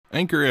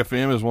Anchor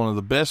FM is one of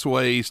the best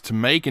ways to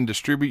make and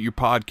distribute your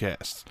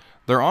podcasts.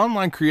 Their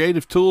online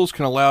creative tools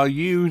can allow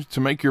you to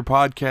make your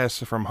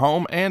podcasts from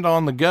home and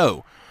on the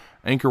go.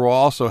 Anchor will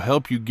also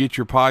help you get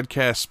your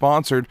podcast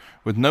sponsored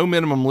with no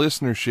minimum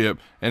listenership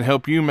and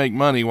help you make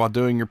money while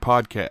doing your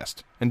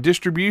podcast. And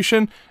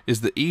distribution is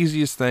the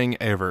easiest thing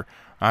ever.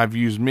 I've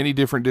used many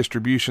different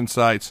distribution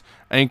sites.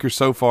 Anchor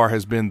so far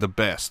has been the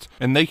best.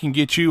 And they can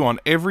get you on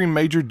every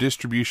major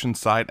distribution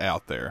site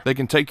out there. They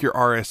can take your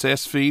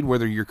RSS feed,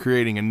 whether you're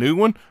creating a new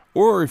one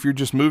or if you're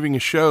just moving a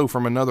show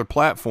from another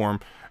platform.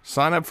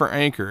 Sign up for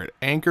Anchor at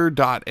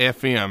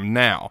anchor.fm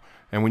now.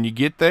 And when you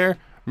get there,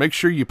 make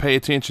sure you pay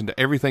attention to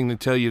everything they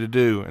tell you to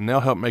do, and they'll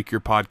help make your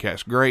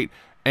podcast great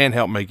and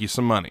help make you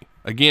some money.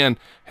 Again,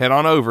 head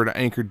on over to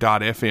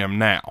anchor.fm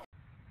now.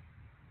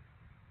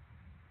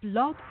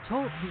 Blog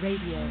Talk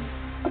Radio.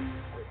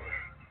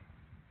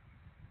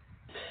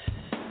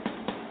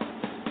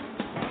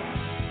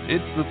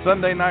 It's the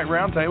Sunday Night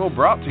Roundtable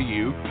brought to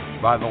you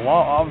by the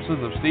law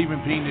offices of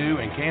Stephen P. New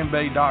and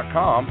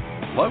CamBay.com,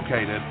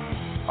 located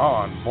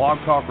on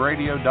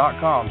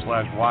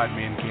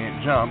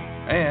blogtalkradio.com/widemencan'tjump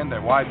and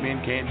at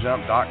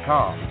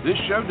widemencan'tjump.com. This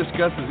show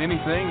discusses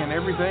anything and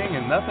everything,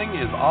 and nothing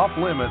is off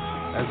limits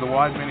as the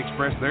Wide Men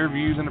express their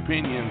views and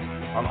opinions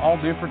on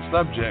all different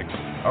subjects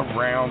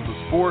around the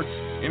sports,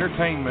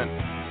 entertainment,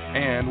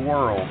 and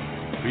world.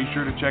 Be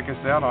sure to check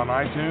us out on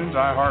iTunes,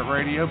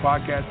 iHeartRadio,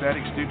 Podcast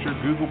Addict, Stitcher,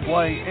 Google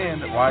Play,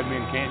 and at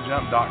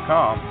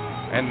widemencan'tjump.com.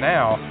 And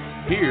now,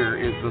 here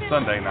is the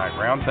Sunday Night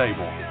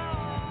Roundtable.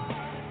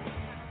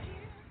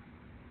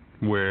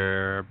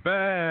 We're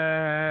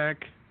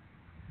back.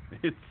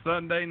 It's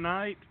Sunday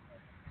night,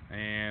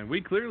 and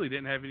we clearly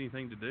didn't have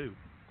anything to do.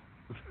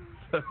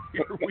 So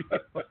here we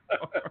are.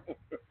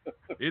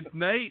 It's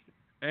Nate,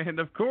 and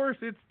of course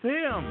it's Tim,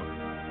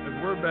 as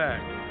we're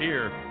back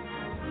here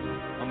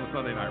on the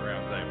Sunday Night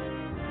Roundtable.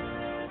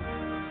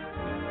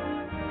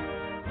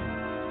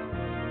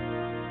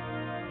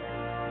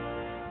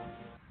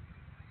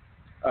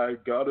 I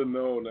gotta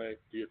know, Nate,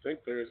 do you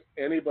think there's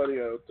anybody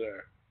out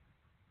there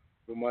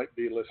who might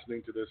be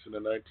listening to this in a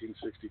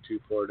 1962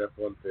 Ford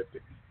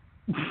F-150?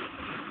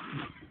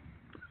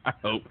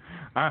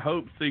 I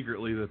hope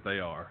secretly that they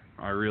are.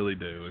 I really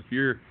do. If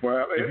you're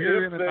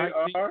in a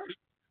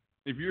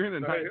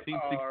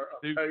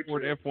 1962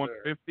 Ford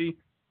F-150,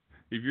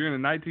 if you're in a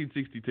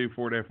 1962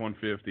 Ford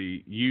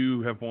F-150,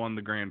 you have won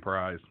the grand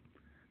prize.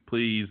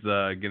 Please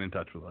get in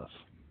touch with us.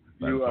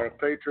 You are a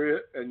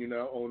patriot, and you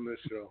now own this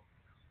show.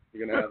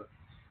 You're gonna have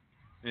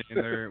it.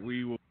 And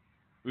we will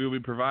be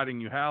providing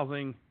you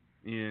housing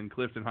in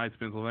Clifton Heights,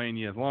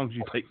 Pennsylvania, as long as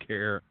you take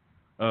care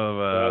of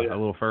a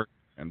little fur.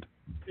 And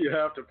you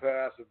have to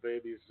pass a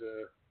baby's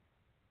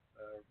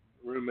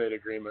roommate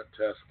agreement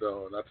test,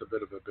 though, and that's a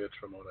bit of a bitch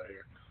from what I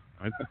hear.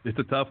 It's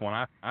a tough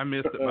one. I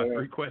missed it by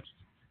 3 questions.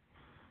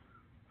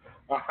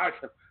 I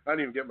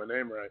didn't even get my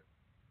name right.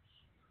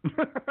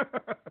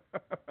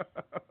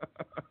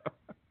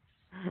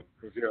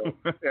 Because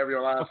every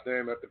last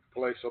name at the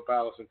Palatial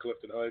Palace in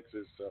Clifton Heights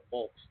is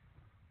false.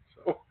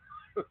 So,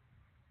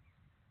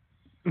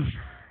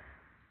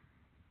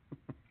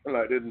 and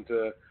I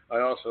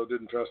also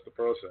didn't trust the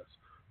process.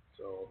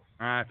 So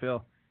I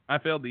failed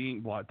the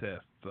ink blot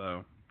test.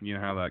 So you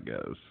know how that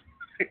goes.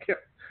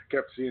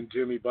 Kept seeing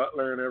Jimmy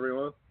Butler and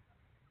everyone.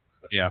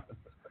 Yeah.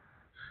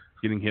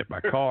 Getting hit by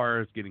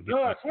cars, getting hit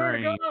by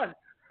trains.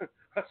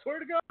 I swear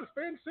to God, it's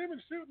Ben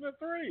Simmons shooting a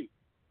 3.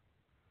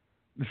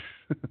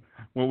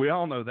 Well, we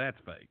all know that's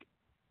fake.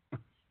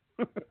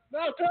 No,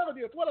 I'm telling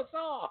you, it's what I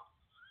saw.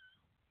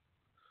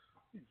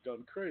 You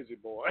done crazy,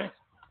 boy.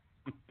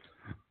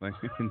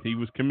 And he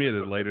was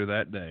committed later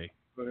that day.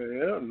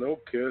 Yeah, no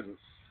kidding.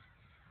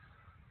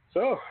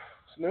 So,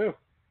 what's new?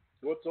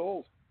 What's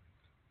old?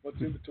 What's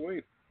in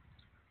between?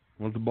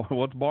 What's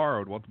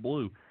borrowed? What's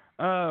blue?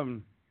 All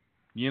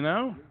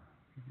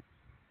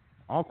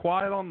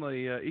quiet on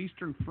the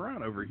Eastern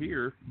Front over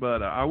here,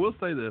 but I will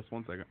say this,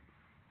 one second.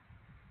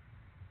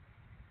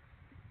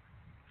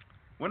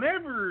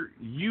 Whenever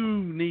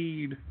you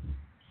need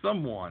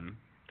someone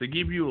to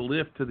give you a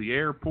lift to the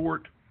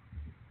airport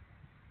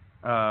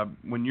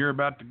when you're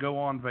about to go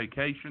on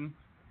vacation,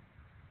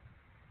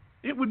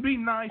 it would be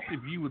nice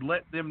if you would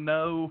let them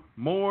know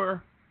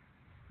more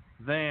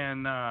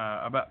than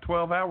about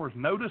 12 hours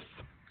notice.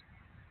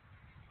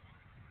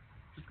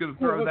 Just going to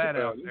throw that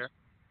out there.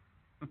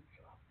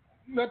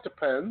 That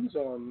depends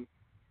on,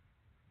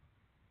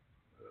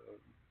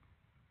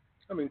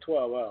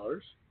 12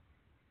 hours.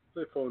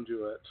 They phoned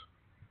you at.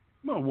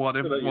 Well, what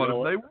if they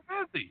were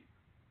busy?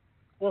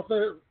 Well,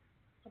 but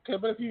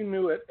if you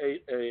knew at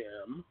 8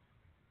 a.m.,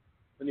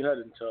 then you had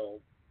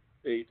until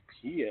 8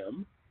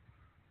 p.m.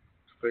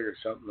 to figure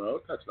something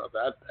out. That's not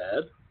that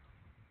bad.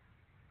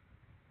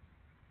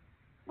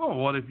 Well,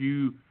 what if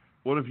you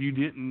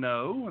didn't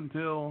know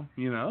until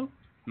 9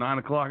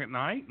 o'clock at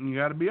night, and you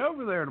got to be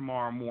over there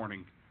tomorrow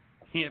morning?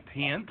 Hint,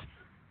 hint.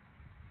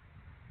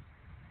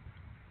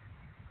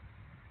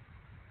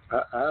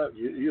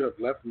 You have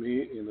left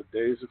me in a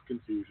daze of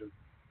confusion.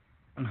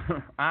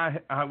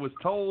 I was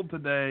told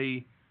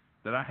today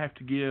that I have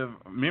to give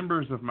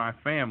members of my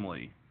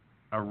family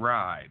a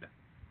ride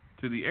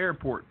to the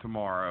airport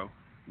tomorrow,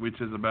 which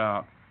is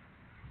about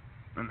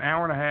an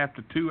hour and a half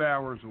to 2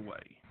 hours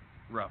away,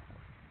 roughly.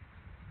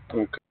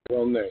 Okay.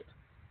 Well, Nate,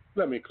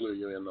 let me clue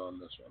you in on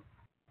this one.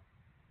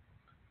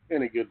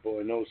 Any good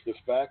boy knows this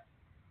fact.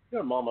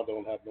 Your mama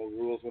don't have no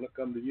rules when it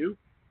comes to you.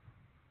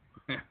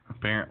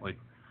 Apparently.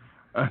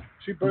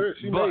 She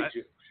made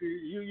you.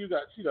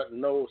 She got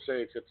no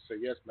say except to say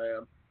yes,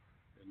 ma'am,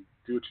 and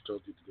do what she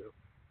told you to do.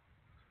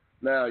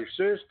 Now your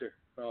sister,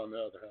 on the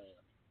other hand,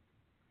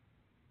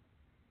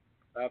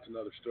 that's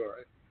another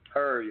story.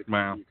 Her, you can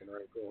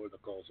rake over the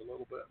coals a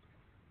little bit.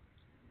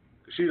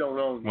 'Cause she don't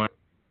own you.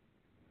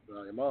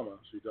 Well, your mama,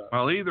 she does.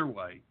 Well, either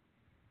way.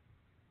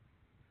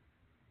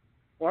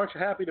 Well, aren't you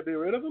happy to be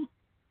rid of them?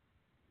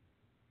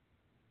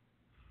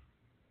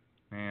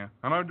 Yeah,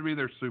 I don't have to be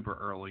there super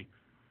early.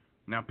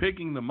 Now,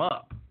 picking them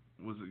up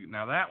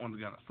that one's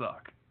gonna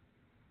suck.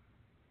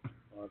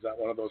 Is that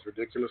one of those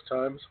ridiculous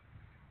times?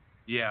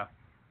 Yeah.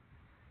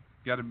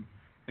 I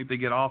think they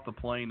get off the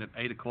plane at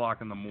 8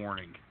 o'clock in the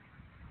morning,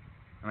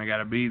 and I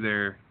gotta be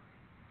there.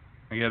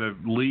 I gotta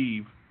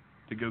leave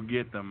to go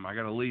get them. I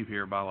gotta leave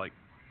here by like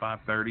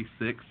 5:30,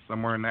 6,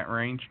 somewhere in that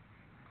range.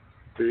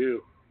 Do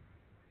you?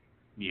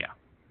 Yeah.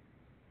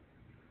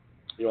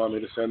 You want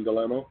me to send the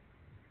limo?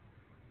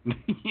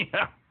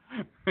 Yeah.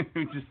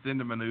 Just send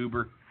them an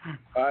Uber.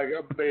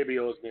 Baby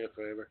owes me a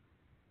favor.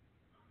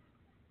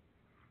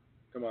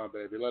 Come on,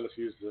 baby. Let us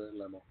use the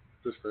limo.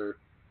 Just for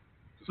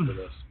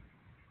this.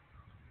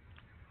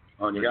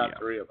 Oh, and you got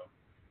 3 of them.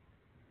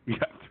 You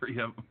got 3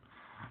 of them.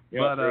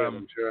 Yeah, 3 of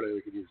them. Surely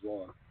we could use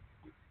 1.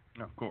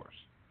 Of course.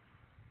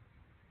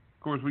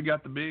 Of course, we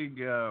got the big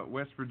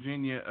West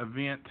Virginia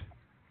event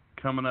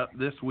coming up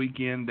this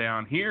weekend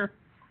down here.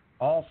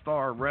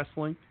 All-Star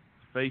Wrestling,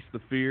 Face the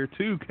Fear,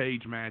 2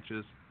 cage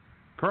matches.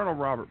 Colonel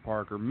Robert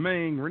Parker,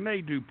 Ming,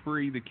 Rene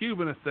Dupree, the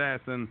Cuban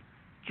Assassin,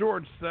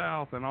 George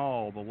South, and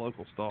all the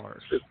local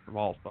stars of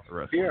All-Star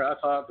Wrestling. Here, I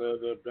thought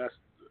the best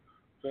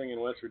thing in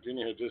West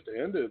Virginia had just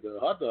ended, the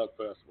Hot Dog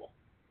Festival.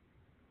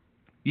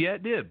 Yeah,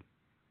 it did.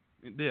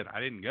 It did. I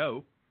didn't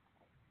go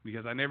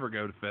because I never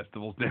go to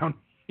festivals down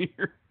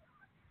here.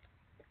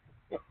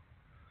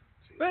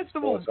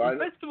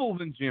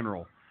 Festivals in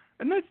general.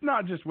 And that's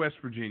not just West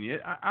Virginia.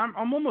 I'm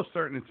almost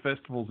certain it's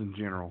festivals in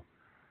general.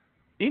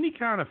 Any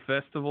kind of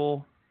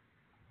festival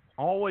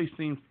always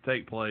seems to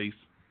take place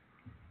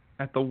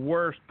at the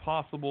worst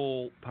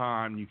possible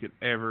time you could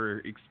ever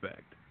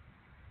expect.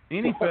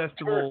 Any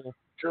festival...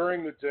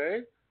 During the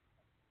day?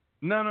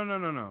 No.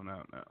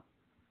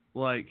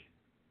 Like...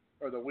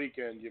 Or the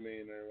weekend, you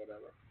mean, or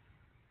whatever.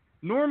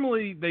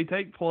 Normally, they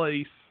take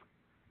place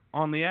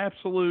on the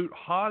absolute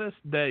hottest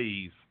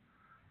days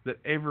that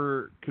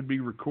ever could be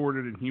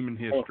recorded in human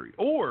history.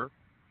 Or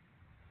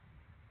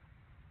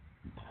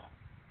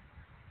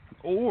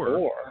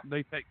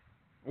they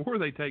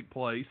take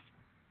place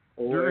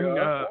during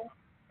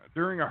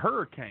a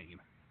hurricane.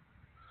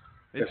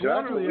 It's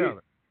one or the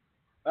other.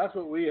 That's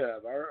what we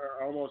have.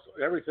 Our almost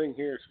everything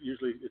here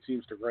usually it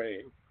seems to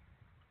rain,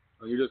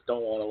 and you just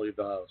don't want to leave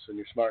the house, and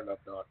you're smart enough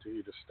not to.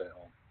 You just stay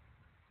home.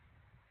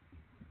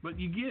 But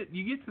you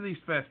get to these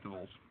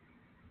festivals,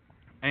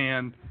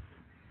 and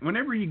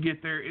whenever you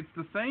get there, it's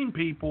the same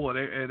people at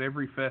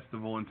every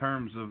festival in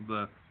terms of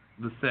the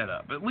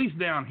setup. At least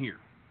down here,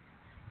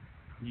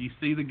 you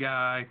see the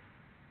guy.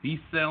 He's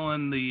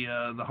selling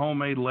the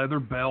homemade leather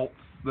belts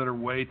that are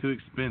way too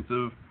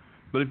expensive,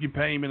 but if you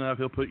pay him enough,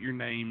 he'll put your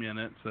name in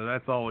it. So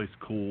that's always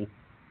cool.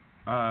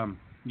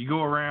 You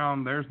go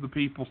around. There's the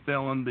people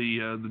selling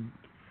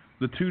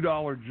the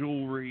 $2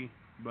 jewelry,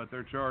 but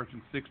they're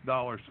charging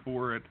 $6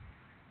 for it.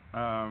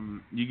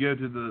 You go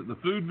to the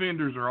food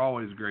vendors are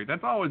always great.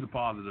 That's always a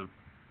positive.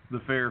 The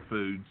fair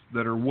foods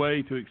that are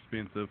way too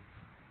expensive.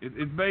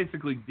 It's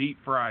basically deep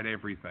fried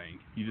everything.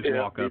 You just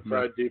walk up.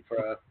 Deep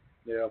fried.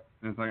 Yeah.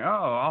 And it's like,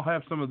 oh, I'll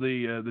have some of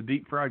the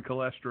deep fried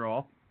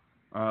cholesterol,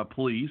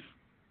 please.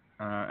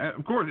 And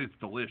of course, it's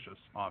delicious,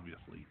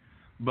 obviously.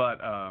 But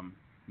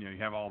you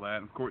have all that.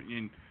 And of course,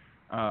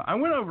 I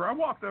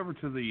walked over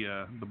to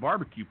the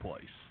barbecue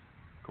place,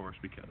 of course,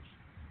 because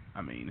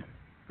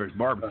there's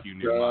barbecue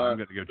nearby. I'm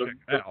going to go check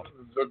it out.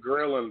 The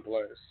grilling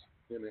place.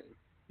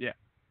 Yeah.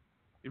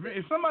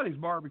 If somebody's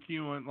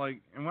barbecuing,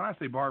 and when I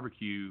say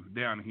barbecue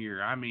down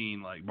here, I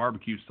mean like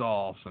barbecue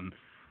sauce and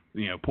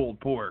pulled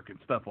pork and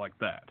stuff like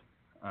that.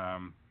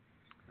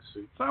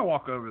 So I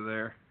walk over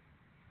there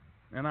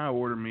and I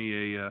order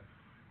me a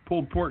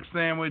pulled pork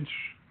sandwich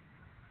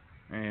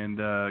and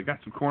got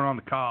some corn on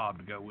the cob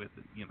to go with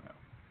it.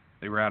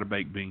 They were out of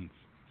baked beans,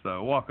 so I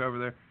walk over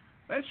there.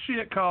 That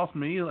shit cost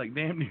me like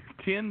damn near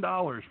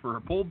 $10 for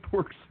a pulled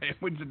pork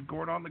sandwich and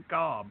corn on the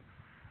cob.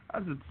 I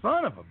said,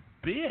 son of a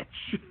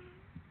bitch.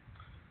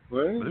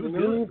 Well,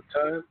 the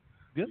time,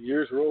 the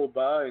years roll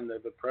by and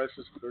the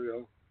prices,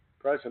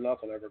 price of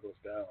nothing ever goes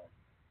down.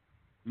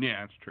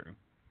 Yeah, that's true.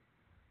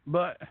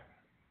 But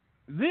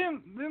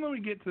then let me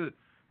get to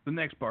the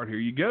next part here.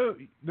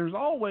 There's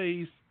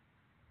always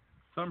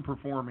some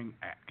performing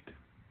act.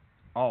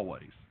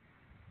 Always.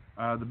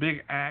 The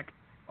big acts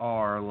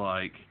are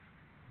like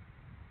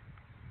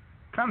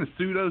kind of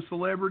pseudo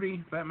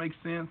celebrity, if that makes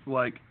sense.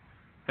 Like,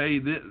 hey,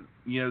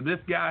 this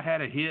guy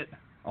had a hit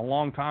a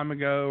long time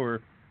ago,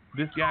 or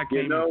this guy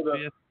came in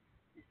fifth.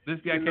 This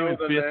guy came in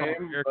fifth on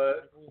American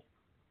Idol.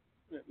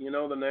 You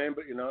know the name,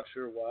 but you're not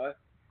sure why.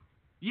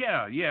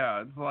 Yeah.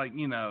 It's like,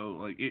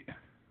 like it.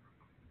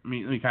 I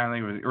mean, let me kind of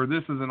think of it. Or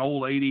this is an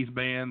old '80s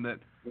band that.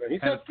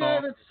 He's that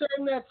guy that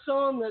sang that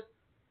song that.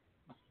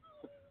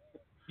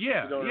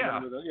 Yeah.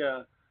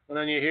 Yeah. And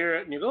then you hear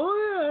it and you go, oh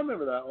yeah, I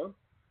remember that one.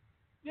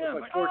 Yeah,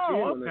 like 14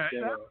 when this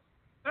came out.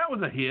 That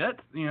was a hit.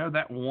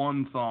 That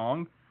one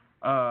song.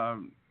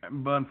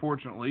 But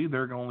unfortunately,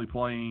 they're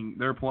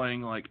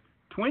playing like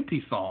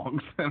 20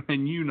 songs, and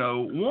then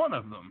one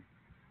of them.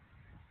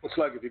 It's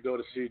like if you go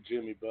to see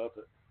Jimmy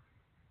Buffett.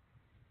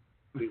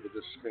 People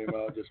just scream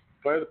out, just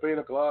play the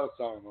Pina Colada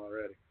song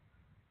already.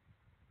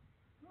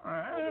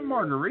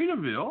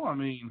 Margaritaville, I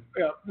mean.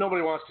 Yeah,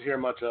 nobody wants to hear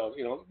much else,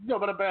 No,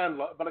 but a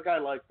guy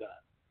like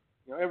that,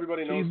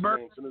 everybody knows the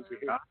name as soon as you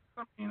hear.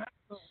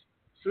 As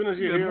soon as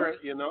you hear it,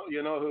 you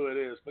know who it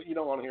is. But you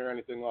don't want to hear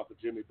anything off of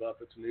Jimmy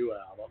Buffett's new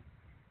album.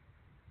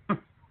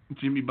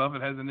 Jimmy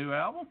Buffett has a new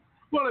album?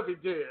 Well, if he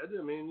did,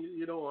 I mean,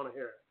 you don't want to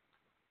hear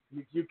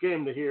it. You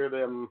came to hear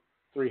them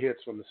 3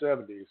 hits from the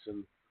 70s,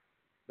 and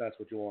that's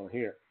what you want to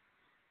hear.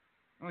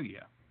 Oh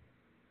yeah.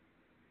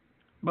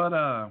 But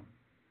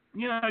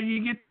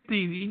you get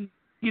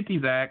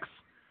these acts,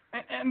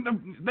 and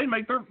they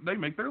make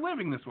their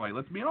living this way.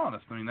 Let's be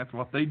honest. I mean, that's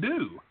what they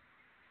do.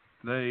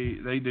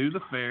 They do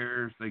the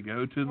fairs. They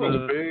go to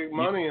There's big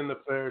money in the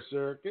fair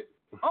circuit.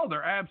 Oh,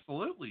 there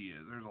absolutely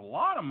is. There's a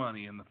lot of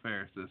money in the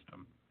fair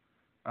system.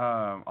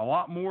 A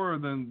lot more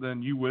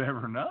than you would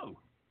ever know.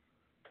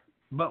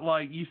 But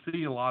like you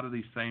see a lot of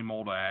these same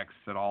old acts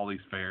at all these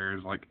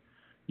fairs. Like,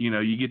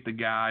 you get the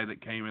guy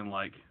that came in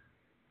like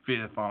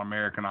 5th on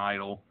American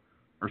Idol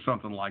or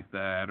something like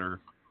that, or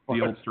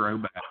the old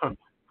throwback.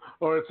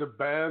 Or it's a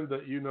band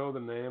that you know the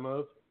name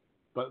of,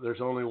 but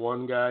there's only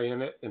one guy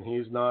in it, and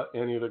he's not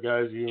any of the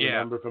guys you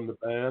remember from the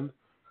band.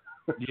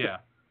 Yeah.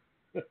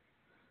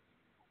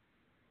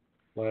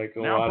 Like,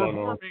 now I don't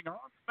know. Performing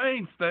on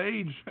main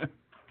stage,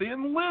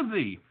 Thin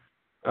Lizzy.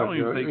 I don't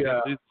even think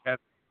that this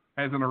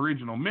has an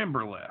original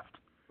member left.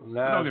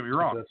 Don't get me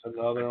wrong. That's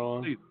another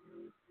one.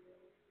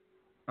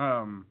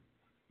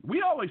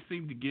 We always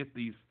seem to get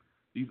these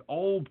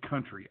old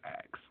country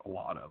acts, a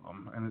lot of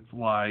them, and it's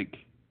like,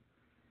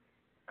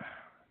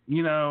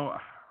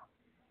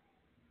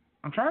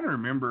 I'm trying to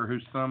remember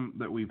who's some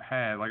that we've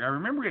had. Like, I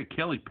remember we had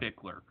Kelly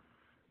Pickler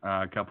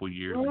a couple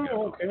years ago.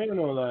 Oh, okay, I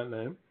know that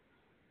name.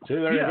 See,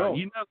 there you go.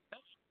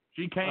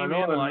 She came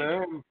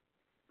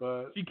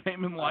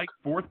in like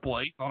 4th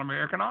place on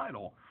American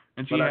Idol,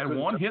 and she had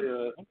one hit.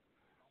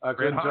 I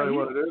couldn't tell you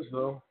what it is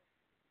though.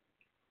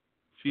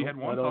 She had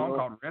one song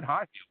called Red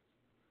High Heels,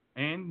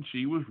 and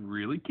she was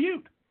really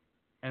cute.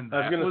 And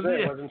that was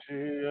it. Wasn't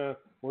she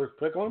worth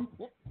pickling?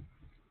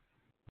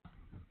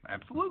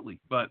 Absolutely,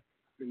 but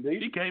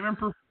indeed, she came and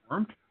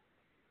performed,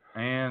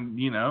 and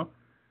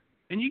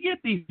and you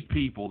get these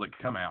people that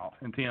come out,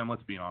 and Tim,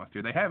 let's be honest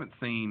here, they haven't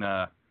seen.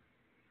 I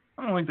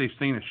don't think they've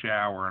seen a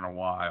shower in a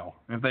while.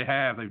 If they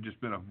have, they've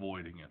just been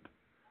avoiding it.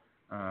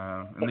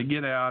 And they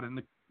get out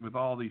with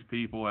all these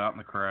people out in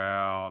the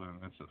crowd,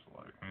 and it's just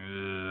like,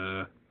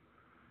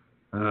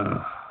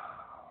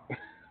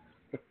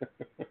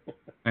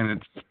 and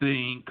it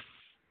stinks.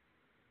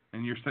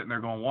 And you're sitting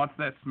there going, what's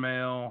that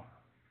smell?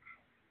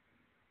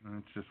 And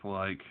it's just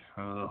like,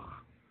 ugh.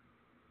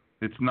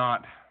 It's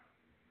not,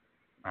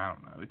 I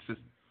don't know.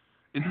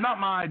 It's not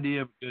my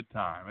idea of a good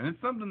time. And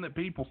it's something that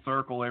people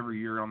circle every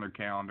year on their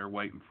calendar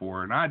waiting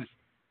for. And I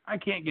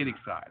can't get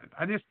excited.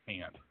 I just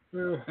can't.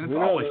 And it's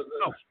always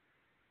so.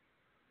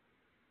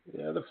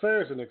 Yeah, the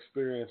fair's an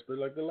experience, but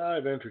like the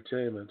live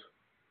entertainment,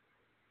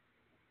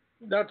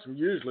 that's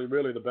usually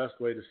really the best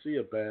way to see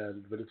a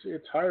band. But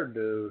it's hard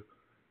to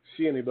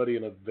see anybody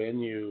in a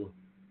venue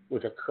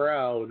with a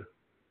crowd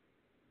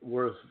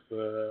worth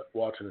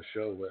watching a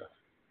show with.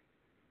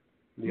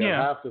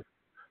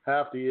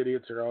 Half the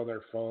idiots are on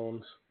their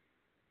phones.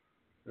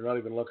 They're not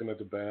even looking at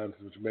the band,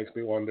 which makes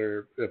me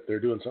wonder if they're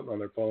doing something on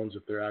their phones,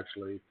 if they're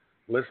actually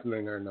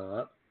listening or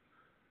not.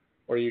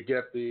 Or you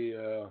get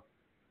the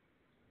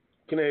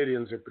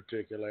Canadians are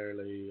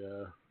particularly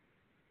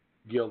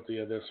guilty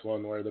of this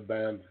one, where the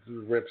band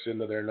rips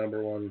into their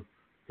number one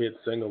hit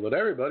single that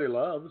everybody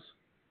loves.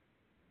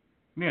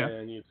 Yeah.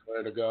 And you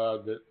swear to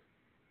God that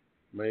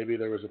maybe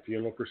there was a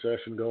funeral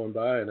procession going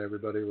by and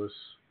everybody was,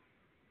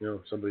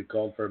 somebody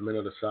called for a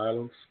minute of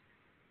silence.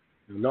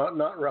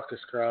 Not ruckus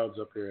crowds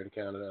up here in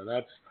Canada.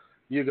 That's,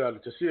 you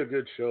got to see a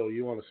good show.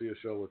 You want to see a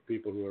show with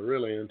people who are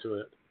really into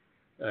it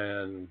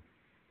and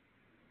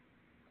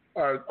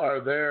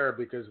are there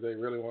because they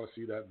really want to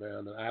see that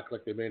band and act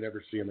like they may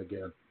never see them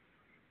again.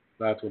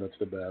 That's when it's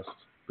the best.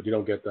 But you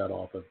don't get that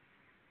often.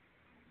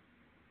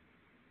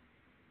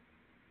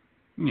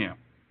 Yeah.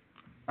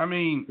 I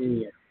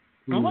mean,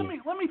 Well, let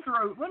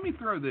me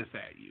throw this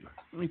at you.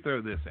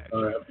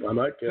 I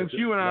might catch Since it.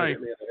 you and I Might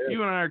hit me in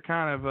the head. are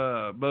kind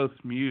of both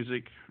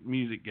music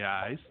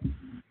guys,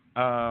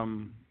 let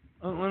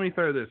me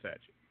throw this at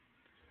you.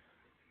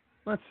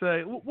 Let's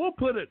say we'll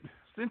put it,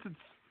 since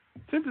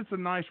it's a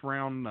nice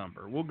round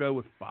number, we'll go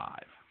with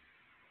 5.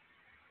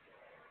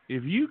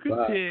 If you could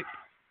pick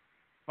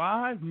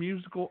 5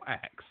 musical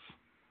acts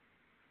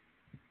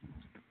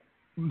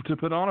to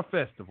put on a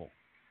festival,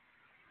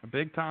 a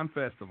big time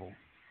festival,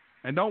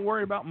 and don't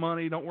worry about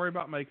money, don't worry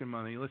about making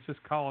money. Let's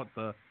just call it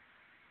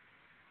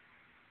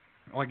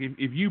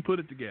if you put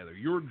it together,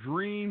 your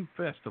dream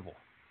festival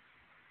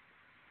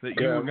that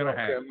you were going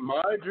to have.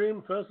 My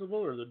dream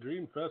festival, or the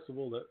dream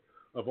festival that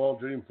of all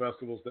dream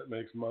festivals that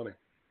makes money?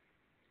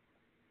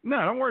 No,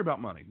 don't worry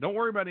about money. Don't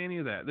worry about any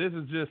of that. This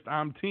is just,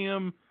 I'm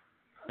Tim,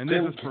 and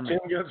this is for me.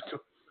 Tim gets to,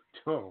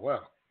 oh,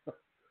 wow.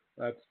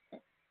 That's,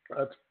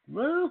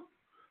 well,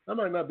 that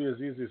might not be as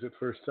easy as it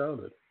first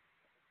sounded.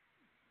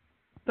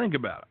 Think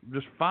about it.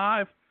 Just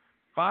five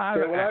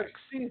acts.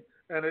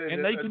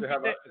 And they can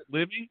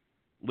be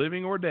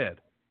living or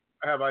dead.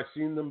 Have I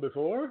seen them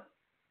before?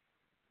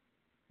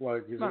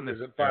 Like, is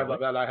it 5 like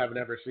that I have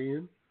never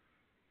seen?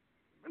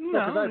 No.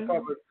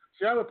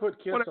 I would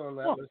put Kiss on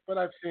that list, but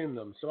I've seen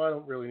them, so I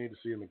don't really need to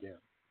see them again,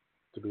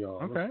 to be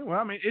honest. Okay, well,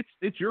 I mean,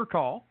 it's your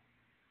call.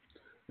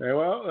 Okay,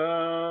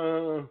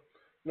 well,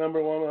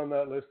 number 1 on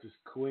that list is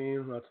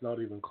Queen. That's not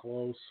even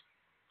close.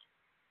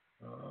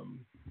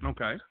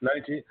 Okay.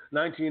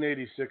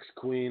 1986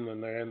 Queen,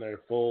 and they're in their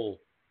full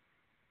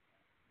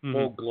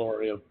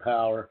glory of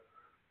power.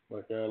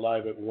 Like they're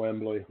live at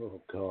Wembley.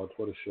 Oh, God,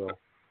 what a show.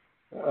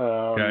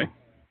 Okay.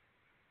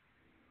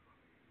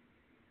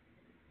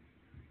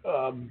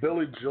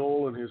 Billy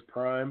Joel in his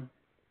prime.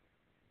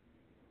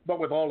 But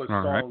with all his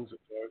songs, of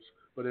course,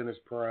 but in his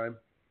prime.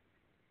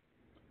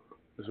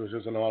 This was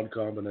just an odd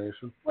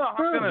combination. Well,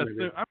 I'm going to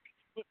assume,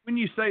 when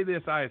you say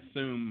this, I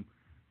assume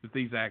that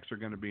these acts are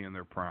going to be in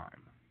their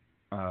prime.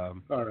 All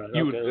right.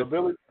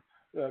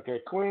 Okay.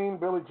 Queen,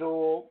 Billy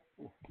Joel.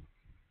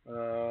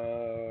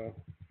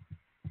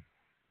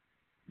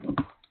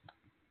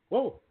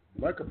 Whoa!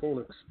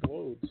 Microphone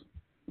explodes.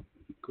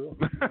 Cool.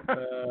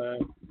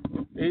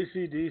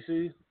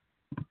 AC/DC.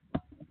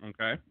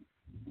 Okay.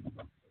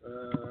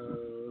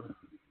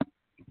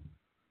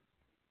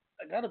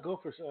 I gotta go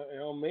for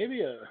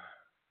maybe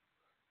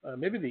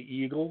the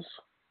Eagles.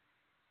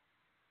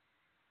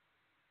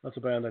 That's a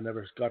band I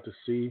never got to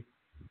see.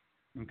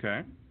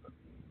 Okay.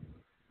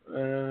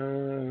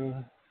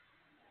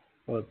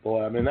 But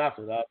boy, I mean,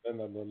 after that, then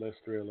the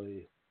list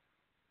really.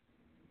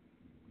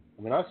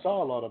 I mean, I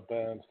saw a lot of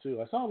bands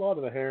too. I saw a lot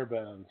of the hair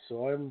bands,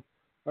 so I'm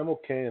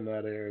okay in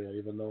that area.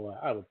 Even though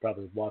I would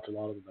probably watch a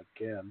lot of them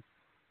again.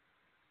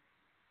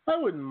 I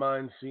wouldn't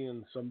mind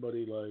seeing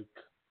somebody like.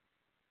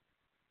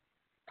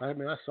 I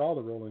mean, I saw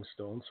the Rolling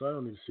Stones, so I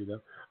don't need to see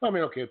them. I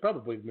mean, okay,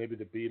 probably maybe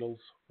the Beatles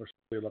or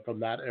something from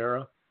that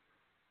era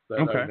that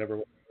I never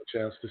had a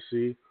chance to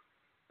see.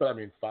 But I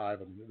mean,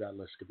 5, and that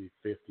list could be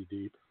 50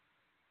 deep.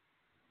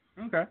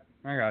 Okay,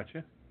 I got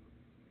you.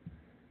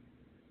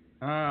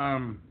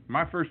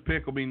 My first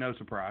pick will be no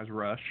surprise,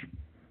 Rush,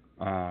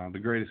 the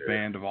greatest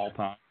band of all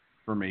time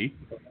for me.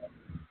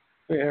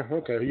 Yeah,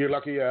 okay. You're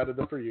lucky you added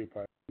the For You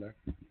part in there.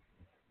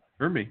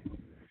 For me.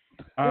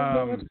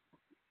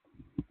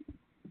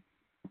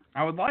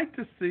 I would like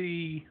to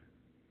see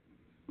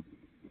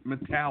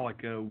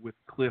Metallica with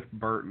Cliff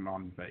Burton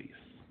on bass.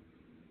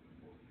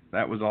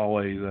 That was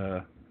always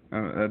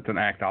that's an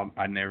act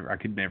I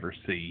could never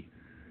see.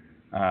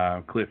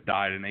 Cliff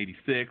died in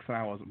 '86 and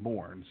I wasn't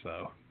born,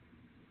 so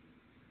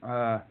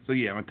yeah,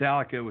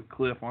 Metallica with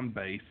Cliff on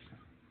bass.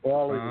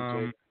 Well,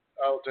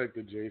 I'll take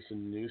the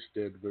Jason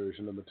Newsted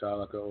version of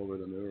Metallica over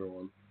the newer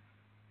one.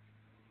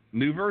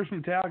 New version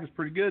of Metallica is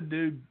pretty good,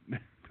 dude.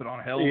 Put on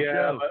a hell of a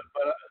show.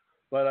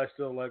 But I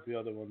still like the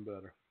other one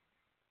better.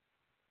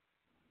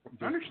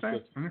 I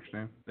understand.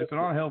 They put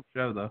on a hell of a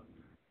show, though.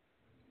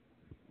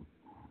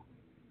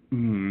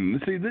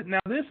 See, now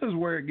this is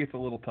where it gets a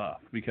little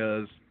tough,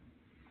 because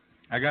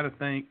I got to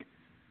think,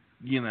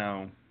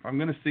 I'm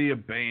going to see a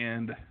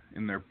band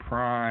in their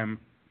prime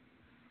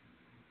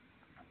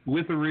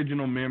with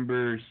original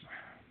members.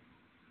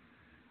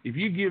 If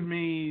you give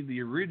me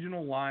the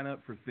original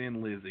lineup for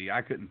Thin Lizzy,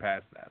 I couldn't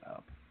pass that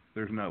up.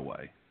 There's no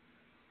way.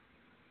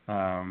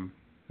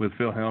 With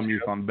Phil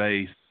Hellmuth on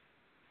bass,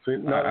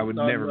 I would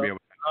never be able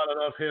to. Not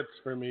enough hits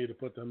for me to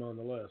put them on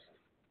the list.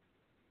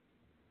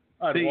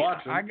 I'd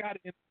watch them. I got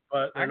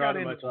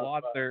into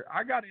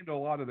a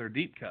lot of their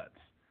deep cuts.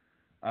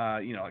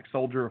 Like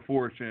Soldier of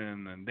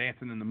Fortune and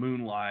Dancing in the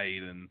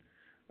Moonlight, and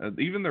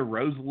even their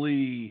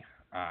Rosalie.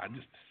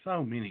 Just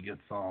so many good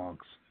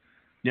songs.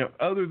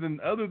 Other than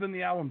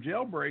the album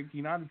Jailbreak,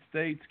 United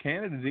States,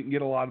 Canada didn't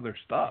get a lot of their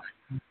stuff,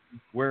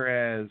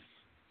 whereas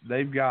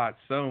they've got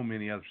so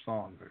many other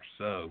songs that are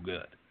so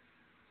good.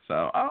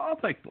 So I'll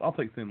take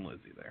Thin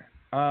Lizzy there.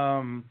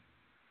 I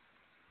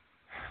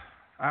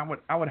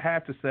would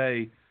have to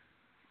say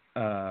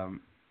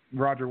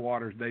Roger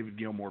Waters, David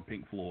Gilmour,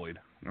 Pink Floyd.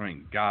 I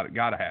mean,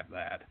 gotta have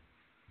that.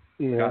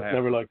 Yeah,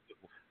 never liked it.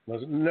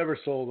 Was never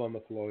sold on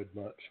the Floyd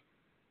much.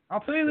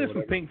 I'll tell you this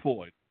with Pink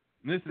Floyd.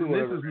 This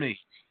is me.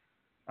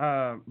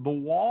 The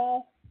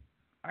Wall,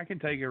 I can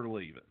take it or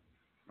leave it.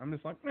 I'm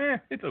just like,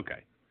 it's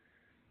okay.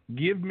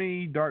 Give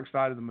me Dark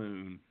Side of the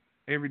Moon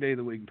every day of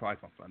the week and twice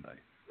on Sunday.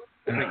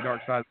 I think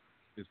Dark Side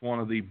is one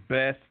of the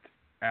best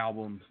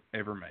albums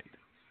ever made.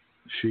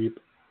 Sheep.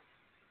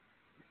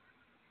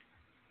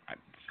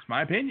 It's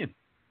my opinion.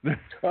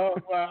 Well,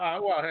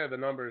 hey, the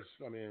numbers,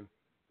 I mean,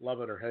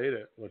 love it or hate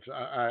it, which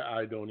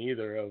I don't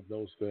either of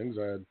those things.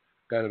 I'm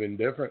kind of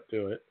indifferent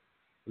to it.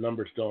 The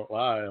numbers don't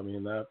lie. I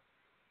mean, that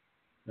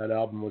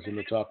album was in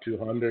the top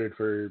 200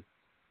 for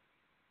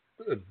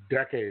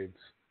decades.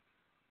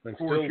 Of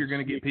course, you're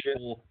going to get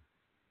people.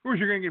 Of course,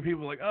 you're going to get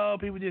people like, oh,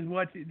 people just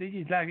watch it. They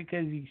just like it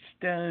because he's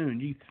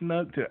stoned. You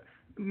smoked it.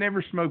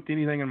 Never smoked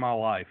anything in my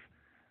life,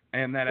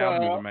 and that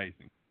album is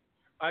amazing.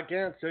 I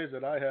can't say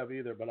that I have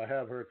either, but I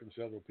have heard from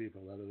several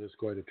people that it is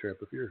quite a trip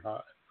if you're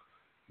high.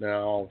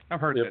 Now,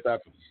 I've heard if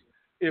that's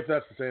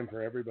the same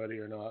for everybody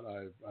or not,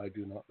 I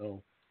do not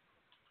know.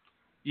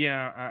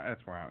 Yeah,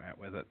 that's where I'm at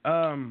with it.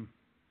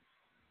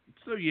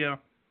 So yeah,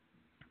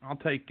 I'll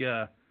take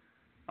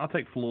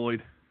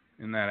Floyd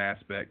in that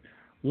aspect.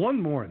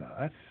 One more though.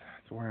 That's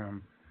where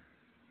I'm.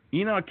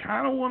 I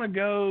kind of want to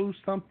go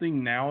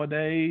something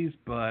nowadays,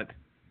 but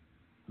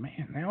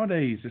man,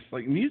 nowadays it's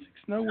like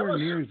music's nowhere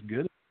near as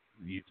good as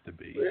it used to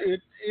be.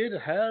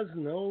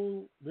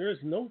 There's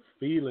no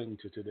feeling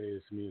to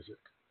today's music.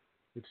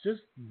 It's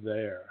just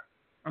there.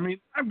 I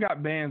mean, I've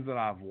got bands that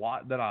I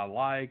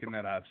like and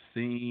that I've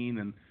seen,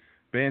 and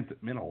bands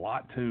that meant a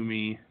lot to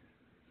me.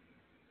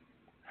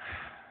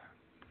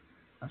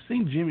 I've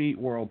seen Jimmy Eat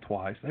World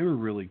twice. They were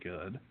really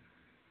good.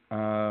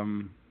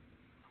 And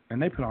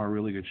they put on a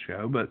really good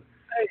show, but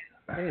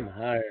aim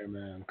higher,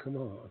 man. Come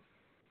on.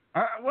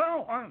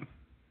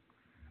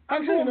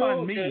 I'm going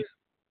by me.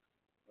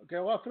 Okay,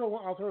 well,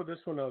 I'll throw this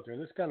one out there,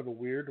 and this is kind of a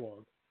weird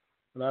one.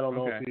 And I don't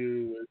know if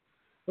you.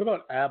 What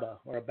about ABBA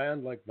or a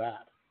band like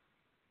that?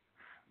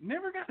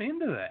 Never got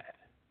into that.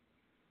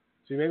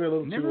 See, maybe a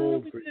little too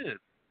old for you.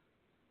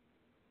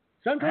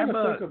 So I'm trying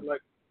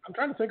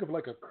to think of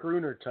like a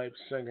crooner type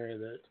singer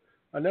that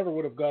I never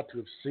would have got to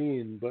have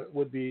seen, but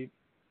would be,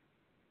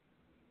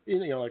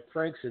 like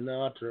Frank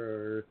Sinatra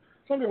or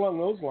something along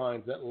those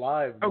lines. That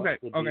live. Okay.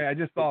 I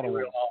just thought of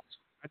one.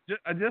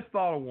 I just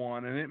thought of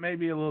one, and it may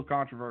be a little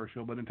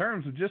controversial, but in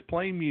terms of just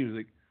playing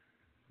music,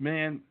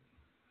 man,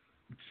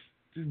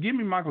 just give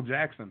me Michael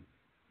Jackson.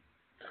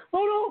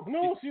 Oh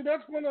no! See,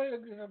 that's when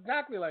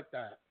exactly like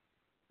that,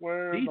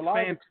 where he's the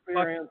live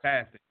experience.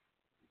 Fantastic.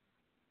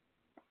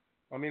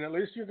 I mean, at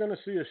least you're going to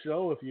see a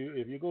show if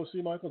you go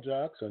see Michael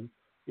Jackson.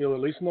 You'll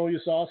at least know you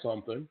saw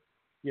something.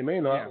 You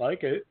may not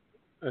like it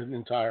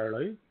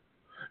entirely.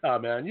 Oh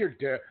man, you're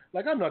dead.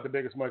 Like, I'm not the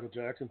biggest Michael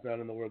Jackson fan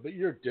in the world, but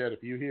you're dead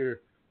if you hear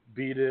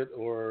 "Beat It"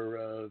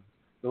 or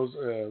those.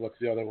 What's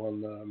the other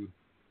one?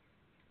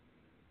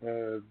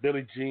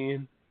 Billie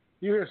Jean.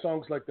 You hear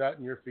songs like that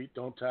and your feet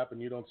don't tap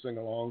and you don't sing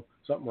along,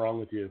 something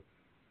wrong with you.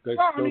 Those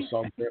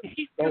songs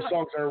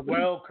are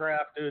well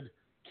crafted,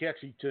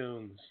 catchy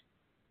tunes.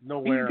 No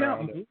wear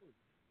around it.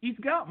 He's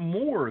got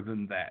more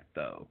than that,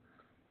 though.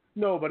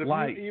 No, but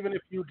even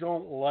if you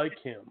don't like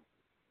him,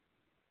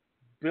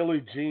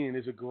 Billie Jean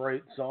is a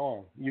great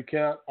song. You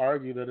can't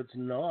argue that it's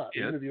not,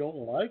 even if you don't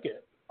like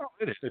it. Oh,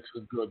 it is. It's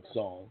a good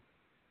song.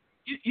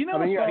 He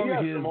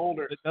has some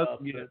older stuff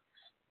that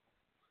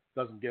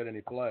doesn't get any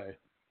play.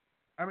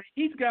 I mean,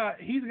 he's got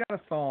a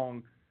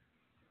song.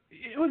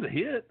 It was a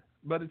hit,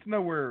 but it's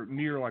nowhere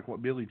near like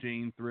what Billie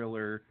Jean,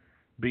 Thriller,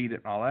 Beat It,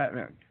 and all that.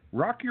 Man,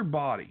 Rock Your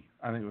Body.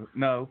 I think it was,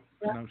 no,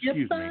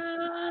 excuse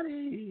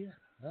me.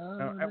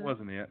 No, that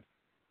wasn't it.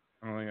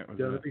 I don't think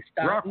that was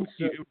it. Rock with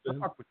You.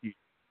 Rock with You.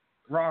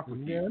 Rock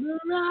with You. Gonna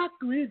rock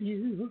with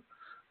you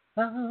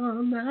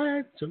all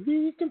night so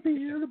we can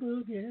feel the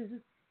boogie.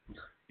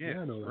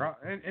 Yeah,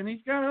 and he's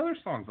got other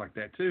songs like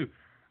that too.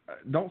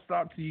 Don't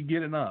Stop Till You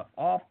Get Enough.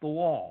 Off the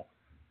Wall.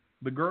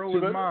 The Girl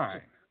Is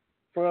Mine.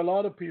 For a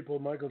lot of people,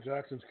 Michael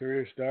Jackson's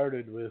career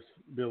started with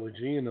Billie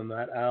Jean and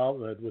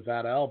with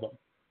that album,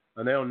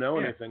 and they don't know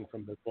anything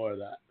from before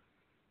that.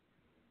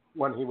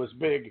 When he was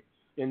big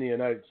in the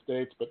United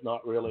States, but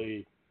not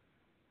really.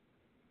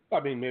 I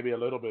mean, maybe a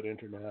little bit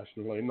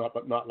internationally,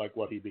 but not like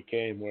what he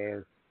became.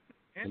 Where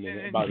and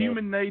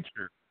Human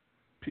Nature,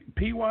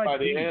 PYT. By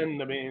the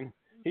end, I mean,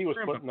 he was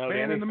putting out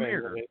anything. In the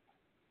Mirror.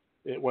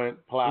 It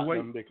went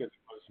platinum because it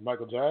was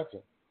Michael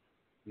Jackson.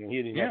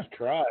 He didn't have to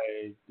try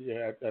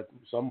at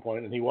some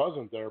point, and he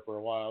wasn't there for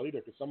a while either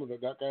because some of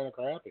it got kind of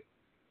crappy.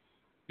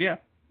 Yeah,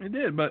 it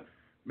did. But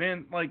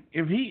man, like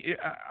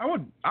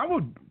I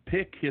would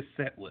pick his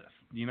set list.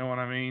 You know what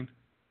I mean?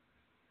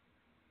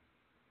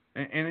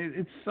 And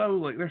it's so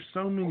like there's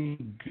so many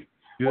good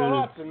songs.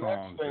 Well, that's the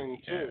next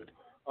thing too.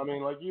 I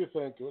mean, like you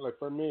think, like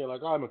for me,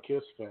 like I'm a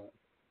Kiss fan.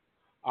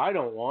 I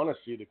don't want to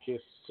see the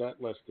Kiss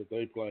set list that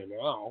they play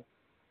now.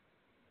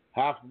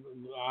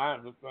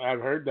 I've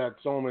heard that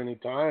so many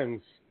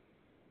times.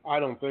 I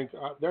don't think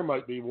there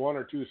might be one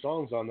or two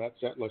songs on that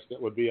set list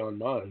that would be on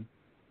mine.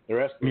 The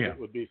rest of it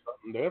would be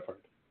something different.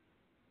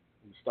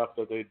 And stuff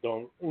that they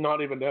don't,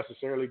 not even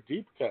necessarily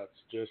deep cuts,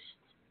 just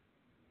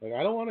like,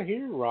 I don't want to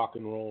hear rock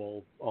and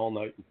roll all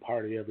night and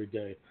party every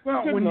day.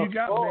 Well, when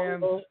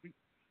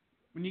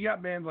you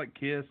got bands like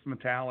Kiss,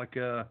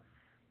 Metallica,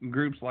 and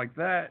groups like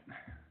that,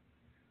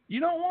 you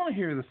don't want to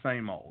hear the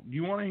same old.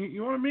 You want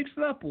to mix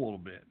it up a little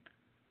bit.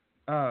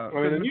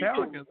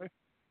 Metallica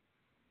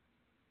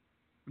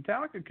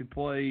could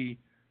play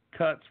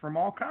cuts from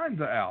all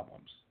kinds of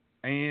albums,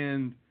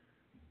 and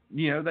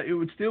that it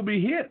would still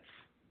be hits.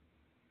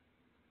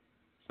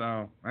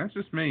 So that's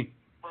just me.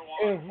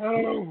 Yeah, I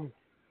don't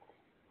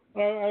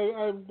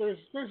know.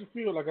 There's a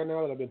few, like, I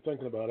know that I've been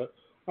thinking about it.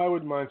 I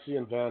wouldn't mind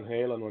seeing Van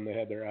Halen when they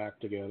had their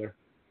act together.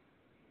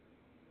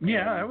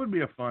 Yeah, that would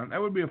be a fun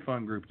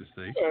group to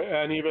see.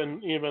 And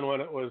even when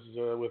it was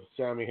with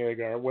Sammy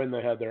Hagar, when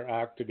they had their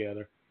act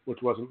together,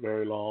 which wasn't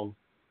very long,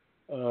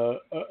 a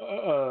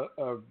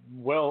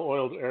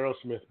well-oiled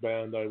Aerosmith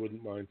band I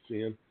wouldn't mind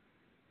seeing.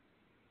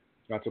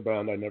 That's a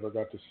band I never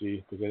got to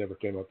see because they never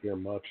came up here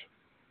much.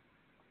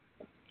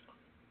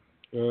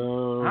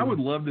 I would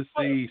love to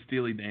see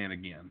Steely Dan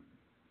again.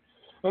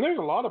 And there's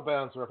a lot of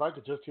bands where if I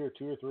could just hear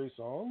 2 or 3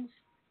 songs,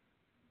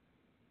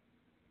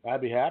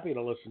 I'd be happy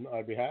to listen.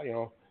 I'd be happy.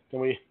 Can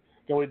we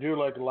do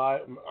like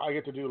live? I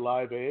get to do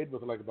Live Aid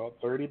with like about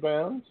 30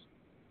 bands,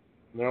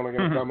 and they're only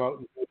going to come out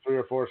and do 3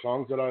 or 4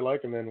 songs that I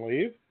like and then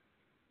leave.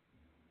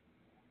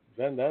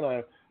 Then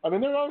I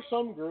mean, there are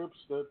some groups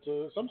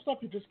that some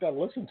stuff you just got to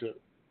listen to.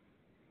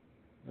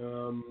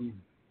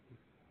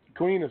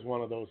 Queen is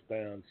one of those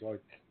bands. Like,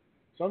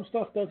 some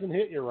stuff doesn't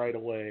hit you right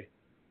away.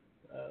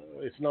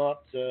 It's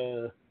not,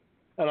 and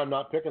I'm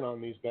not picking on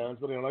these bands,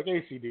 but like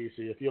AC/DC,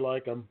 if you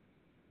like them,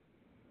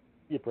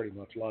 you pretty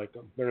much like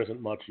them. There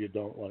isn't much you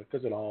don't like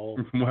because it all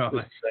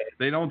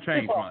they don't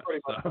change much.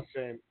 Much the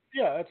same.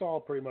 Yeah, it's all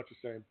pretty much the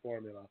same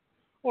formula.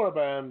 Or a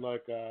band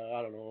like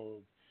I don't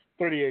know,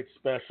 38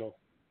 Special,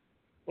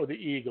 or the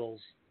Eagles,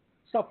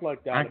 stuff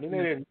like that.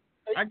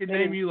 I could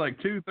name you like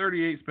 2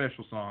 38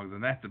 Special songs,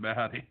 and that's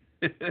about it.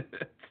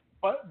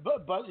 But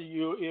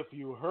if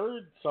you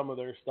heard some of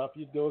their stuff,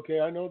 you'd go,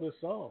 okay, I know this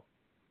song.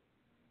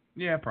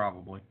 Yeah,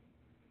 probably.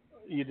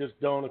 You just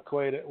don't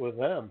equate it with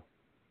them.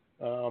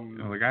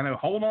 Like, I know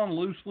Hold On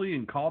Loosely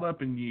and Caught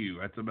Up in You.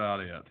 That's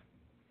about it.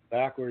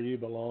 Back Where You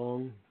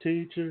Belong.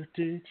 Teacher,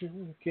 teacher,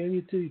 can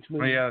you teach me?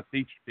 Oh, yeah,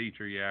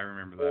 Teacher. Yeah, I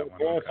remember that one.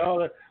 Yeah,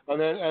 okay.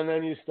 And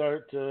then you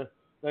start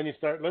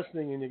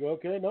listening and you go,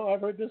 okay, no,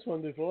 I've heard this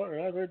one before,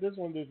 and I've heard this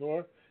one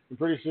before. And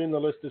pretty soon the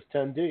list is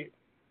 10 deep.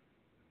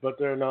 But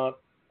they're not,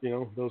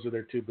 those are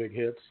their 2 big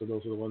hits, so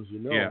those are the ones you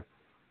know. Yeah.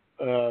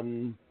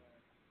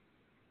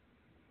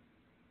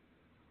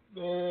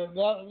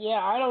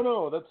 I don't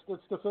know. That's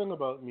the thing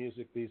about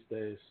music these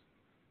days.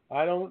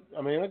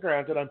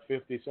 Granted, I'm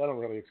 50, so I don't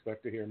really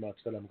expect to hear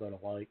much that I'm going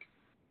to like,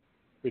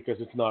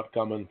 because it's not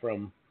coming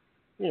from,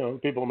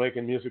 people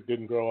making music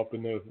didn't grow up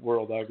in the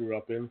world I grew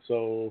up in,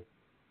 so,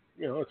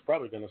 it's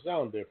probably going to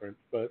sound different.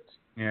 But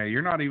yeah,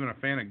 you're not even a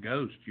fan of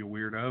Ghost, you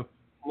weirdo.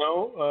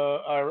 No,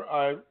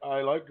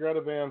 I like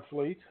Greta Van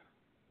Fleet,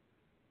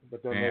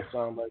 but then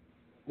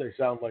they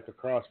sound like a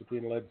cross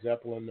between Led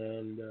Zeppelin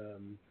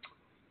and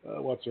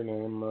what's her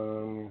name?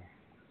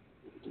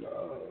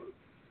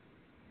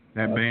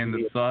 That band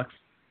that sucks.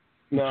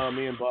 No,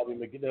 me and Bobby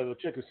McGee. The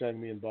chick who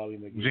sang Me and Bobby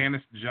McGee.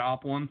 Janis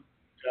Joplin.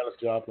 Janis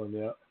Joplin,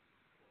 yeah.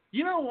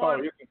 You know what?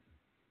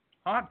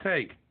 Hot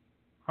take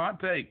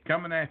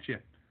coming at you.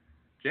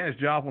 Janis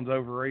Joplin's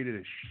overrated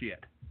as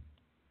shit.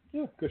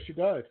 Yeah, because she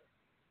died.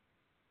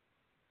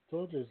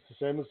 Told you, it's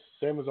the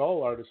same as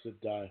all artists that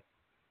die.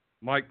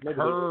 Like,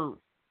 her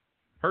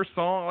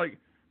song, like,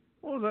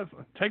 what was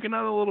that? Take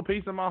Another Little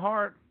Piece of My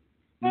Heart.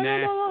 Nah,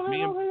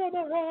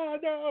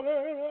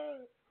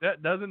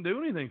 that doesn't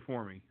do anything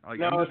for me. Like,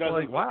 no, I'm just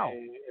like, wow.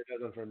 It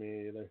doesn't for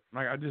me either.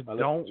 Like,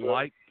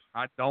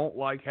 I don't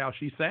like how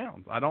she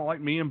sounds. I don't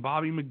like Me and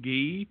Bobby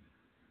McGee.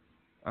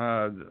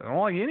 I don't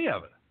like any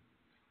of it.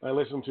 I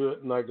listen to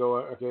it and I go,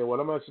 okay, what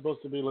am I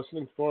supposed to be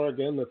listening for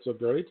again? That's so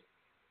great.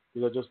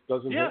 Because it just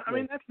doesn't. Yeah, I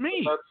mean, that's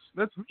me.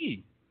 That's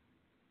me.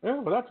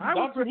 Yeah, but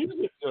that's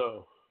music,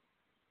 though.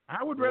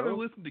 I would rather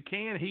listen to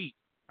Canned Heat.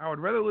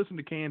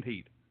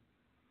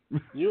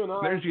 You and I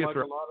like a lot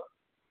of.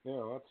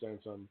 Yeah, that's saying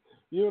something.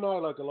 You and I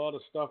like a lot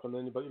of stuff, and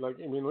then, but like,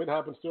 I mean, it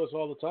happens to us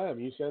all the time.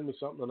 You send me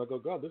something, and I go,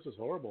 God, this is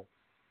horrible.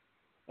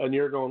 And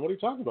you're going, what are you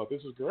talking about?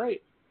 This is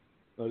great.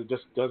 And it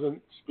just doesn't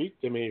speak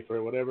to me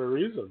for whatever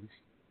reasons.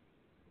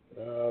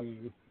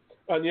 And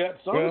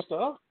yet some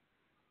stuff.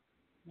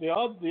 The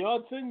odd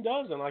thing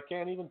does, and I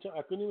couldn't even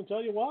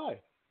tell you why,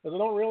 because I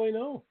don't really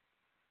know.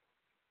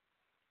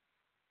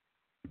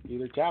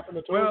 Either tapping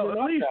the toes or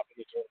not tapping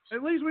the toes.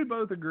 At least we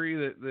both agree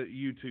that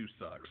U2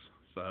 sucks,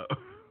 so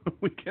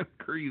we can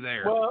agree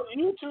there. Well,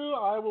 U2,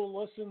 I will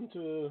listen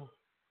to.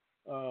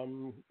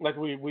 Like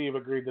we've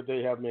agreed that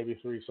they have maybe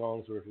 3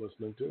 songs worth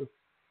listening to.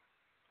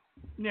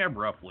 Yeah,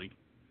 roughly.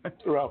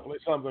 Roughly,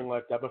 something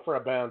like that. But for a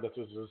band that's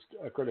as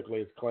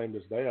critically acclaimed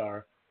as they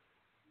are.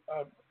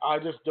 I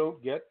just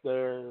don't get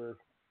their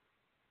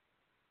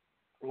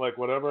like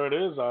whatever it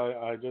is,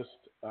 I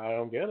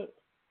don't get it.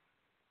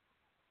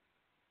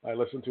 I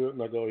listen to it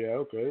and I go, yeah,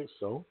 okay,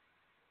 so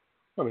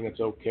I mean it's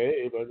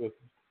okay, but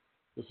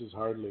this is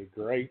hardly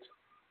great.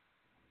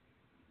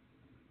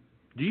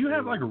 Do you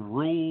have like a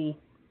rule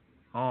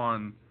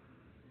on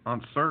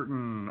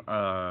certain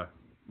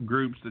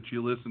groups that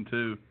you listen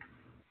to?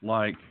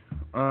 Like,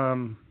 let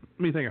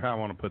me think of how I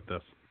want to put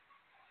this.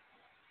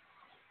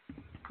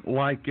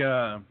 Like,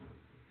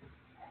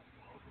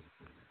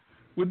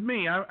 with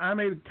me, I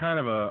made kind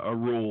of a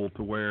rule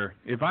to where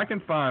if I can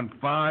find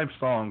 5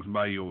 songs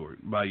by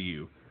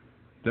you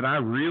that I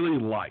really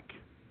like,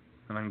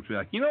 and I can be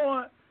like, you know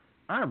what,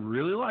 I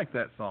really like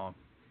that song,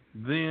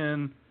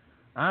 then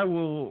I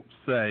will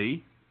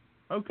say,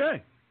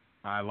 okay,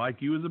 I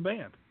like you as a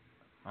band.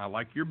 I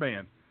like your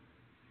band.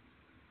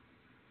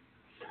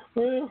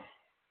 Well,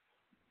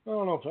 I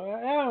don't know.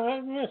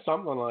 Yeah,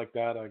 something like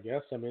that, I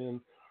guess. I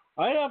mean,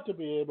 I have to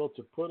be able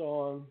to put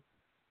on,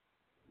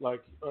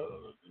 like,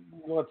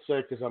 let's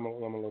say, because I'm a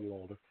little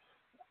older,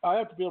 I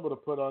have to be able to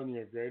put on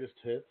your greatest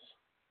hits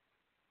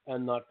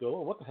and not go,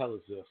 oh, what the hell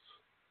is this?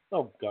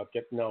 Oh, God,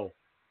 no.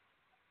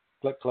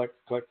 Click, click,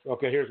 click.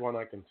 Okay, here's one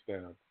I can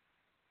stand.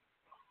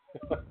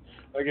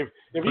 Like, if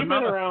you've been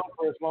around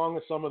for as long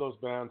as some of those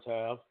bands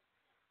have,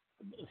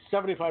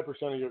 75%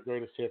 of your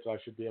greatest hits I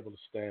should be able to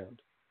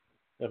stand.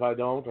 If I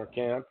don't or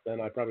can't, then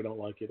I probably don't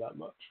like you that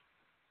much.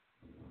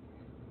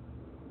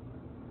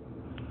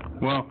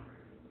 Well,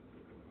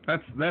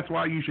 that's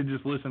why you should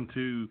just listen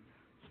to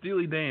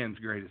Steely Dan's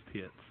greatest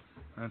hits.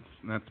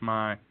 That's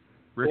my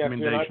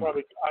recommendation. Yeah,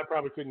 I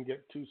probably couldn't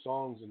get 2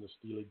 songs in the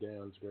Steely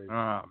Dan's greatest hits.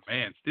 Oh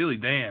man, Steely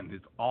Dan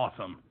is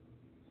awesome.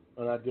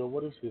 And I'd go,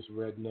 what is this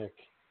redneck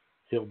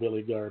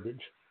hillbilly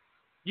garbage?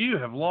 You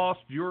have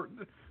lost your...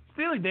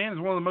 Steely Dan is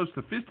one of the most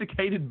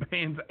sophisticated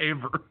bands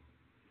ever.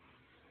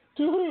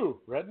 To who?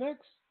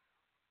 Rednecks?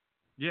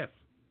 Yes.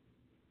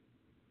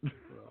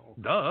 Well,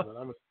 duh.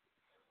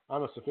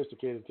 I'm a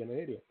sophisticated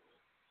Canadian.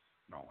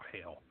 Oh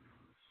hell!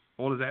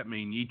 What does that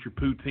mean? You eat your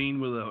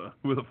poutine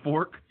with a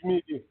fork?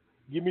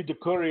 Give me the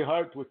curry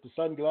heart with the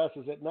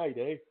sunglasses at night,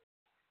 eh?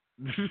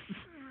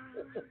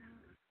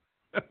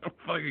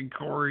 Fucking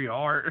Corey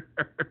Hart.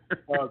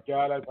 Oh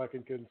God, I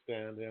fucking couldn't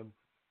stand him.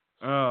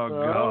 Oh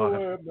God. I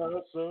wear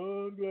my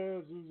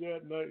sunglasses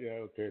at night.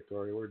 Yeah, okay,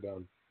 Corey, we're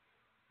done.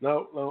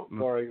 No,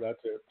 Corey, that's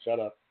it. Shut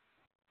up.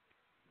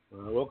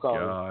 We'll call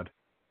God.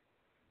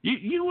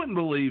 You wouldn't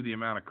believe the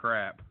amount of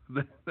crap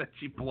that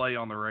you play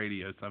on the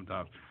radio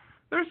sometimes.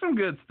 There's some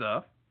good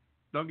stuff.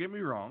 Don't get me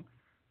wrong.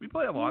 We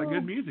play a lot of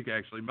good music,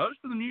 actually. Most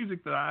of the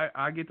music that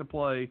I get to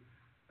play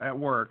at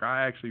work,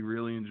 I actually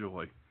really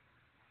enjoy.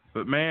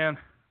 But, man,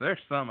 there's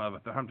some of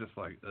it that I'm just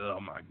like, oh,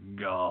 my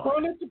God.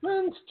 Well, it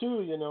depends,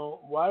 too,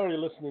 Why are you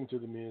listening to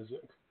the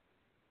music?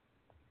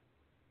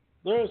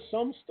 There's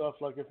some stuff,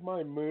 like if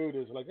my mood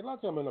is, like,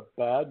 let's say I'm in a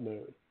bad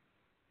mood,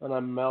 and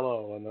I'm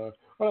mellow, and or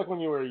like when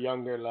you were a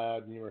younger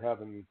lad and you were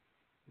having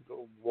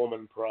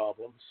woman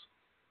problems.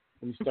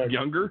 And you start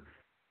Younger?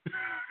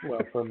 Well,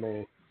 for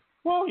me.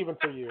 Well, even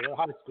for you,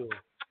 high school.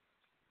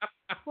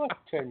 Well,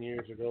 10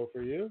 years ago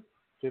for you,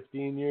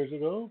 15 years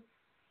ago.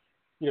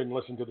 You didn't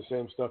listen to the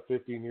same stuff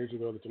 15 years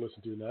ago that you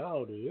listen to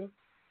now, do you?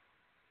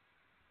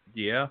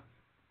 Yeah.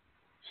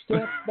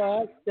 Step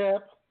by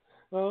step,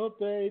 oh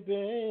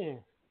baby.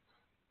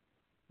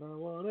 I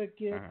want to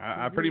get.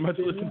 I pretty much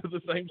listen to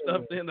the same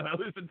stuff then that I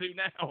listen to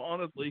now,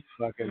 honestly.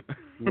 Fucking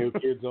New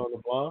Kids on the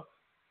Block.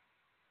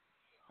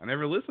 I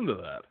never listened to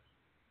that.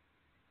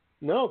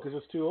 No, because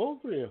it's too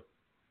old for you.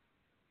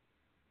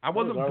 I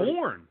wasn't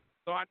born,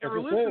 so I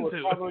never listened to it.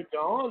 It was probably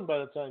gone by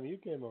the time you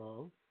came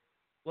along.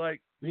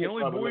 Like, the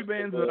only boy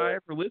bands that I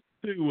ever listened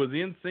to was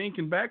NSYNC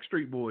and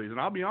Backstreet Boys. And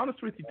I'll be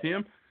honest with you,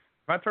 Tim,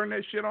 if I turn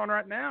that shit on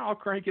right now, I'll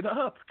crank it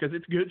up because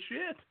it's good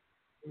shit.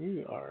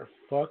 You are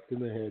fucked in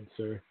the head,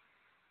 sir.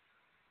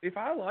 If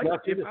I like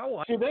See,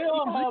 they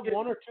all have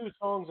 1 or 2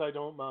 songs I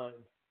don't mind.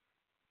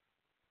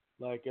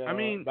 Like,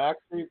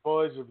 Backstreet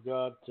Boys have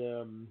got,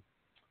 the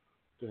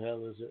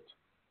hell is it?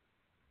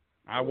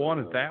 I Want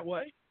It That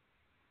Way?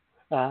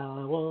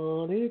 I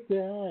want it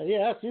that.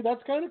 Yeah, see,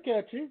 that's kind of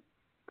catchy.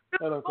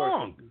 And of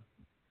course,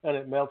 and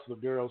it melts the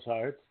girls'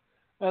 hearts.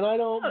 And I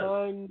don't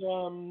mind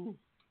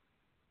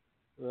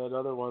that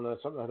other one. I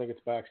think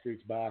it's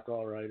Backstreet's Back,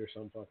 All Right, or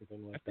some fucking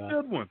thing like that. That's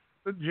a good one.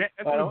 It's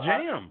a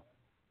jam.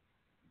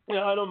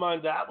 Yeah, I don't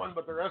mind that one,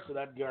 but the rest of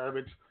that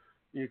garbage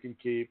you can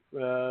keep.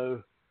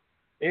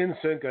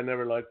 NSYNC I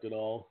never liked at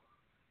all.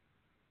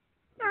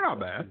 They're not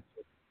bad.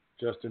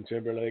 Justin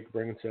Timberlake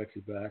bringing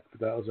sexy back,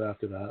 but that was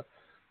after that.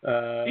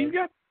 He's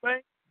got,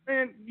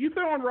 man, you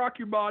throw on Rock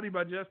Your Body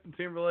by Justin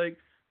Timberlake,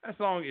 that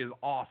song is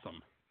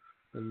awesome.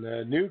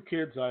 And New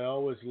Kids I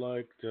always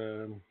liked,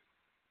 I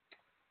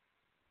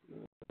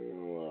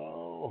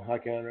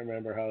can't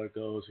remember how it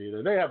goes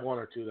either. They have 1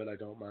 or 2 that I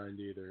don't mind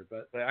either,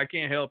 but I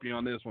can't help you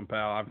on this one,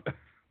 pal.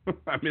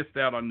 I missed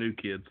out on New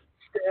Kids.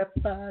 Step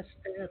by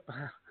step,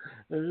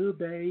 oh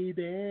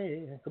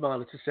baby. Come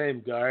on, it's the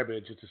same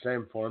garbage. It's the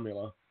same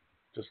formula.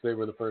 Just they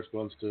were the first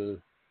ones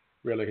to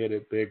really hit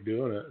it big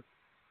doing it.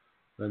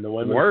 And the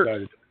women Works.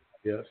 started.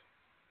 Yes.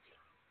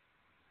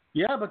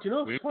 Yeah, but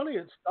it's funny.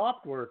 It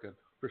stopped working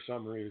for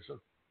some reason.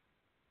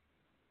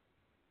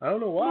 I don't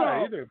know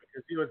why either,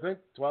 because you would think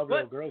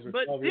 12-year-old girls are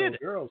 12-year-old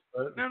girls.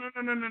 But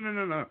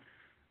No.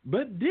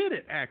 But did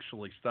it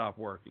actually stop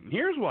working?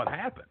 Here's what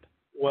happened.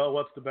 Well,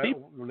 what's the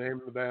name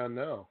of the band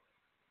now?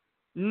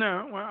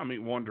 No, well, I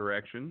mean One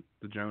Direction,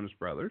 the Jonas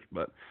Brothers,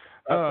 but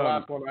that's the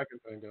last one I can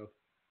think of.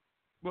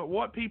 But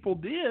what people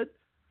did,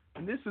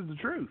 and this is the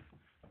truth,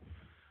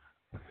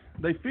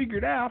 they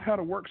figured out how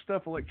to work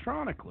stuff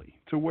electronically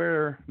to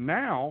where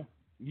now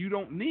you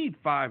don't need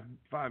five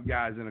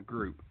guys in a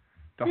group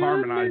to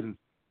harmonize.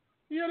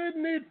 You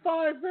didn't need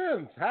 5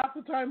 then. Half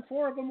the time,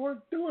 4 of them weren't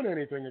doing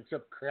anything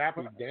except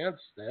crappy dance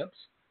steps.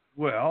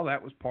 Well,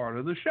 that was part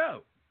of the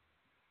show.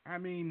 I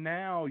mean,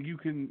 now you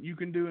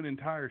can do an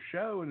entire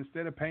show, and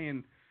instead of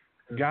paying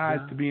guys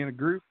to be in a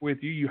group with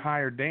you, you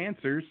hire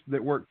dancers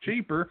that work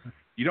cheaper.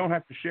 You don't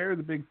have to share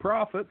the big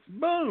profits.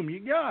 Boom, you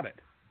got it.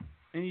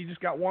 And you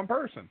just got one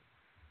person.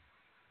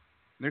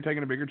 They're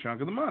taking a bigger chunk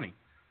of the money.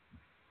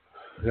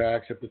 Yeah,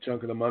 except the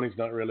chunk of the money's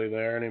not really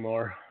there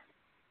anymore.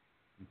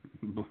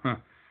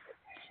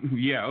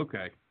 Yeah,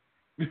 okay.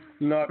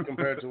 Not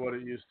compared to what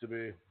it used to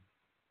be.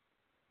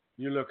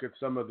 You look at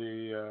some of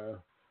the...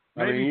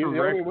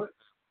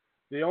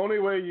 the only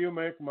way you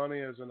make money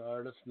as an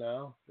artist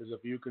now is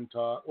if you can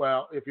talk...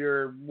 Well, if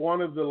you're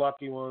one of the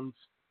lucky ones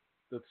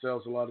that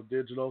sells a lot of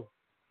digital,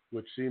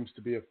 which seems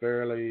to be a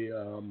fairly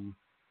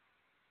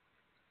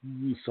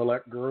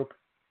select group,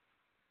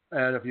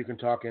 and if you can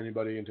talk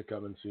anybody into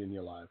coming and seeing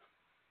you live.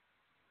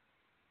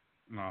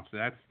 No, so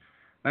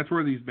that's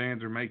where these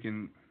bands are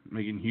making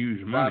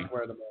huge money. That's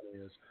where the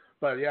money is.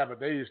 But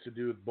they used to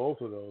do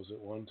both of those at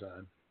one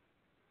time.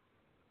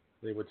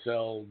 They would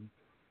sell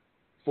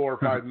 4 or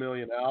 5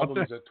 million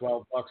albums at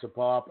 $12 a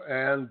pop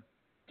and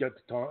get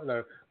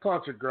the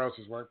concert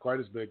grosses weren't quite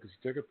as big because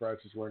the ticket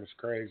prices weren't as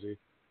crazy,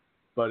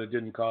 but it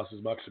didn't cost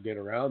as much to get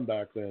around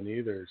back then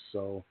either.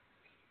 So,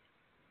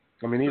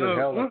 I mean, even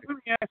hell. Let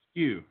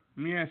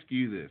me ask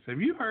you this: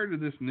 have you heard of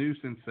this new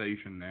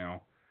sensation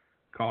now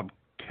called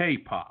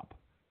K-pop?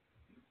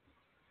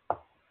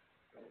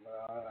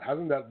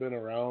 Hasn't that been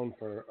around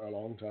for a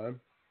long time?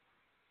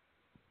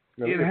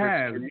 It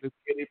has.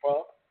 Kitty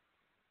pop?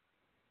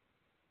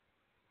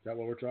 Is that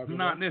what we're talking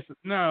about?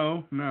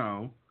 No.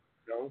 No?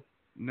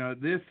 No,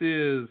 this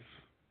is...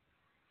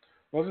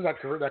 Wasn't that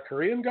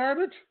Korean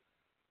garbage?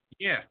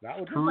 Yeah, that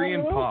was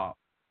Korean pop.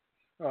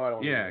 Oh, I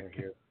don't know. Yeah.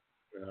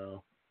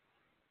 No.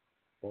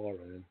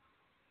 Boring.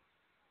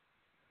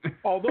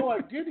 Although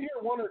I did hear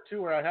one or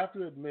two where I have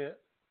to admit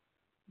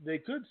they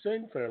could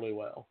sing fairly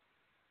well.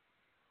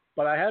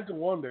 But I had to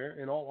wonder,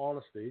 in all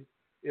honesty,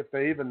 if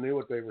they even knew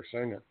what they were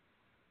singing.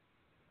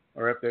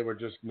 Or if they were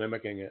just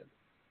mimicking it.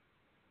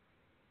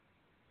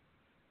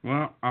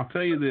 Well, I'll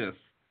tell you this.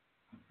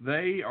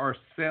 They are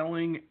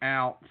selling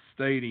out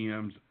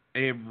stadiums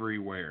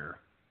everywhere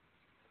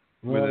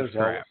with this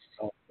crap.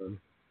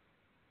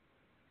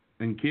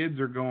 And kids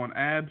are going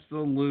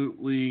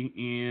absolutely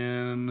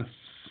insane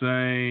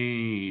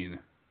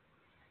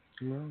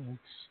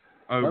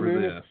over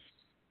this.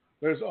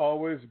 There's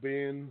always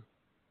been,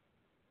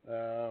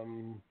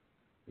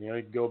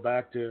 you go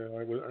back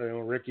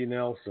to Ricky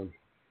Nelson.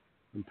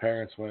 And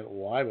parents went,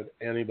 why would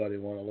anybody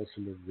want to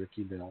listen to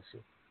Ricky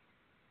Nelson?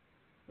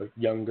 But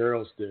young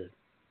girls did.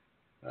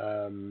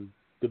 The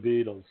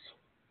Beatles,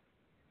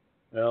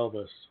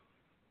 Elvis.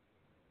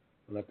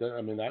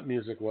 And that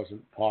music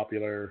wasn't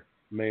popular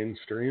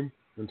mainstream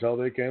until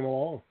they came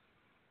along.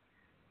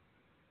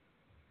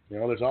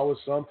 There's always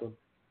something.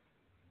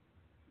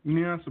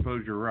 Yeah, I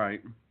suppose you're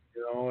right.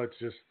 It's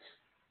just,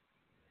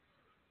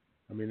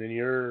 in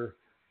your,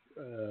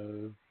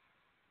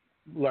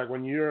 like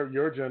when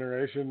your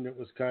generation, it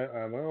was kind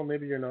of,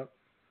 maybe you're not,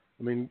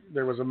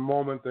 there was a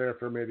moment there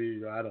for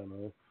maybe,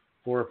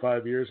 4 or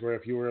 5 years where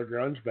if you were a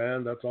grunge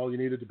band, that's all you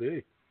needed to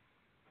be.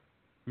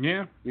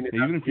 Yeah,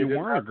 even if you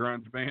weren't a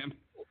grunge band,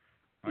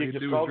 all you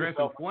could do was dress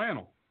in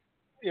flannel.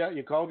 Yeah,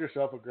 you called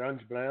yourself a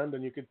grunge band,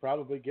 and you could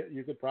probably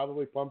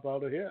pump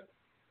out a hit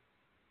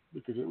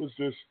because it was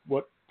just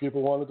what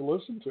people wanted to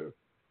listen to.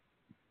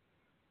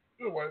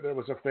 There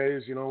was a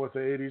phase, with the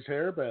 '80s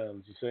hair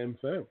bands, the same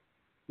thing.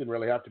 Didn't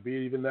really have to be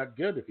even that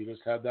good if you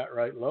just had that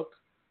right look,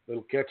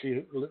 little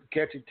catchy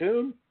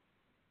tune,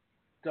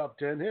 top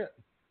 10 hit.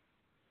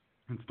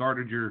 And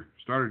started your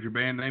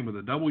band name with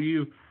a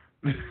W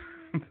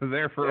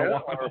there for a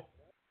while.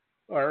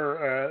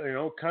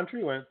 Or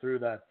country went through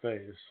that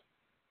phase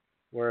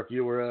where if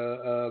you were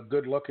a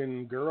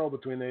good-looking girl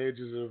between the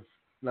ages of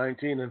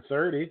 19 and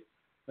 30,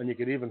 and you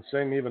could even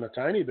sing even a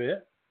tiny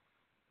bit,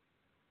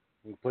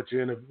 we'll put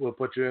you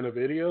in a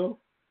video.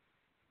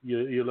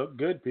 You look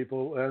good,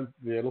 people, and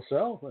it'll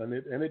sell, and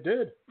it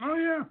did. Oh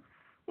yeah.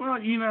 Well,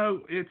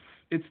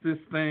 it's this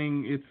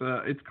thing.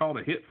 It's called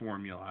a hit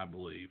formula, I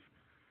believe,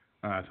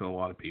 to a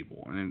lot of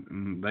people,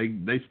 and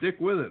they stick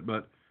with it.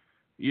 But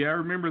yeah, I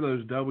remember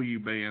those W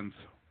bands: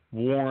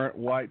 Warrant,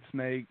 White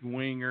Snake,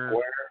 Winger,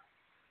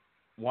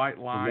 White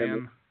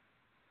Lion.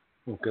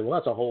 Okay, well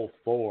that's a whole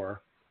 4.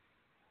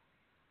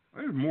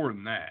 There's more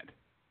than that.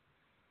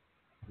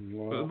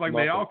 Well, So it's like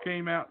they all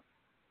came out.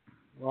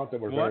 Not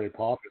that we're What? very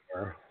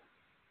popular.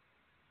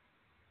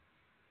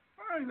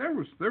 I mean, there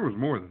was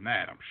more than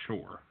that, I'm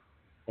sure.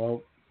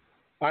 Well,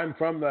 I'm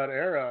from that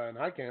era, and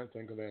I can't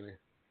think of any.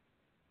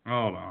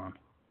 Hold on.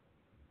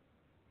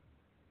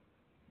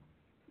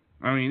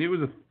 I mean, it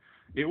was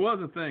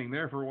a thing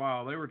there for a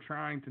while. They were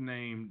trying to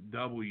name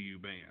W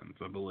bands,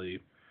 I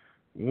believe.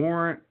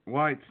 Warrant,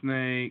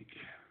 Whitesnake,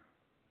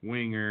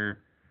 Winger,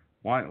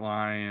 White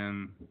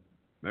Lion.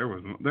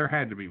 There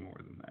had to be more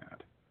than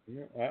that.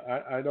 Yeah,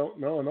 I don't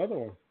know another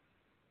one.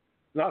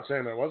 Not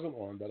saying there wasn't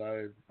one, but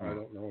I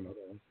don't know another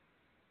one.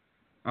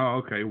 Oh,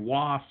 okay.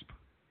 Wasp.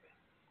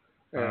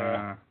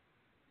 Yeah.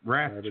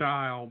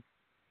 Wrathchild.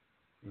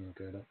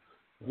 Okay.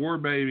 War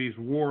Babies,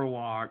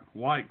 Warlock,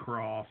 White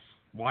Cross,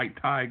 White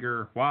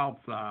Tiger,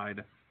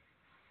 Wildside,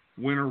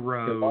 Winter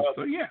Rose.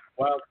 So yeah.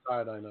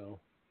 Wildside I know.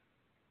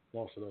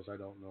 Most of those I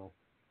don't know.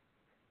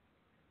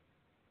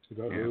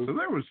 Yeah, so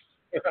there was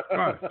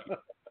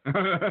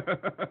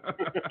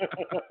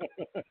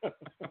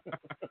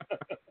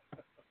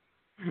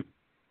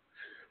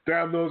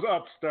Damn those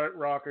upstart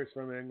rockers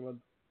from England.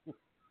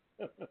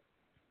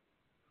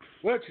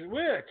 Which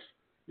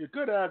you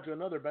could add to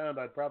another band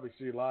I'd probably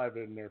see live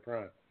in their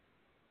prime.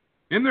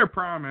 In their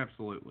prime,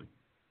 absolutely.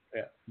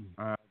 Yeah.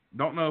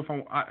 Don't know if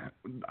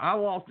I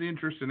lost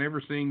interest in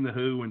ever seeing the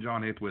Who when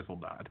John Entwistle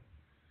died.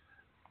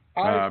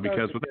 I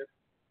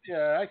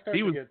start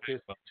he to get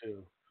pissed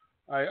too.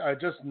 I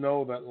just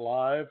know that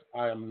live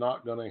I am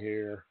not going to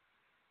hear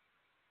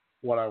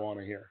what I want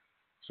to hear,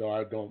 so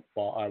I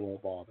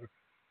won't bother.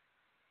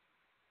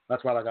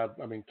 That's why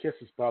Kiss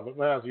is probably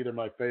it's either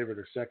my favorite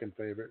or second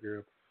favorite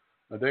group.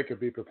 They could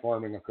be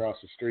performing across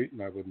the street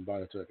and I wouldn't buy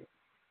a ticket.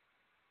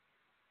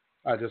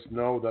 I just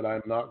know that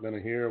I'm not going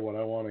to hear what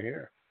I want to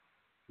hear.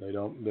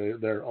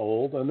 They're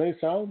old and they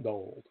sound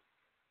old.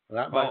 And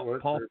that might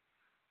work.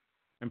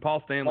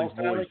 Paul Stanley's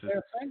voice is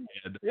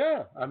dead.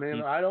 Yeah, I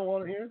don't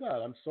want to hear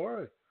that. I'm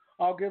sorry.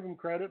 I'll give him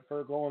credit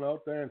for going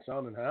out there and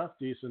sounding half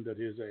decent at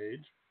his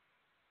age,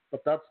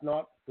 but that's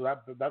not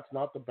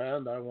the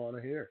band I want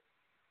to hear.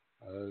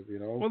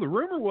 Well, the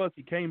rumor was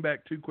he came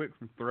back too quick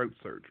from throat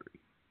surgery.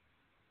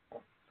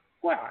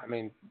 Well,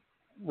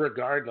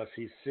 regardless,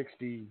 he's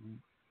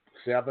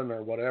 67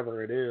 or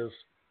whatever it is.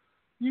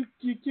 You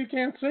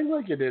can't sing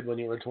like you did when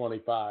you were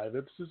 25.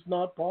 It's just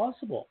not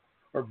possible.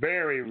 Or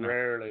very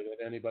rarely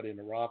that anybody in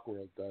the rock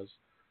world does.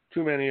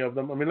 Too many of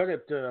them. Look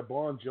at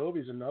Bon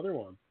Jovi's another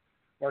one,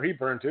 where he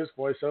burnt his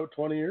voice out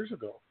 20 years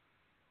ago.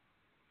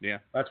 Yeah.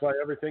 That's why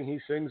everything he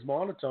sings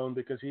monotone,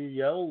 because he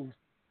yelled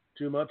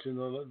too much in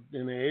the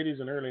 80s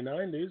and early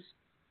 90s.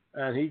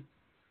 And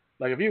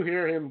if you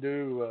hear him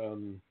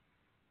do,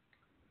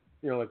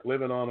 like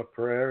Living on a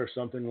Prayer or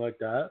something like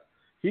that,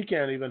 he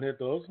can't even hit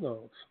those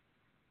notes.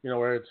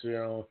 Where it's,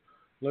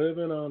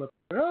 living on a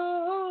prayer,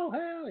 oh,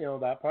 hell,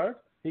 that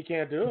part. He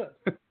can't do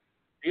it.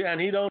 And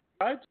he don't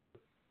try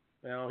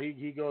to.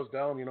 He goes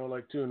down,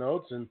 like two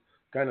notes and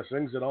kind of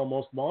sings it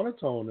almost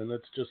monotone. And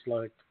it's just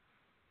like,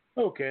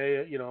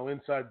 okay,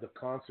 inside the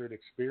concert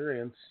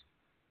experience.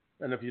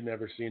 And if you've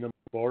never seen him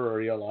before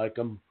or you like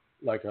him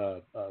like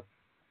a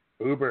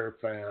Uber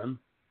fan,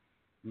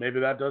 maybe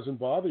that doesn't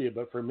bother you.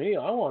 But for me,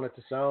 I want it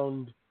to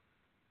sound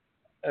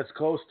as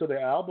close to the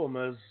album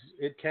as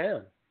it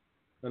can.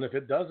 And if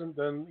it doesn't,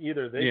 then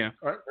either they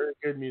aren't very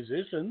good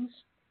musicians,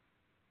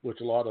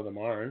 which a lot of them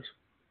aren't.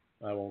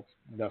 I won't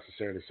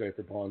necessarily say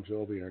for Bon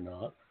Jovi or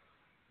not.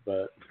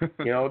 But,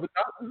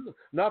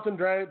 nothing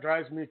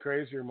drives me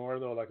crazier more,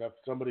 though, like if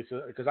somebody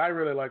says, because I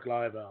really like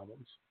live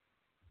albums.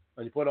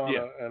 And you put on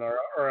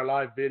a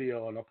live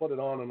video, and I'll put it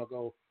on, and I'll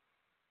go,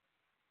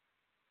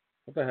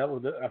 what the hell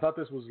was it? I thought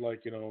this was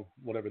like,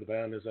 whatever the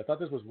band is. I thought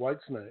this was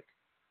Whitesnake.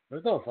 But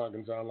it don't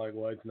fucking sound like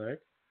Whitesnake.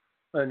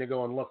 And you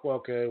go and look,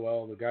 okay,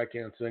 well, the guy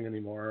can't sing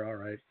anymore. All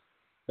right.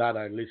 That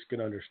I at least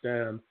can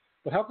understand.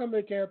 But how come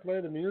they can't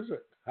play the music?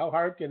 How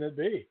hard can it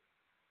be?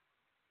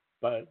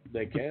 But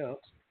they can't.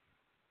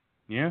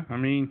 Yeah,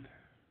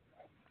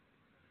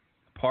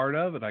 part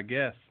of it, I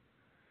guess.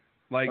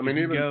 Like, have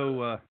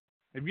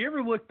you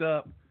ever looked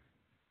up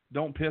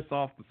Don't Piss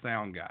Off the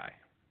Sound Guy?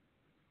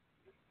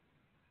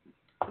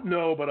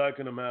 No, but I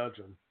can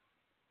imagine.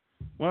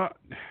 Well,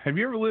 have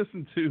you ever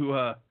listened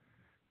to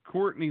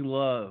Courtney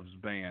Love's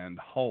band,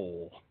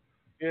 Hole?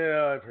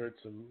 Yeah, I've heard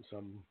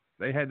some.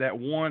 They had that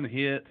one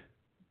hit,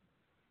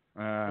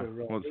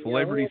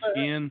 Celebrity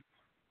Skin?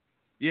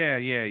 Yeah.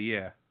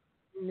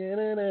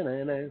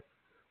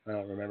 I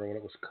don't remember what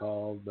it was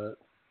called, but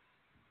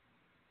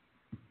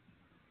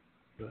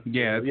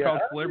yeah, it's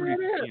called Celebrity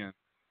Skin.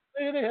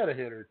 They had a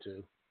hit or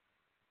two.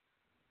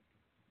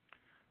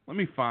 Let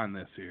me find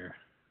this here.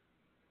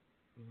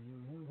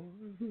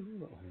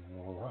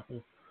 All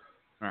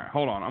right,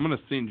 hold on. I'm going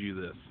to send you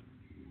this.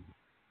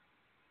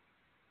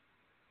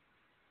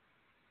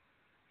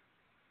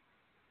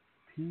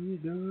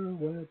 Peter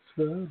wets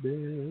the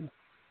bed.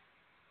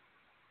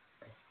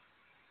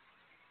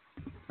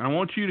 I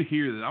want you to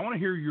hear this. I want to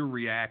hear your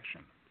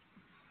reaction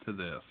to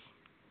this.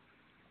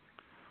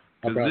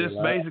 Because this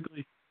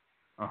basically,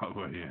 oh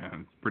well, yeah,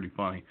 it's pretty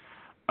funny.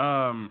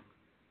 Yeah,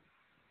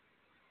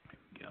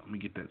 let me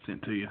get that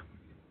sent to you.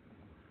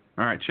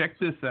 All right, check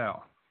this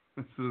out.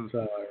 This is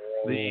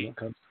when it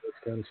comes to this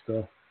kind of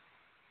stuff.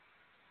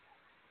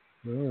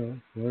 All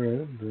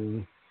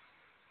right.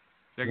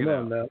 Check it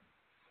out. Now.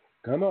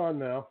 Come on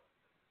now.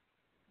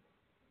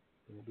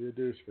 Don't be a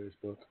douche,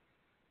 Facebook.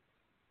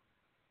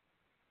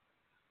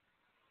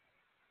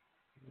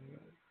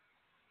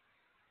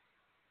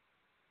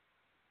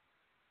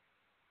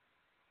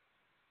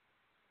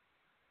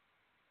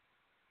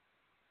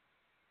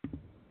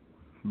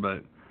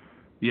 But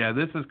yeah,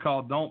 this is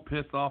called "Don't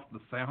Piss Off the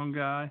Sound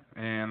Guy,"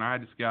 and I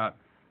just got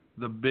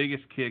the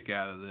biggest kick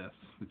out of this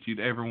that you'd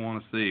ever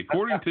want to see.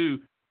 According to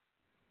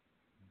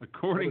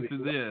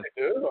this,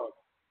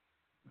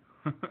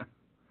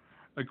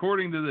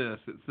 according to this,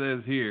 it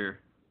says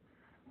here,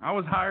 I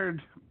was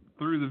hired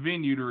through the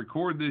venue to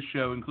record this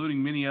show,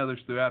 including many others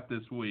throughout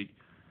this week,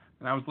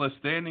 and I was left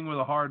standing with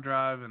a hard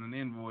drive and an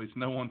invoice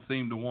no one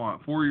seemed to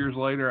want. 4 years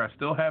later, I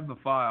still have the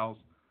files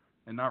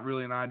and not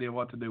really an idea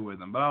what to do with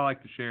them, but I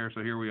like to share,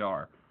 so here we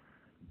are.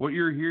 What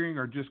you're hearing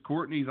are just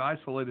Courtney's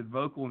isolated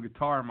vocal and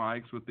guitar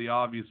mics with the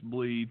obvious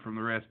bleed from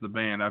the rest of the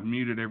band. I've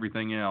muted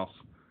everything else.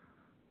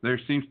 There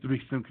seems to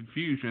be some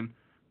confusion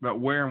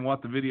about where and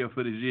what the video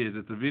footage is.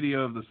 It's a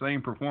video of the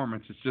same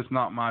performance. It's just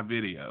not my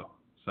video.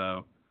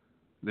 So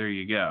there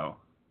you go.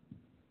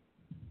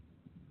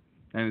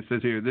 And it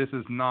says here, this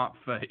is not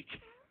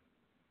fake.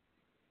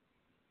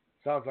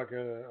 Sounds like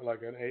an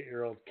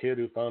 8-year-old kid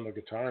who found a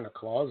guitar in a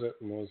closet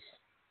and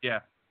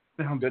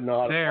didn't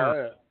know how to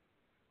play it.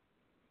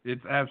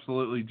 It's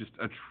absolutely just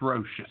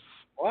atrocious.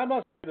 Well, I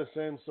must be the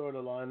same sort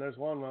of line. There's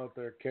one out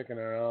there kicking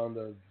around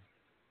of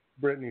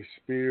Britney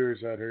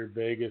Spears at her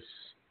Vegas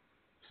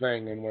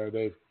thing, and where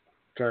they've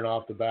turned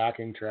off the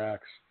backing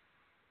tracks,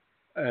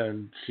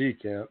 and she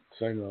can't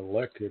sing a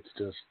lick. It's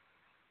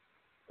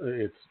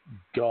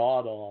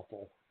god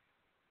awful,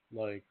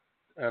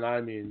 and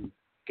I mean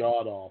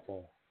god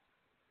awful.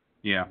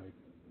 Yeah. Like,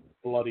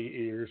 bloody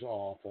ears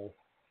awful.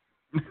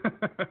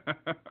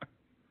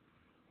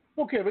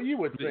 Okay, but you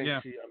would think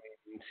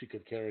she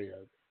could carry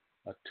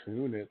a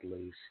tune at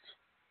least,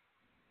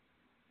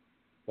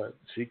 but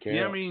she can't.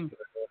 Yeah, I mean,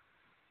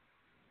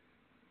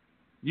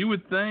 you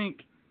would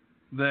think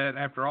that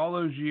after all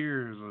those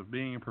years of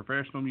being a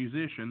professional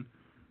musician,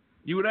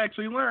 you would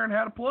actually learn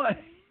how to play,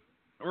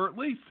 or at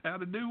least how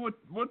to do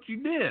what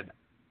you did.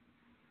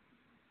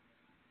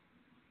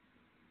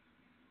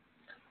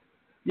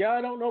 Yeah,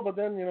 I don't know, but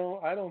then,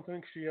 I don't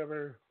think she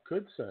ever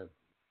could sing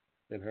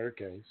in her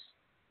case.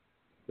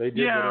 They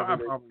did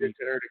whatever they did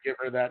to her to give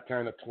her that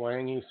kind of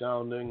twangy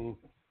sounding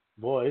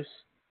voice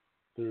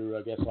through,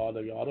 I guess, all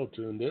the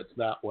auto-tuned it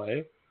that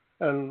way.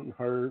 And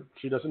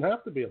she doesn't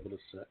have to be able to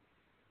sing.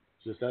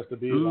 She just has to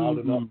be loud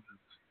enough.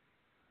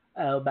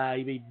 Oh,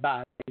 baby,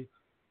 baby.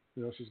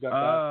 She's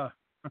got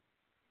that.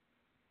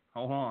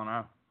 Hold on.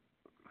 I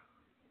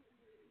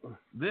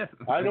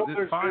know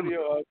there's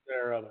video out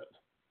there of it.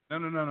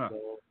 No.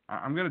 So,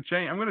 I'm gonna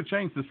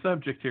change the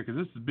subject here because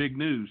this is big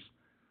news.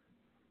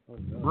 Oh,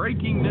 no.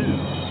 Breaking news.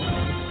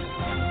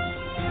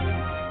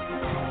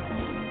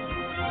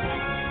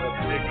 That's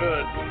pretty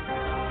good.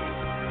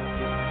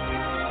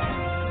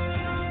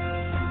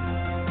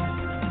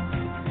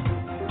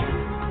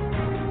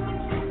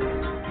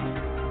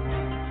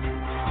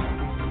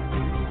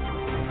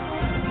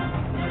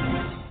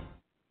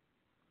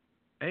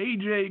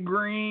 AJ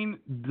Green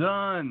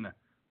done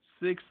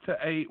 6 to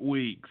 8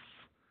 weeks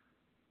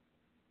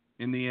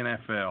in the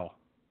NFL.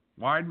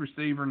 Wide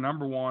receiver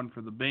number 1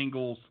 for the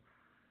Bengals.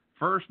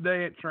 First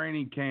day at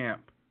training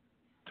camp,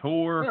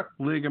 tore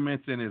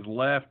ligaments in his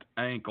left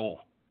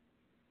ankle.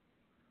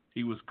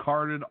 He was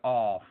carted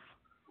off.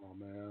 Oh,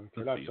 man.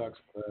 That sucks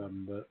for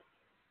them, but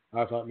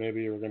I thought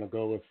maybe you were going to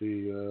go with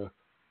the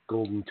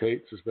Golden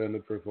Tate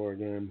suspended for 4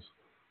 games.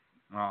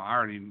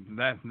 Oh,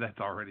 that's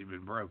already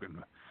been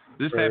broken.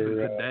 This happened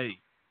today.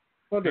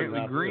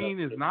 Apparently, Green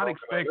is not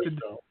expected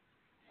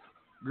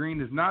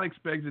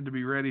to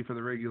be ready for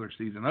the regular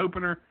season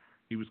opener.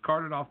 He was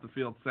carted off the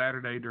field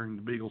Saturday during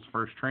the Bengals'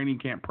 first training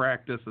camp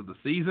practice of the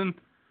season.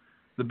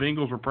 The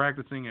Bengals were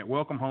practicing at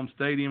Welcome Home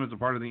Stadium as a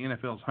part of the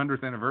NFL's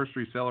 100th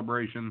anniversary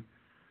celebration.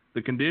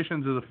 The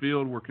conditions of the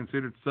field were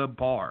considered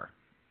subpar.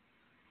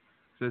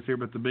 It says here,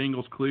 but the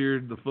Bengals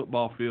cleared the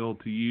football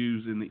field to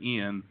use in the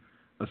end,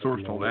 a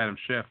source told Adam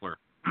Scheffler.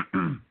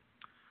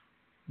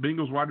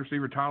 Bengals wide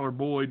receiver Tyler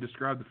Boyd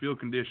described the field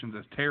conditions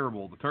as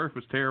terrible. The turf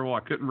was terrible.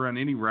 I couldn't run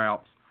any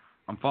routes.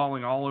 I'm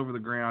falling all over the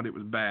ground. It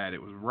was bad.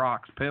 It was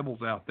rocks,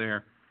 pebbles out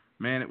there.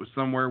 Man, it was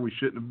somewhere we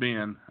shouldn't have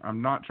been.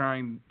 I'm not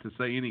trying to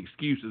say any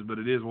excuses, but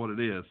it is what it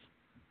is.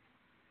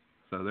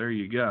 So there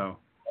you go.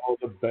 Oh,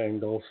 the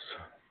Bengals.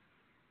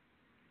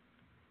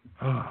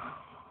 I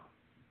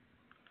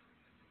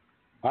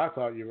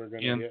thought you were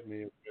going to hit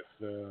me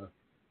with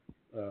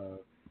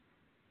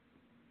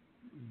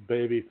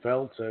Baby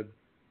Phelps had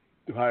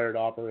hired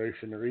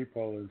Operation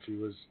Repo, and she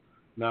was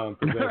now in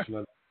possession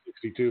of a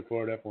 62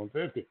 Ford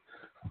F-150.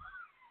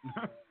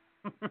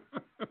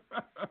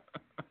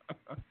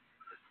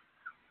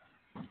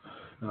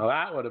 Now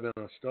that would have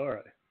been a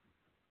story.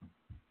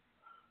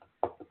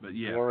 But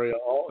yeah, Gloria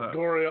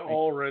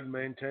Allred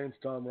maintains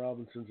Tom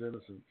Robinson's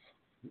innocence.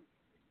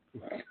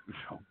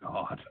 Oh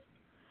God!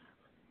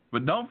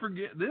 But don't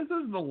forget, this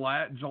is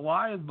the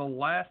July is the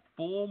last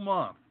full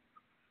month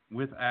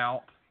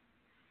without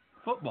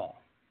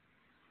football,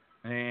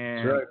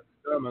 and That's right.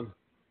 Coming.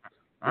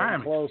 I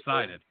am close,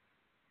 excited.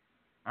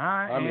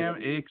 I am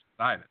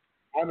excited.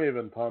 I'm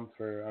even pumped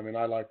for. I mean,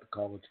 I like the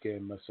college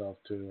game myself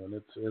too, and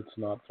it's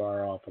not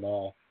far off at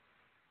all.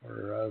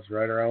 It's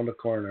right around the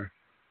corner.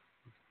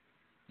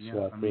 Yeah,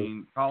 So I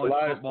mean, college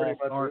July football is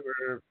pretty starts.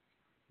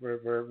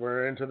 much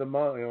we're into the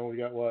month. You know, we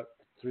got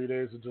 3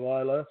 days of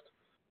July left.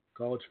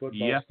 College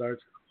football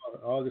starts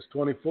August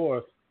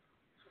 24th,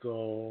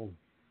 so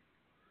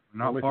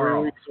Not only far 3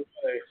 off. weeks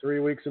away. 3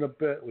 weeks and a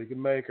bit, we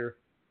can make her.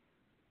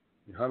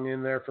 We hung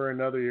in there for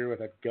another year with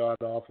that god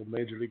awful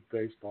Major League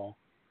Baseball,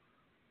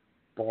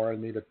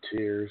 boring me to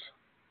tears.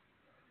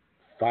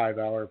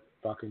 5-hour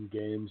fucking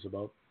games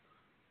about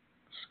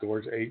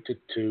scores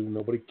 8-2.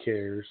 Nobody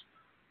cares.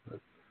 The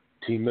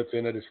team that's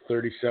in it is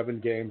 37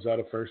 games out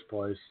of first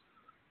place.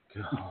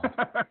 God.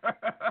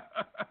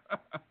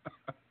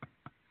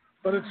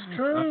 But it's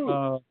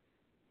true.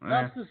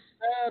 That's the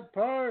sad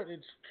part.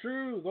 It's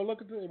true. Go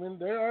look at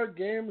there are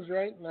games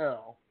right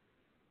now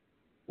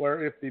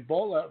where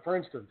for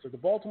instance, if the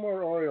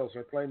Baltimore Orioles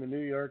are playing the New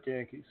York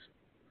Yankees,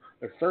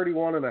 they're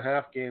 31 and a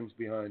half games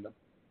behind them.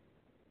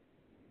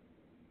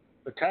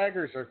 The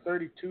Tigers are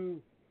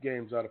 32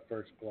 games out of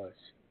first place.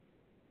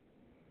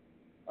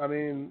 I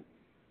mean,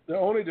 the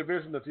only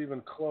division that's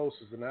even close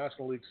is the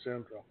National League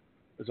Central.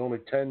 There's only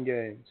 10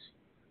 games.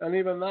 And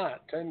even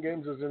that, 10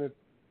 games is in a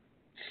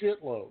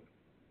shitload.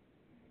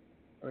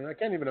 I mean, I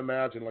can't even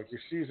imagine, your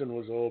season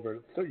was over.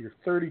 You're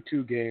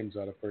 32 games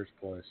out of first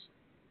place.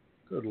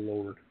 Good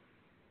Lord.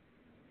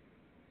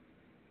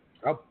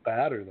 How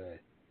bad are they?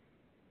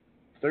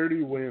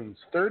 30 wins.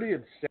 30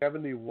 and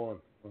 71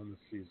 on the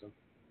season.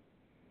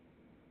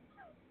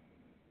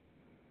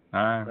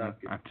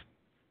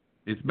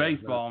 It's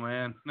baseball,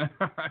 man.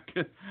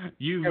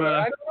 You've. I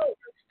don't know.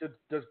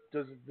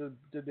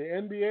 Did the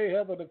NBA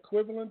have an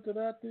equivalent to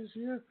that this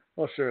year?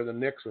 Well, sure, the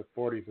Knicks with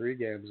 43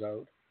 games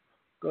out.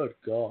 Good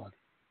God.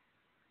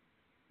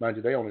 Mind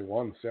you, they only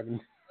won 17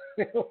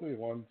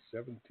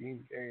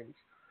 games.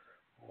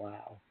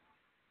 Wow.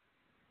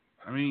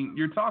 I mean,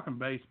 you're talking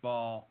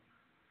baseball,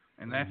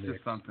 and that's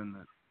just something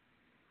that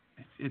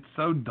it's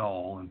so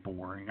dull and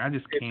boring. I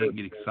just can't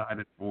get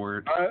excited for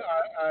it.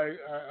 I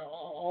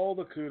all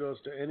the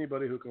kudos to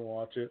anybody who can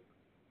watch it.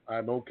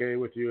 I'm okay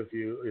with you if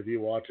you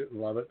watch it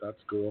and love it.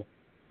 That's cool.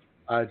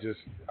 I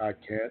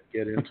can't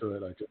get into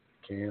it. I just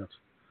can't.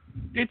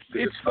 It's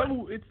just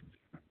too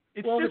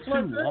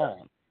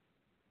long.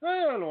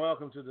 And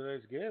welcome to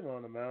today's game.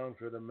 On the mound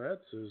for the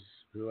Mets is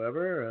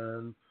whoever,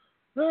 and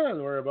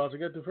we're about to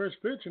get the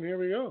first pitch, and here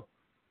we go.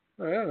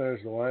 Yeah,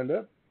 there's the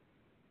windup.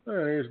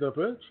 Here's the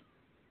pitch.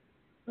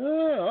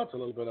 That's a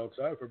little bit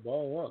outside for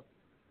ball one.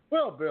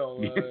 Well,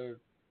 Bill hit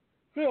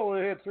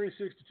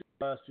 362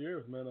 last year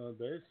with men on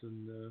base,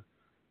 and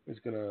he's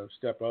going to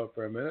step out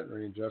for a minute and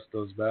readjust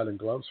those batting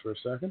gloves for a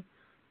second.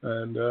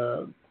 And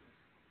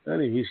then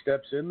he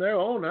steps in there.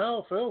 Oh,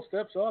 now Phil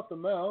steps off the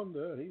mound.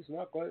 He's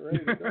not quite ready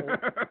to go.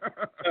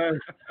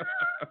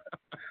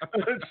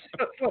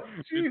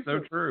 It's so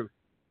true.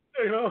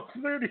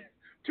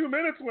 32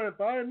 minutes went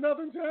by and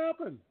nothing's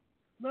happened.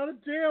 Not a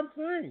damn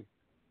thing.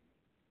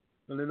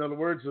 And in the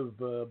words of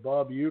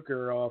Bob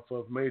Uecker off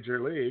of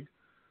Major League,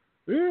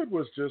 it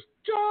was just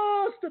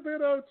a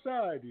bit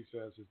outside, he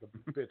says, as the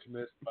pitch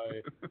missed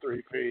by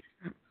 3 feet.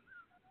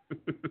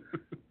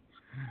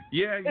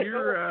 Yeah,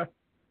 you're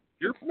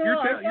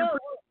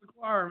the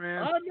choir,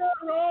 man. I'm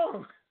not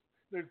wrong.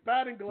 There's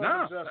batting glove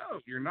adjustments. No,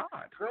 you're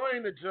not.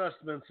 Groin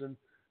adjustments, and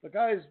the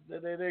guys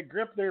they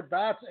grip their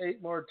bats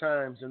 8 more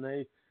times, and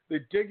they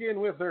dig in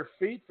with their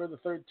feet for the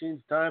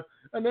 13th time,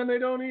 and then they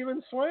don't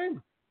even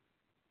swing.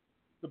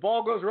 The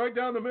ball goes right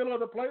down the middle of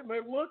the plate, and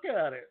they look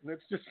at it, and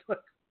it's just like,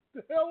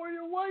 the hell were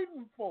you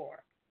waiting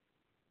for?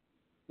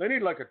 They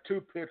need like a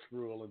 2-pitch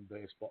rule in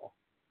baseball.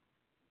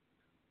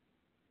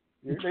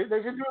 They should do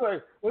this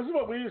is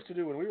what we used to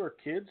do when we were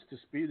kids to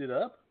speed it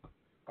up.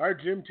 Our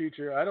gym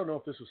teacher, I don't know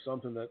if this was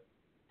something that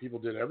people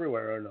did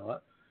everywhere or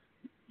not.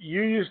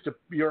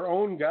 Your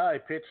own guy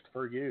pitched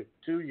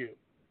to you.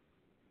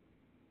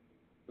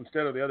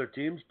 Instead of the other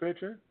team's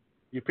pitcher,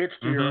 you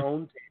pitched to your own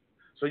team.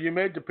 So you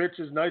made the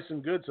pitches nice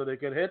and good so they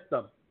could hit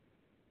them.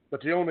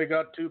 But you only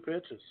got 2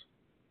 pitches.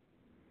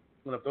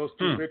 And if those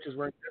 2 pitches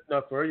weren't good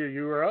enough for you,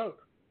 you were out.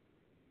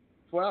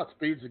 Well, it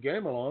speeds the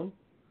game along.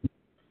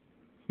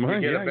 At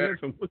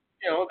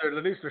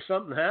least there's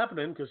something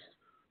happening, because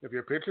if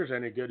your pitcher's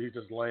any good, he's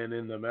just laying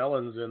in the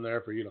melons in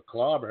there for you to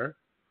clobber.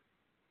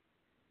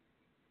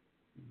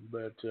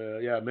 But,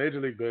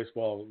 Major League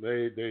Baseball,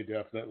 they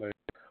definitely,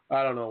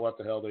 I don't know what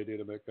the hell they do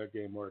to make that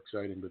game more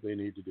exciting, but they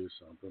need to do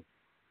something.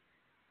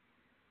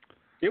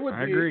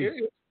 I agree.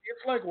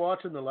 It's like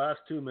watching the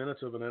last 2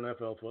 minutes of an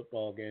NFL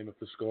football game if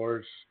the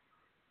score's,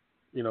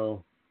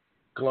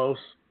 close.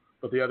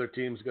 but the other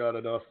team's got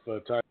enough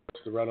time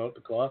to run out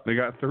the clock. They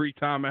got 3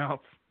 timeouts.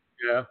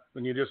 Yeah,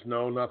 and you just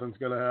know nothing's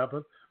going to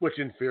happen, which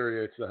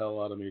infuriates the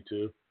hell out of me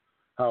too.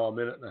 How a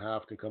minute and a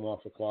half can come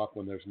off the clock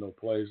when there's no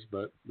plays,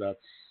 but that's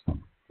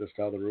just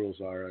how the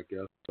rules are, I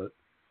guess. But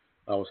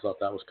I always thought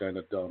that was kind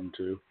of dumb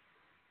too.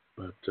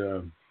 But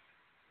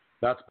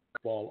that's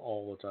baseball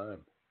all the time.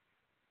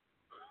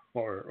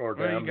 Or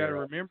well, you got to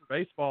remember,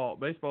 baseball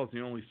is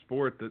the only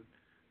sport that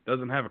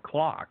doesn't have a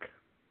clock.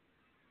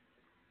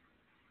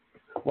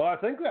 Well, I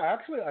think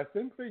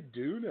they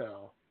do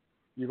now.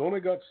 You've only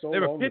got so long.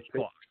 They have a pitch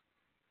clock.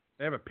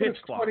 They have a pitch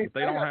clock, but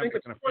they don't have like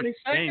an official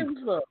game.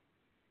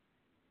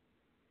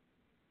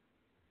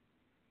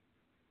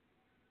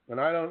 And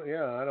I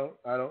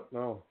don't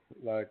know.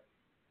 Like,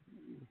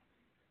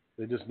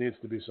 there just needs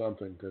to be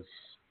something because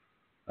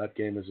that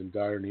game is in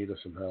dire need of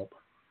some help.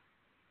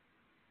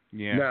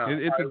 Yeah. Now,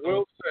 I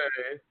will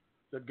say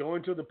that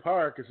going to the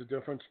park is a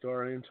different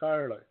story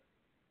entirely.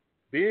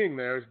 Being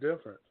there is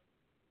different.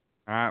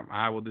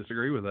 I will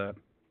disagree with that.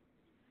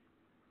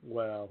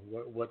 Well,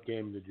 what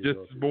game did you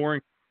go to?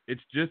 Boring.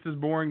 It's just as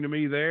boring to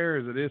me there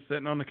as it is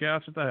sitting on the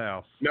couch at the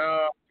house.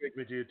 No, take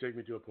me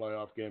to a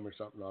playoff game or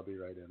something. I'll be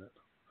right in it.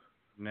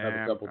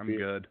 Nah, I'm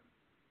good.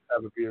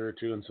 Have a beer or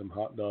two and some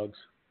hot dogs.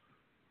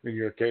 In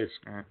your case,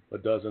 a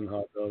dozen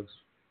hot dogs.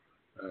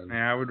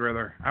 I would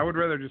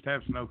rather just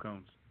have snow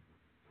cones.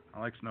 I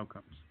like snow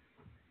cones.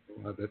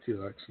 I bet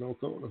you like snow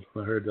cones.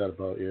 I heard that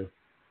about you.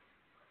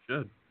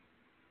 Should.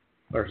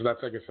 Or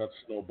I guess that's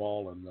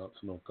snowball and not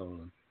snow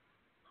cone.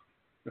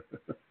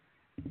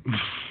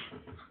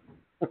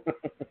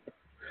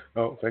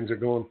 Oh, things are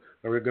going.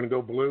 Are we going to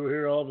go blue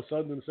here all of a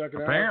sudden in the second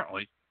half?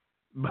 Apparently.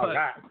 But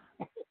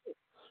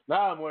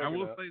now I'm waiting. I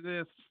will say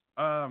this.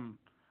 I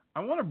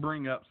want to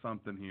bring up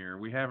something here.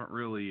 We haven't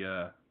really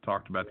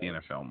talked about the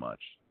NFL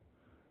much.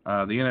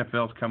 The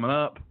NFL's coming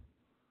up.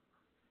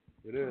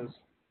 It is.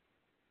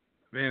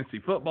 Fantasy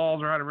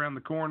football's right around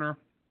the corner.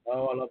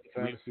 Oh, I love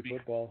the fantasy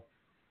football.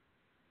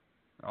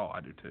 Oh,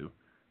 I do too.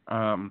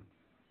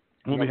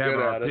 We'll be having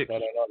our pick. But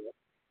I love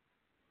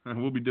it.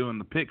 We'll be doing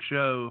the pick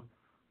show,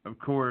 of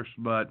course,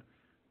 but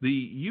the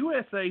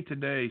USA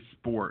Today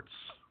Sports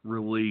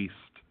released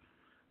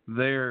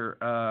their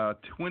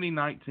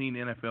 2019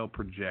 NFL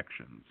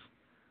projections.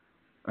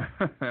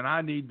 And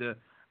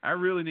I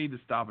really need to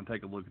stop and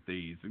take a look at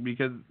these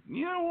because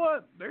you know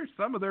what? There's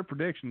some of their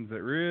predictions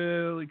that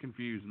really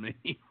confuse me.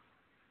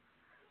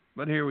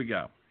 But here we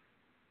go.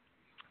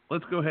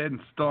 Let's go ahead and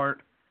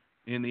start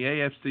in the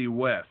AFC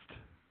West.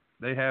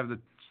 They have the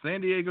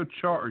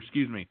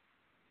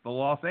the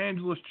Los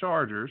Angeles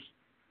Chargers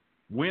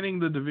winning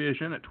the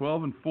division at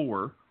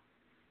 12-4,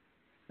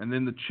 and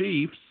then the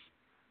Chiefs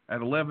at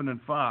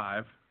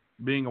 11-5,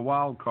 being a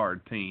wild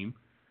card team.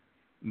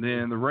 And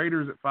then the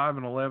Raiders at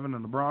 5-11,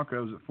 and the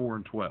Broncos at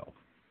 4-12.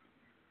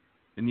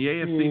 In the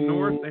AFC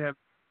North, they have.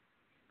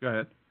 Go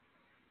ahead.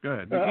 You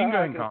can go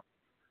ahead and comment.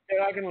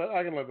 Yeah, I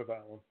can live with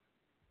that one.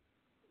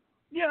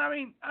 Yeah, I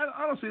mean,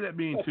 I don't see that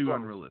being That's too close.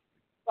 unrealistic.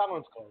 That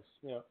one's close.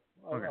 Yeah,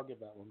 Okay. I'll give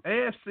that one.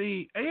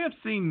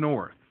 AFC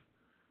North.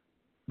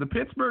 The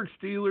Pittsburgh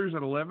Steelers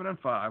at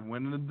 11-5,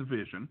 winning the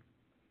division.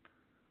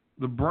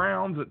 The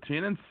Browns at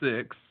 10-6.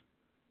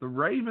 The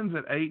Ravens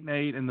at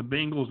 8-8, and the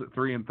Bengals at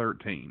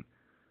 3-13.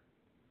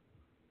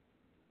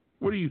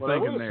 What are you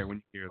thinking there when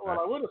you hear that? Well,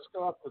 I would have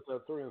scoffed at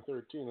that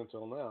 3-13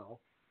 until now.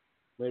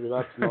 Maybe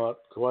that's not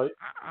quite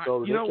so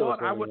ridiculous. You know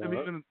what? I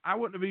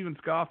wouldn't have even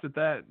scoffed at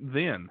that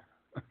then.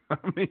 I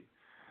mean,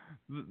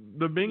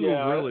 the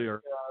Bengals really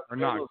are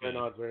not good. They're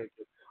not very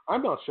good.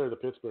 I'm not sure the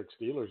Pittsburgh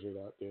Steelers are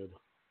that good.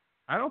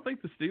 I don't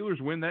think the Steelers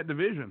win that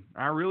division.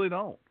 I really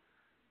don't.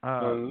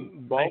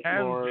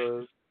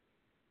 Baltimore.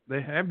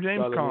 They have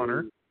James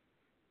Conner,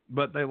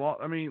 but they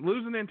lost. I mean,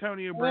 losing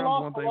Antonio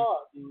Brown's one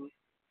thing.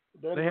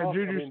 They have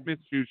Juju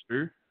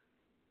Smith-Schuster.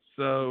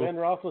 So Ben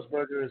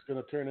Roethlisberger is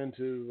going to turn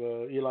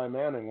into Eli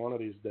Manning one of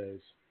these days.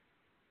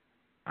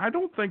 I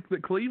don't think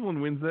that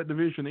Cleveland wins that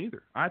division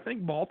either. I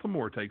think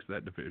Baltimore takes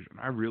that division.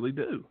 I really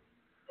do.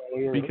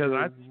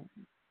 Well,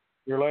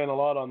 you're laying a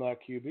lot on that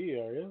QB,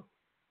 are you?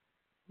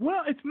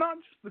 Well, it's not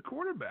just the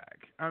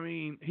quarterback. I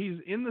mean, he's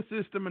in the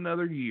system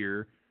another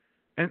year,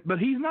 but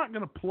he's not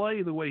going to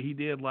play the way he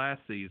did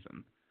last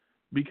season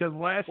because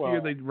last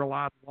year they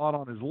relied a lot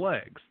on his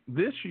legs.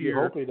 This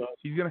year,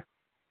 he's going to.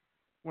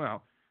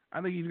 Well,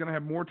 I think he's going to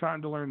have more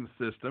time to learn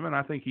the system, and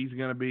I think he's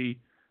going to be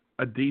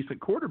a decent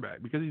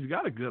quarterback because he's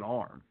got a good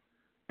arm.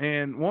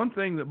 And one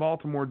thing that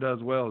Baltimore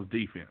does well is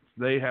defense.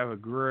 They have a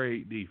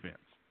great defense.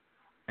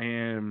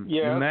 And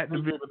in that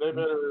division, but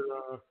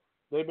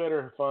they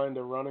better find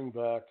a running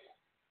back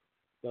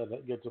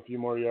that gets a few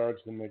more yards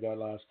than they got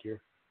last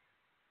year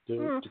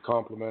to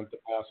complement the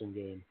passing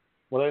game.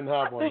 Well, they didn't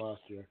have one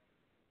last year.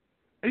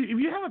 If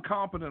you have a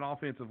competent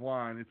offensive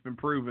line, it's been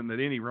proven that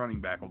any running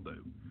back will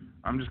do.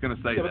 I'm just going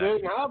to say that. But they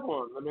didn't have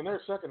one. I mean,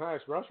 their second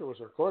highest rusher was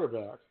their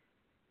quarterback.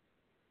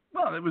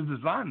 Well, it was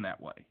designed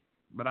that way.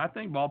 But I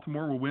think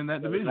Baltimore will win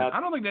that division. I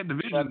don't think that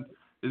division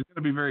is going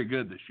to be very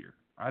good this year.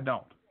 I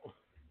don't.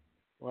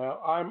 Well,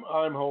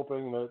 I'm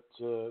hoping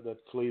that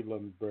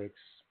Cleveland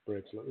breaks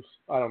loose.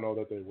 I don't know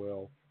that they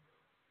will.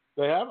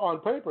 They have on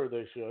paper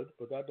they should,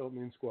 but that don't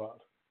mean squat.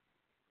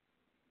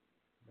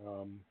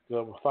 So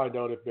we'll find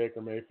out if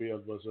Baker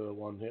Mayfield was a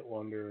one-hit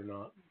wonder or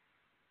not.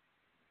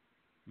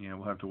 Yeah,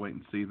 we'll have to wait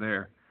and see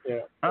there.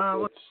 Yeah.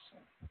 Let's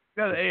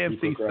go to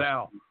AFC progressive.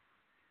 South.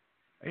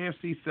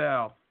 AFC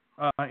South.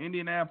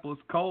 Indianapolis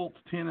Colts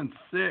 10-6.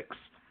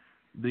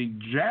 The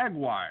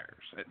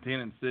Jaguars at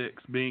 10-6,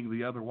 being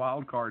the other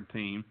wild card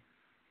team.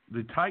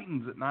 The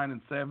Titans at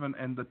 9-7,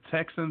 and the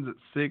Texans at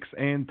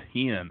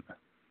 6-10.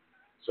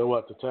 So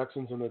what? The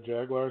Texans and the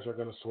Jaguars are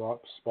going to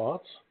swap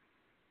spots?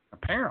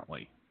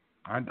 Apparently,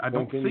 I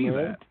don't see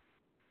that.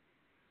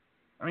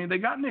 I mean, they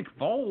got Nick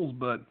Foles,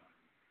 but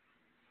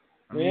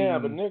but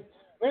Nick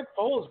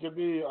Foles could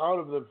be out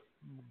of the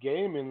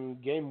game in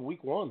game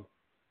week 1.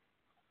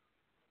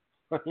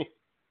 I mean,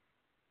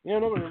 you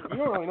don't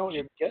really know what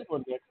you're getting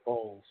with Nick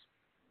Foles.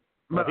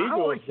 But he I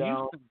goes like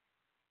down, Houston.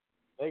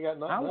 they got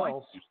nothing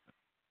else. Houston.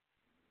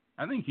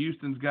 I think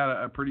Houston's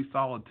got a pretty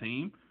solid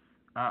team.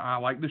 I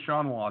like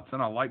Deshaun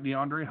Watson. I like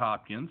DeAndre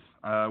Hopkins.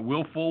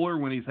 Will Fuller,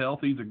 when he's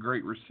healthy, he's a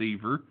great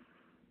receiver.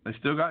 They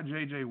still got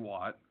J.J.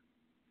 Watt.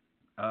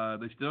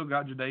 They still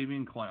got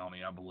Jadeveon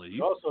Clowney, I believe.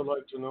 I'd also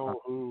like to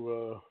know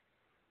who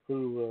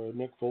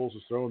Nick Foles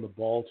is throwing the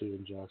ball to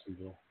in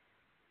Jacksonville.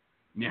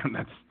 Yeah,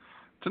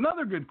 it's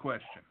another good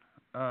question.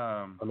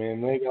 I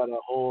mean, they got a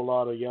whole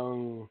lot of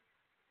young.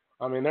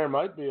 I mean, there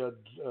might be a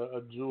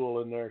jewel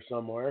in there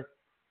somewhere,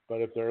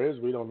 but if there is,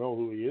 we don't know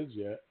who he is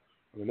yet.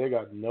 I mean, they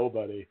got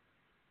nobody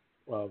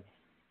of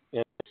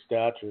any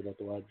stature at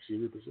the wide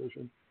receiver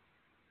position.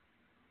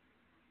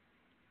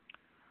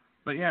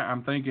 But yeah,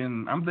 I'm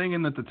thinking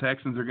that the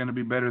Texans are going to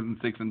be better than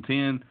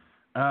 6-10.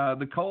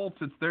 The Colts,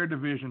 it's their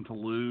division to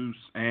lose,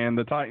 and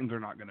the Titans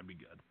are not going to be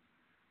good.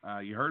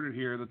 You heard it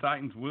here. The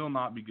Titans will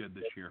not be good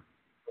this year.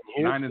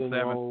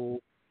 9-7.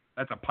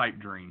 That's a pipe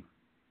dream.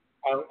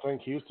 I don't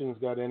think Houston's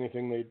got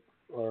anything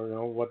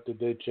what did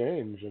they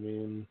change? I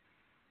mean,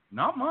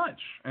 not much.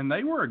 And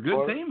they were a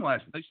good team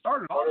last. They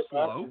started off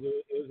slow.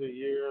 Is a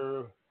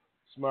year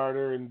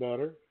smarter and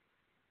better.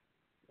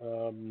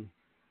 I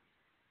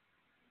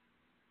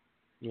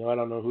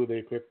don't know who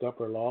they picked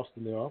up or lost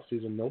in the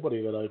offseason.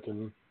 Nobody that I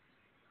can.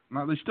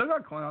 No, they still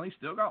got Clowney,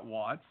 still got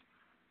Watts.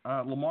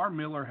 Lamar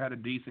Miller had a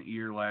decent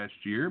year last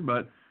year,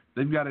 but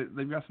they've got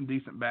some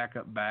decent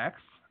backup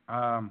backs.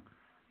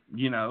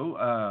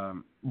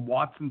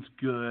 Watson's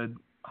good.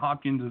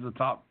 Hopkins is a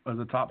top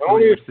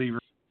 3 receiver.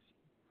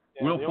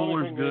 Yeah, Will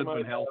Fuller's good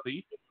when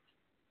healthy.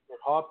 If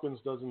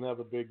Hopkins doesn't have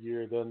a big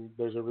year, then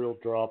there's a real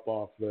drop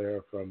off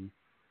there from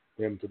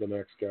him to the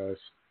next guys.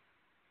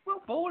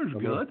 Will Fuller's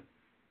good.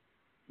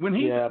 When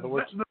he's but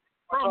the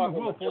problem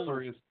with Will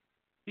Fuller is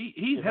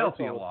he's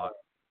healthy a lot.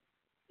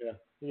 Yeah,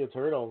 he gets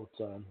hurt all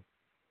the time.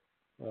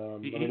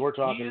 We're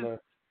talking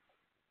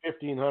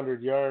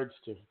 1,500 yards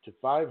to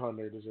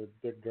 500 is a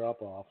big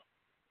drop off.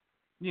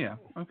 Yeah,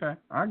 okay,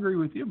 I agree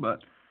with you,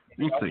 but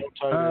we'll see.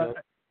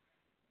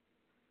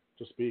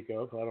 To speak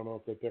of, I don't know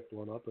if they picked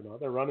one up or not.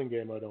 Their running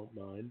game, I don't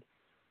mind.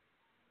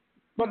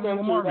 But then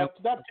that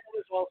team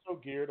is also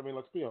geared. I mean,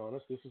 let's be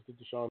honest. This is the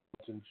Deshaun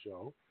Watson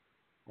show.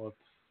 Let's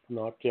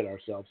not kid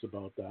ourselves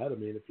about that. I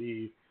mean,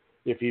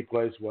 if he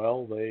plays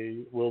well,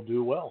 they will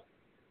do well.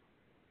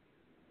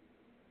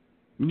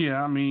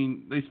 Yeah, I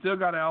mean, they still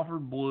got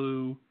Alfred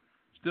Blue,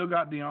 still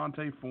got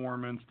Deontay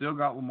Foreman, still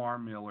got Lamar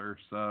Miller.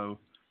 So,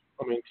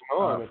 I mean,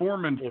 come on.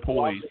 Foreman's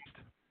poised.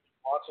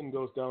 Watson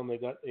goes down, they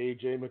got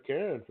A.J.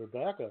 McCarron for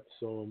backup.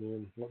 So, I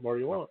mean, what more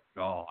do you want?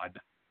 God.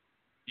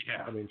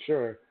 Yeah. I mean,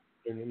 sure.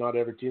 And not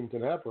every team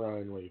can have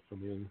Ryan Leaf. I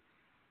mean.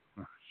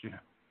 Yeah.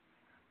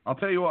 I'll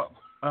tell you what.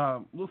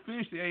 We'll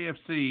finish the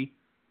AFC,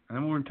 and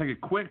then we're going to take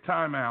a quick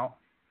timeout.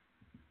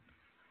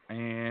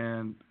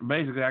 And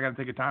basically, I got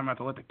to take a timeout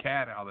to let the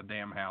cat out of the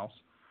damn house.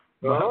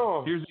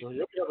 So you'll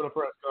be having a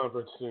press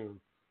conference soon.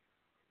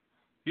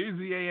 Here's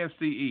the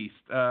AFC East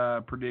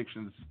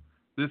predictions.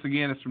 This,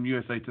 again, is from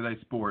USA Today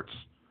Sports.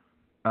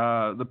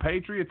 The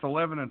Patriots,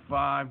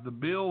 11-5. The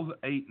Bills,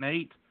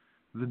 8-8.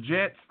 The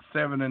Jets,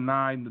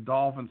 7-9. The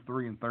Dolphins,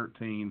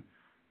 3-13.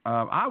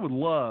 I would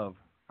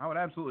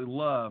absolutely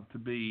love to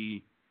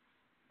be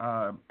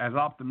as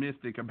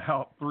optimistic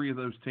about 3 of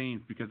those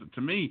teams because,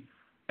 to me,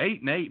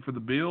 8-8 for the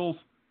Bills,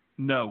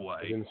 no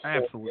way.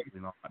 Absolutely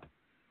not.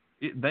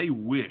 They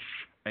wish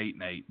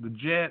 8-8. The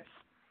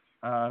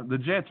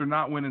Jets are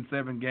not winning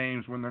 7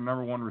 games when their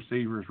number 1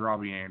 receiver is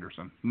Robbie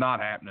Anderson. Not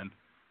happening.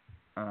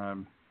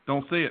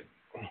 Don't see it.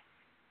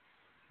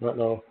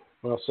 No.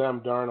 Well,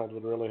 Sam Darnold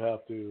would really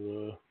have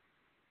to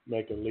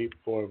make a leap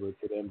forward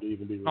for them to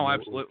even be remotely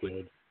absolutely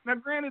good. Now,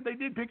 granted, they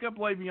did pick up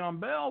Le'Veon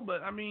Bell,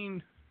 but, I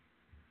mean,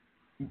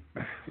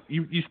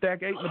 you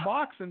stack 8 in the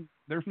box and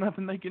there's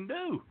nothing they can do.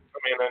 I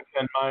mean,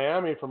 and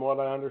Miami, from what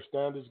I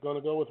understand, is going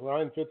to go with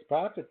Ryan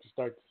Fitzpatrick to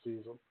start the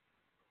season.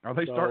 Are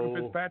they starting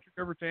Fitzpatrick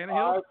over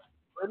Tannehill? I'm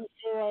pretty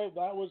sure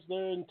that was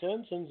their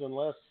intentions,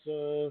 unless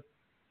they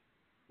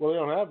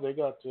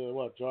got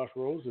Josh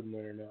Rosen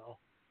there now.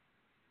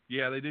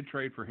 Yeah, they did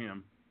trade for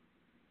him.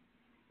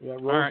 Yeah,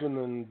 Rosen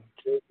and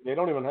they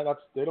don't even have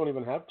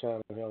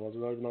Tannehill. There's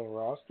not even on the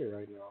roster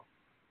right now.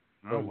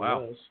 Oh,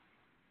 wow. Well,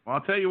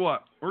 I'll tell you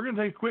what. We're going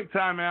to take a quick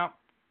timeout.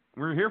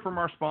 We're going to hear from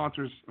our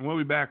sponsors, and we'll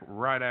be back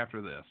right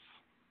after this.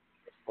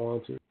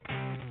 Sponsor.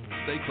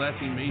 Stay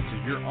Classy Meats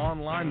is your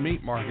online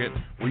meat market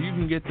where you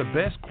can get the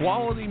best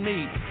quality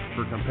meat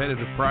for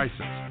competitive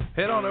prices.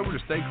 Head on over to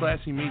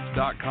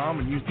StayClassyMeats.com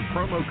and use the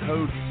promo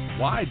code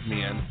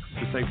WIDEMEN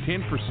to save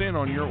 10%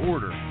 on your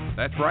order.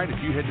 That's right, if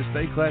you head to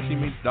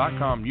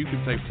StayClassyMeats.com, you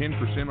can save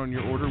 10% on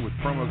your order with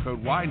promo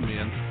code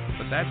WIDEMEN,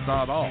 but that's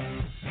not all.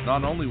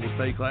 Not only will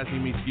Stay Classy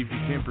Meats give you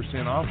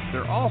 10% off,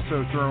 they're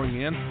also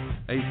throwing in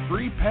a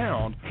free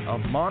pound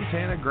of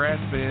Montana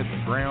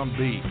grass-fed ground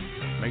beef.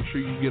 Make sure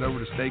you get over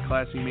to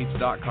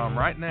StayClassyMeats.com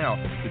right now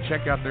to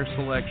check out their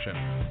selection.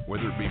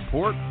 Whether it be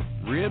pork,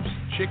 ribs,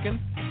 chicken,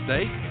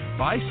 steak,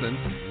 bison,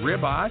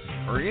 ribeye,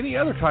 or any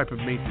other type of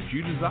meat that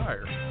you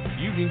desire,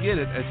 you can get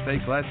it at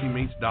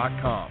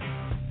StayClassyMeats.com.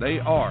 They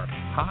are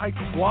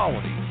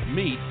high-quality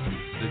meats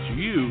that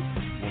you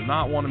will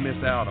not want to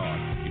miss out on.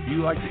 If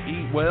you like to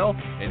eat well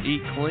and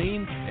eat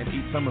clean and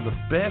eat some of the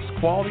best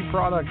quality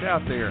product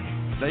out there,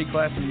 Stay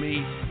Classy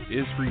Meats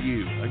is for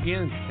you.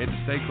 Again, head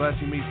to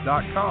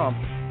StayClassyMeats.com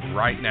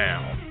right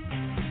now.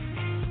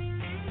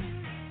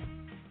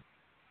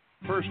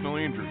 Personal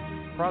injury,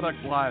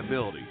 product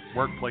liability,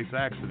 workplace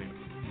accidents,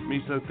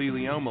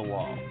 mesothelioma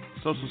law,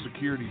 Social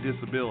Security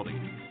disability,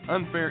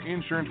 unfair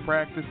insurance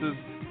practices,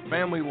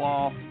 family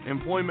law,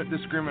 employment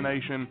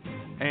discrimination,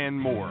 and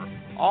more.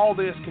 All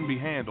this can be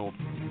handled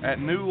at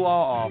New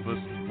Law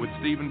Office with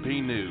Stephen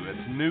P. New.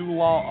 It's New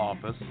Law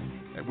Office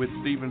with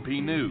Stephen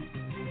P. New.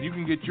 You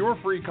can get your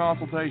free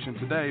consultation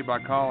today by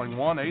calling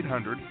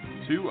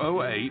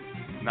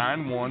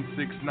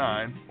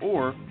 1-800-208-9169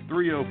 or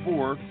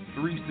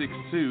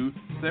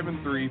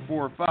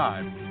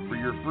 304-362-7345 for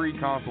your free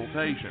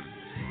consultation.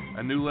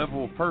 A new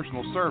level of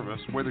personal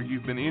service. Whether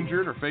you've been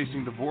injured or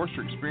facing divorce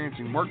or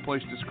experiencing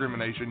workplace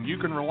discrimination, you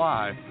can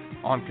rely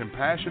on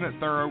compassionate,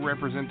 thorough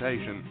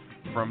representation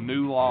from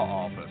New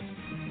Law Office.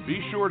 Be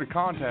sure to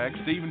contact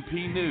Stephen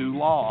P. New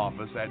Law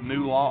Office at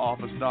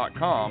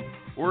newlawoffice.com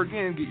or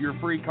again get your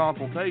free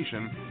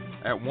consultation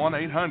at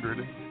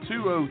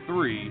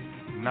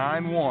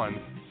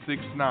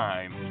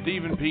 1-800-203-9169.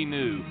 Stephen P.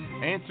 New,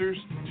 answers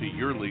to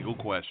your legal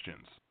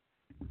questions.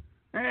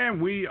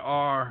 And we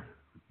are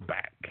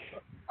back.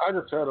 I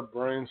just had a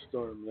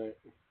brainstorm, Nate.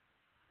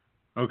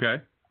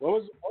 Okay.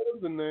 What was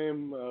the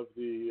name of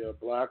the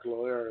black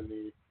lawyer in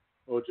the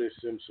O.J.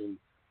 Simpson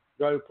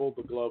guy who pulled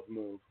the glove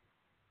move?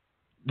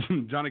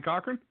 Johnny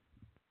Cochran?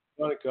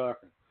 Johnny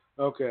Cochran.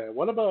 Okay.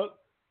 What about,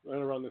 I'm going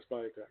to run this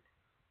by you,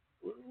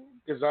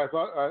 because I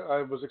thought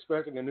I was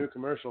expecting a new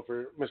commercial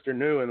for Mr.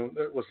 New, and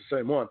it was the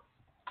same one.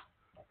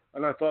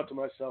 And I thought to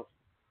myself,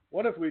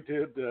 what if we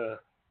did the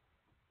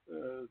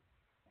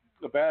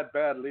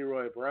bad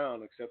Leroy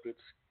Brown, except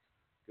it's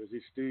because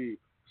he's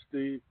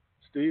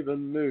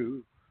Stephen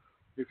New.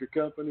 If your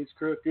company's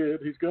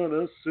crooked, he's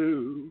gonna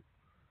sue.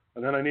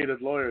 And then I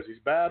needed lawyers. He's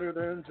badder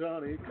than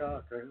Johnny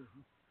Cochran,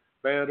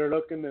 better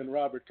looking than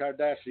Robert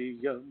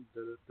Kardashian.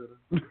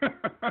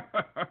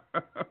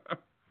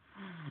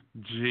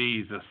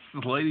 Jesus,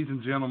 ladies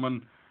and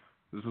gentlemen,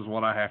 this is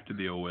what I have to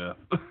deal with.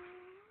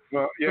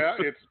 Well, yeah,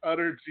 it's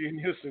utter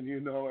genius, and you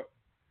know it.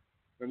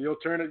 And you'll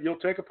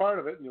take a part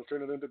of it, and you'll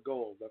turn it into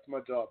gold. That's my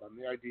job. I'm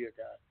the idea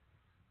guy.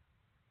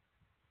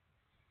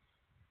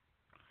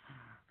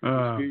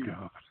 Oh,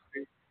 God.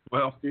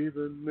 Well,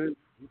 Stephen,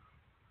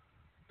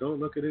 don't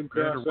look at him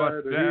better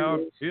watch out.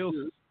 He'll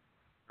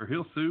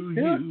sue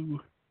you.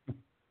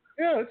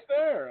 Yeah, it's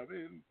there. I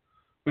mean,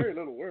 very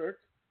little work.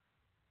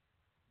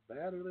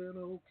 Better than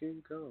old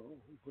King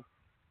Kong.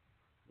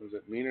 Was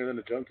it meaner than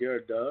the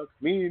Junkyard Dog?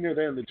 Meaner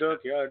than the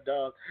Junkyard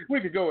Dog. We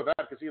could go with that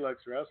because he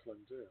likes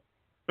wrestling too.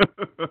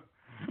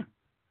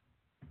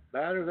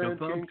 Better than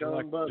King Kong,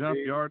 like Bundy.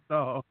 Junkyard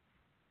Dog.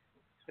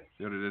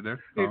 See what I did there?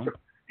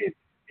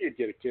 He'd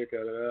get a kick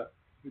out of that.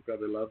 He'd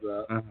probably love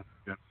that.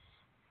 Yeah.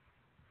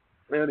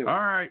 Anyway. All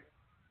right.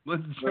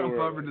 Let's jump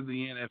over to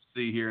the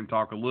NFC here and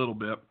talk a little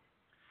bit.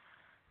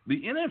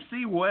 The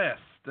NFC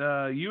West.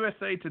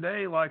 USA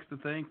Today likes to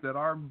think that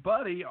our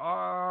buddy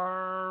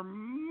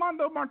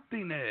Armando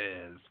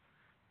Martinez,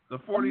 the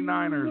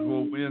 49ers,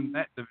 will win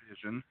that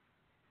division.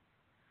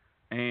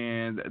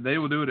 And they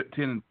will do it at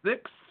 10-6.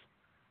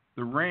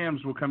 The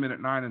Rams will come in at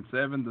 9-7.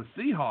 The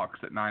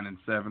Seahawks at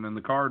 9-7, and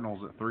the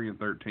Cardinals at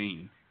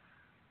 3-13.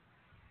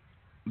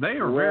 They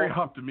are very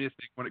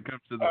optimistic when it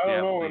comes to the Seattle. I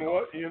don't know Seahawks. in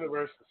what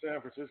universe the San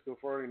Francisco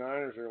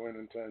 49ers are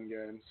winning 10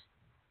 games.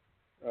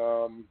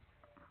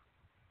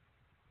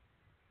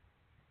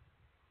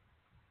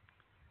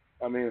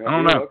 I mean, I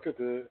don't know. Look at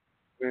is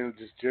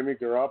Jimmy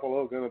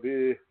Garoppolo going to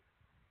be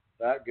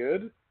that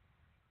good? Is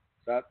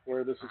that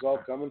where this is all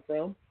coming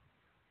from?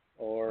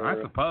 Or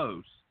I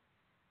suppose.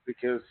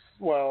 Because,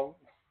 well,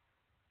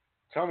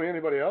 tell me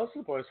anybody else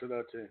who plays for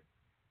that team.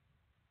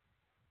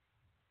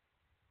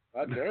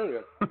 I dare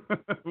you.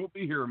 We'll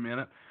be here a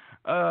minute.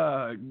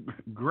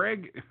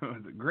 Greg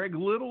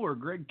Little or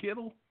Greg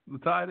Kittle, the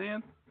tight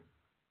end?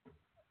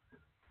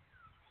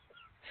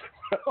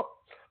 Well,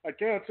 I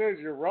can't say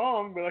you're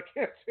wrong, but I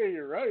can't say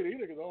you're right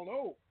either because I don't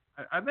know.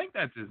 I think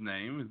that's his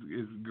name.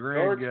 Is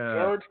Greg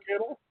George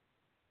Kittle?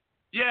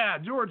 Yeah,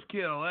 George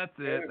Kittle. That's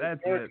it. Yeah,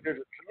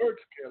 George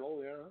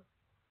Kittle, yeah.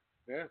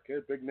 Yeah,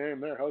 okay, big name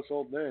there,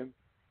 household name.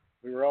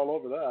 We were all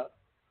over that.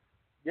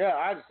 Yeah,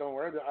 I just don't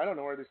know I don't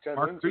know where these 10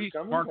 wins are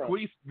coming from.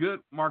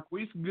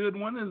 Marquise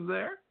Goodwin is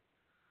there.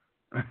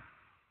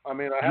 I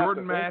mean, I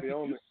Jordan have to think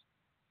Matthews.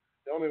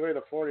 the only way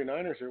the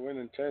 49ers are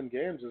winning 10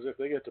 games is if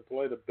they get to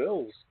play the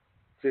Bills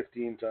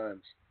 15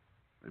 times.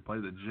 They play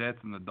the Jets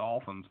and the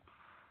Dolphins.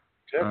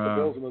 Jets, the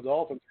Bills, and the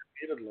Dolphins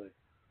repeatedly.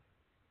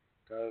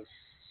 Because,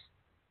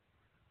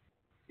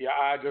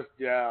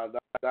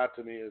 that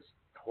to me is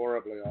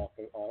horribly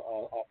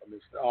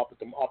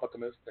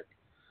optimistic.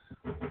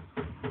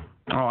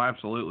 Oh,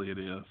 absolutely it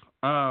is.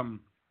 I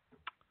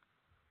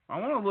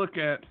want to look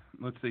at,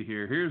 let's see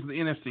here. Here's the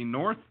NFC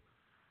North.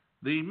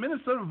 The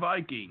Minnesota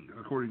Vikings,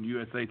 according to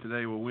USA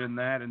Today, will win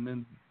that. And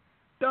then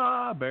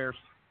the Bears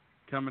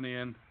coming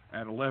in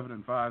at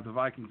 11-5. The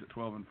Vikings at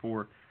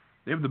 12-4.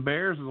 They have the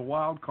Bears as a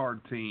wild card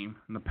team,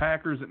 and the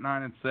Packers at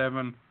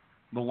 9-7.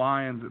 The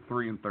Lions at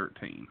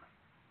 3-13.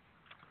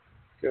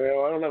 Okay,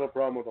 well, I don't have a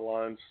problem with the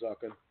Lions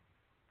sucking.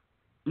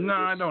 No,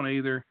 I don't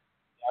either.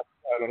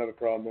 I don't have a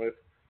problem with.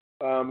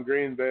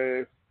 Green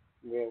Bay,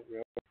 well,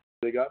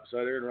 they got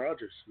beside Aaron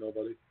Rodgers.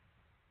 Nobody.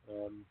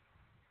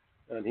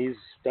 And he's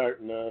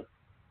starting to,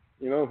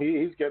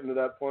 he's getting to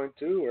that point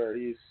too where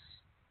he's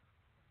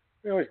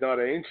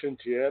not ancient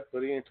yet,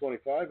 but he ain't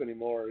 25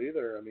 anymore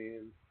either. I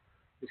mean,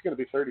 he's going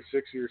to be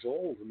 36 years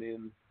old. I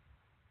mean,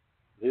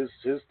 his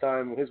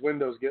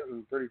window's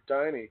getting pretty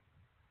tiny.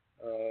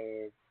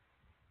 I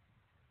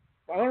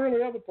don't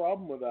really have a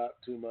problem with that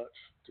too much,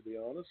 to be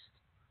honest.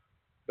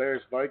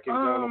 Bears Vikings.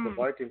 I don't know if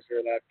the Vikings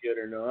are that good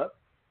or not.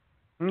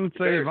 I would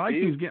say the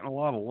Vikings getting a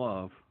lot of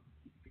love.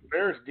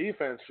 Bears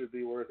defense should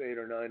be worth 8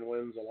 or 9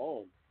 wins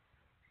alone.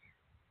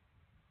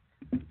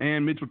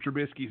 And Mitchell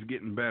Trubisky's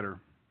getting better,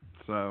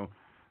 so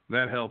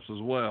that helps as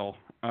well.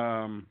 They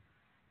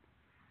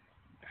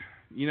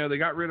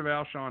got rid of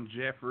Alshon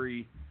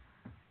Jeffrey,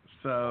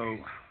 so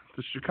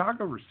the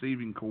Chicago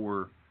receiving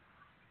corps.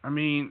 I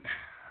mean,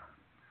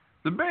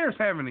 the Bears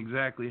haven't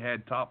exactly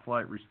had top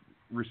flight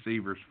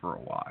receivers for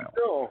a while.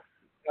 No,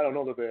 I don't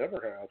know that they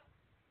ever have.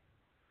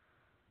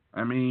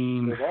 I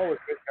mean, they've always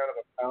been kind of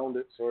a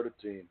pound-it sort of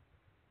team.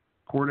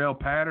 Cordell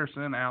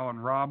Patterson, Allen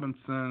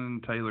Robinson,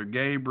 Taylor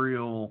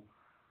Gabriel.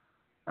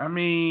 I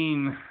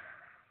mean,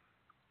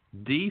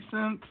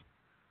 decent,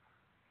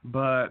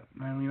 but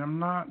I'm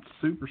not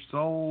super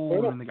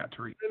sold. And they got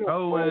Tariq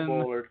Cohen.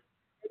 There's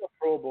a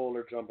Pro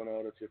Bowler jumping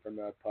out at you from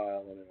that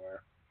pile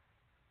anywhere.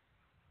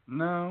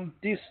 No.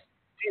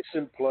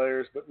 Decent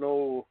players, but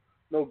no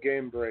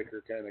game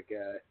breaker kind of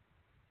guy.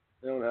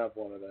 They don't have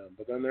one of them.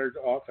 But then their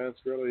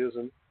offense really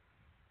isn't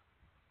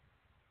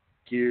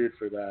geared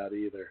for that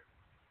either.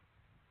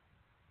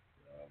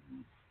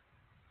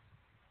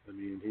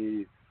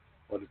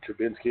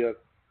 Trubinsky,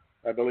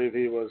 I believe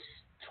he was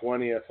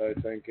 20th, I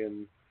think,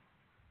 in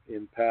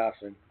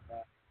passing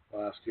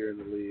last year in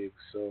the league.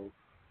 So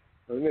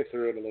I think they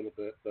threw it a little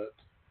bit, but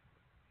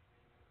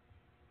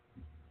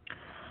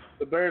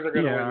the Bears are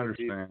going to win with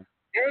defense.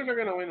 Bears are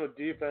going to win with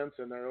defense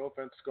and their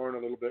offense scoring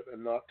a little bit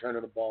and not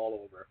turning the ball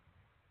over.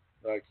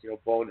 Like,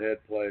 bonehead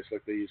plays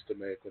like they used to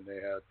make when they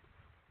had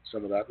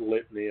some of that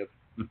litany of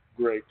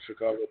great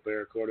Chicago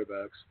Bear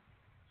quarterbacks.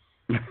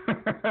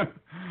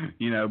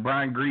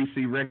 Brian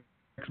Greasy, Rex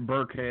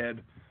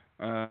Burkhead,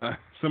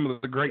 some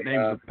of the great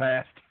names of the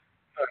past.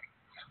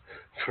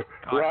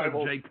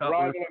 Jay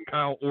Cutler,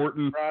 Kyle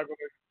Orton.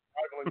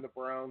 Rivaling the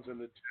Browns and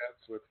the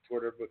Jets with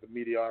the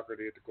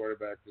mediocrity at the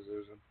quarterback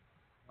position.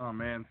 Oh,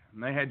 man.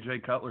 And they had Jay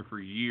Cutler for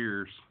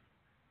years.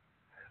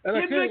 And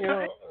I think,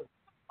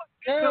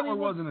 Cutler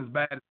wasn't as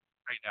bad as it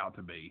turned out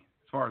to be,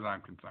 as far as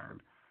I'm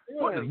concerned. He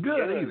wasn't as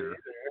good either.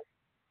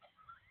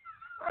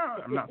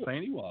 I'm not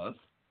saying he was,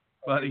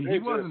 but he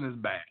wasn't as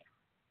bad.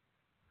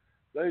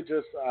 They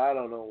just, I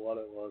don't know what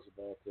it was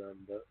about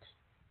them, but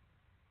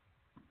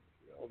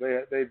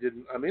they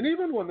didn't. I mean,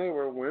 even when they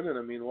were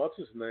winning, what's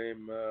his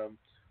name? I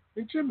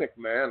think Jim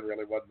McMahon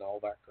really wasn't all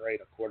that great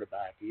a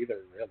quarterback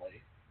either,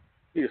 really.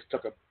 He just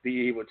took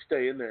he would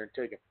stay in there and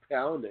take a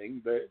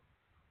pounding, but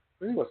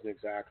he wasn't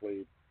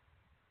exactly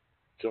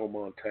Joe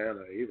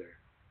Montana either.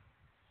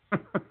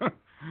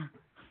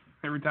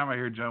 Every time I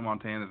hear Joe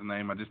Montana's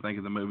name, I just think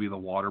of the movie The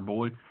Water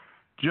Boy.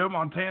 Joe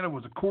Montana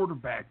was a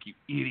quarterback, you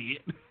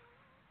idiot.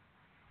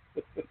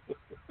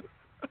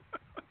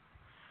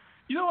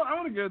 You know what? I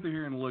want to go through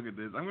here and look at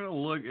this. I'm going to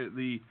look at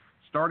the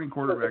starting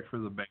quarterback for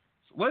the Bears.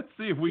 Let's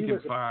see if we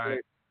can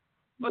find.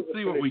 Let's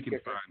see what we can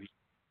find.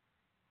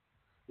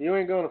 You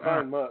ain't going to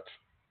find much.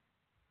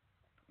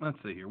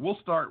 Let's see here. We'll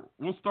start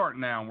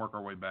now and work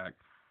our way back.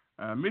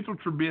 Mitchell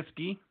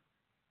Trubisky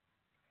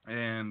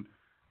and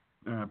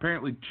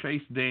apparently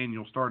Chase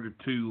Daniel started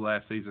 2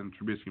 last season.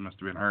 Trubisky must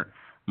have been hurt.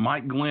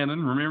 Mike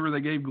Glennon. Remember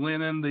they gave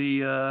Glennon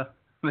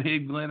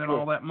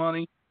all that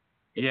money?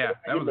 Yeah,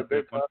 that was a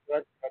big contract. Got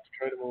to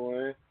trade him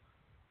away.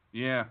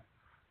 Yeah.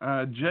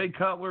 Jay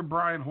Cutler,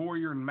 Brian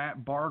Hoyer, and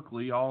Matt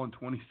Barkley, all in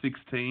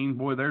 2016.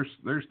 Boy, there's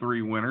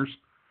 3 winners.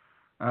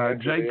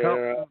 Jay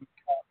Cutler,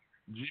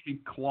 Jimmy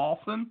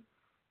Clausen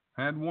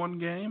had 1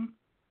 game.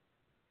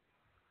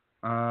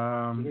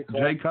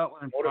 Jay Cutler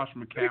and Josh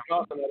McCown.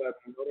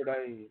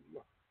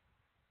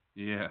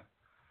 Yeah.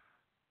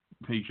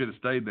 He should have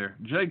stayed there.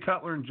 Jay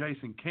Cutler and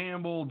Jason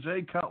Campbell.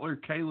 Jay Cutler,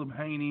 Caleb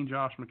Haney,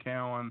 Josh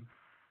McCowan.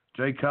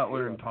 Jay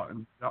Cutler and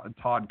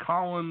Todd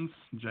Collins.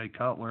 Jay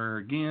Cutler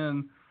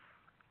again.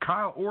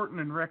 Kyle Orton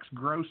and Rex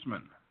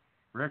Grossman.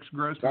 Rex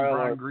Grossman,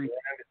 Brian Green.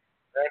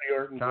 Randy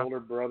Orton's older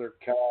brother,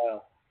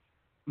 Kyle.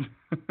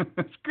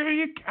 Screw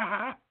you,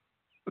 Kyle.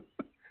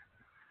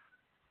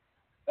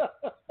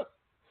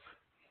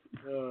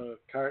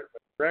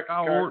 Rex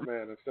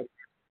Cartman instead of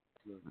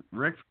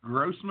Rex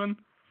Grossman.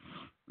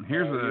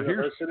 Here's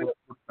your 4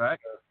 quarterbacks.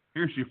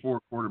 Here's your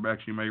 4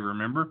 quarterbacks you may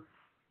remember.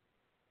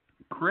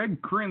 Craig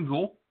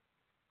Krenzel,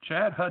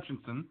 Chad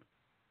Hutchinson,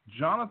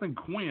 Jonathan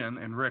Quinn,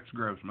 and Rex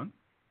Grossman.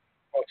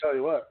 I'll tell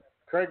you what.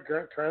 Craig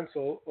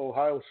Krenzel,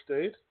 Ohio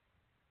State.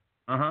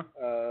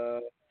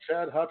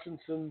 Chad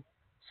Hutchinson,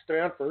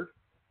 Stanford.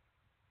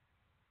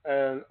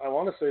 And I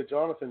want to say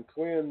Jonathan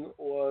Quinn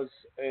was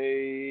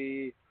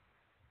I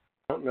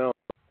don't know.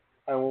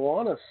 I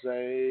want to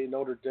say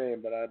Notre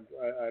Dame, but I'm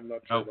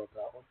not sure about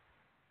that one.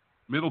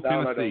 Middle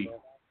Tennessee. I don't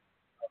know.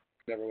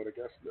 Never would have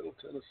guessed Middle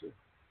Tennessee.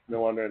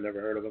 No wonder I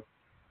never heard of them.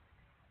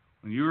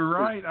 You were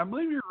right. I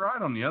believe you're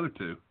right on the other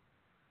 2.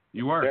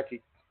 You were.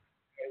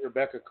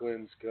 Rebecca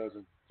Quinn's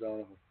cousin,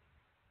 Jonathan.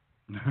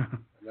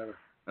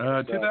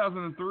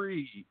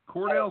 2003,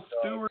 Cordell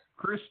Stewart,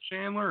 Chris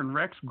Chandler, and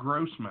Rex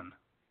Grossman.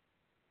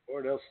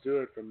 Cordell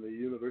Stewart from the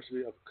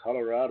University of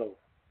Colorado.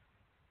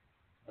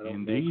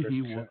 Indeed,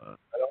 he was. I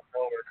don't know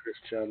where Chris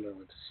Chandler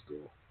went to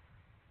school.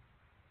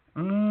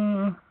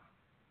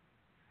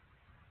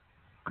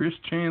 Chris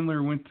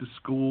Chandler went to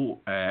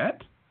school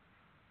at.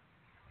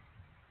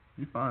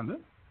 You find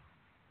it.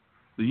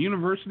 The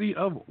University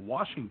of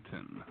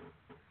Washington.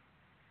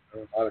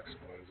 That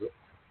explains it.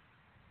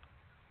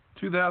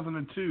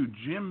 2002,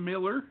 Jim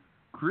Miller,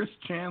 Chris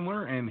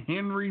Chandler, and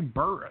Henry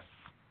Burris.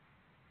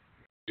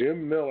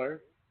 Jim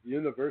Miller,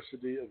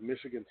 University of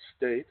Michigan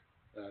State.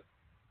 That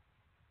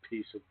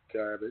piece of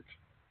garbage.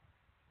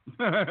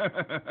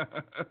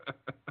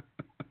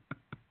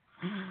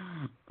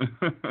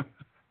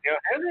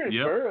 Henry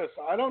Burris,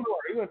 I don't know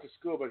where he went to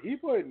school, but he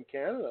played in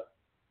Canada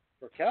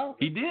for Calgary.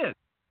 He did.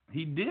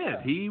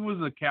 Yeah. He was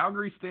a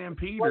Calgary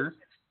Stampeder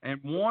and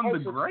won the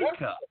Grey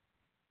Cup.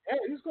 Yeah,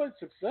 he was quite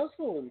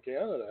successful in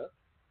Canada.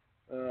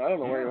 I don't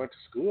know where he went to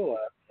school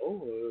at.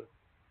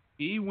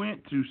 He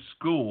went to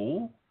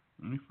school,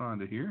 let me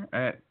find it here,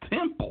 at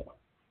Temple.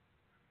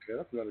 Okay,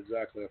 that's not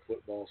exactly a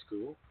football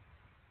school.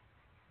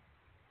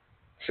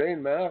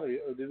 Shane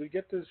Matthews, did we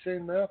get to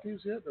Shane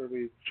Matthews yet?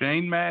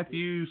 Shane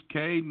Matthews,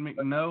 Cade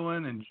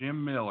McNolan, and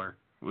Jim Miller.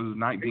 It was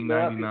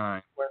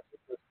 1999. Went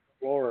to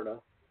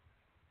Florida.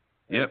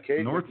 Yep.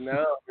 Cade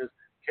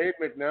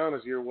McNown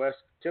is your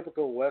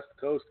typical West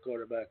Coast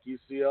quarterback,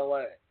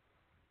 UCLA.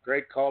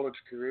 Great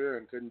college career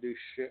and couldn't do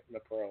shit in the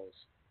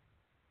pros.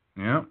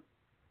 Yep.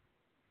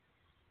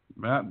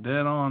 About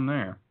dead on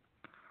there.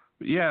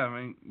 But yeah,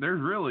 I mean, there's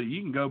really,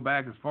 you can go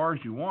back as far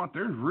as you want.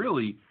 There's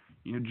really,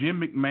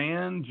 Jim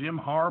McMahon, Jim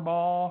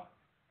Harbaugh,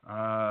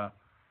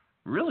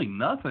 really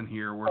nothing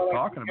here worth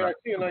talking about. I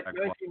see in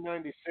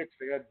 1996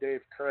 they had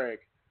Dave Craig.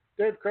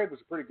 Dave Craig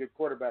was a pretty good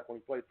quarterback when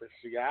he played for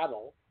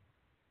Seattle.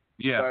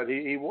 Yeah. But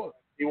he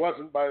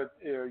wasn't by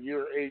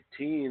year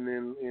 18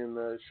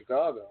 in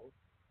Chicago.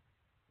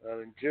 I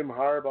mean, Jim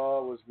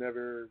Harbaugh was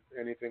never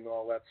anything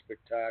all that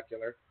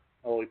spectacular.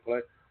 He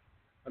played.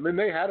 I mean,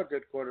 they had a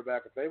good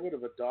quarterback. If they would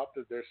have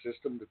adopted their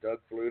system to Doug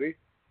Flutie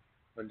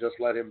and just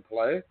let him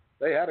play,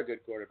 they had a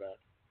good quarterback.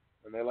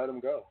 And they let him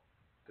go.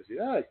 Because, he's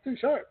too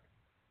sharp.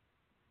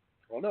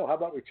 Well, no, how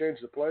about we change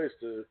the plays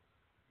to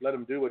let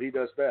him do what he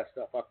does best?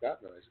 Oh, fuck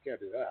that noise. You can't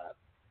do that.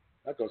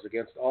 That goes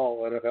against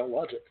all NFL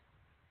logic.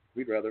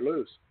 We'd rather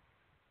lose.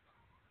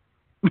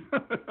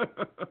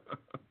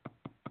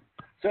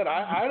 Said,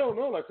 I don't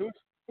know, like,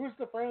 who's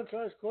the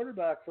franchise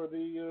quarterback for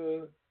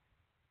the,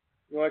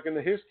 like, in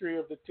the history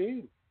of the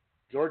team?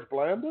 George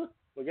Blanda?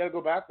 We got to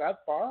go back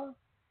that far?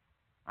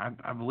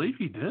 I believe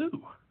you do.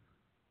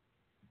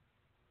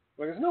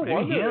 Well, there's no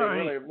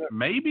wonder.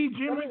 Maybe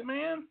Jim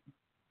McMahon?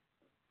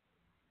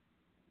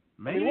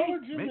 Maybe. What were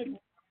Jim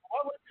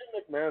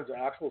McMahon's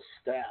actual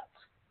stats?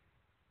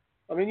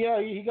 I mean,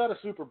 he got a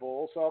Super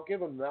Bowl, so I'll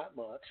give him that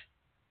much.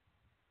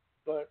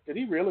 But did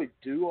he really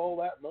do all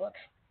that much?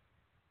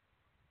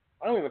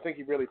 I don't even think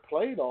he really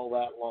played all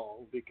that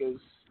long because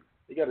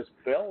he got his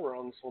bell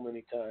rung so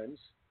many times.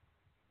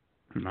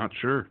 I'm not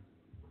sure.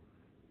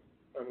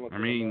 I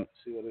mean,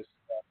 see what his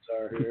stats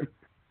are here.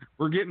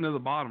 We're getting to the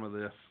bottom of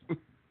this.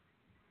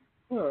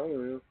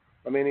 Well,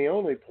 I mean, he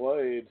only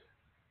played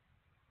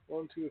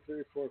 7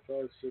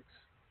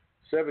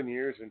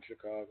 years in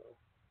Chicago.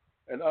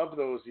 And of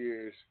those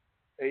years,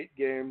 8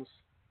 games,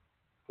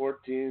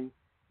 14,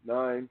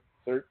 9,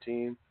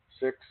 13,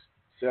 6,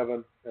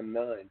 7, and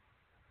 9.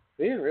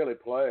 He didn't really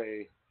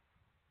play.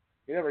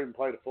 He never even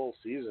played a full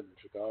season in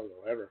Chicago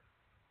ever.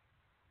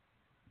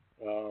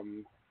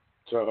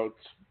 So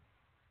it's,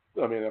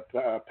 I mean,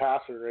 a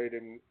passer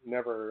rating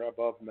never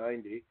above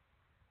 90.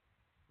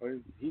 I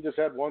mean, he just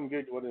had one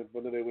good. What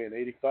did they win?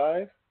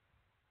 85.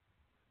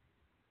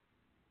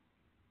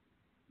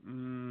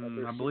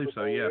 I believe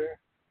so. Yeah.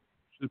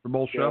 Super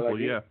Bowl shuffle.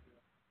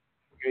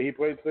 He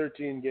played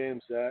 13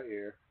 games that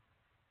year.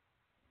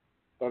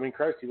 I mean,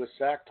 Christ, he was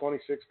sacked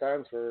 26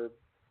 times for.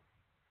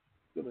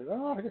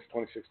 I guess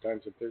 26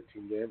 times in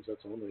 13 games.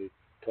 That's only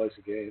twice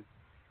a game.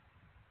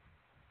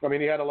 I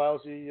mean, he had a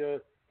lousy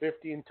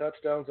 15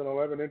 touchdowns and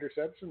 11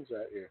 interceptions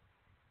that year.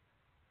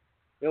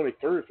 He only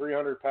threw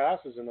 300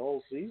 passes in the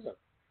whole season.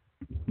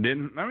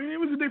 It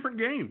was a different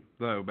game,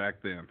 though,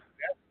 back then.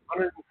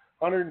 Yeah,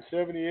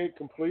 178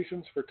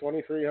 completions for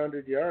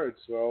 2,300 yards.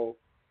 So,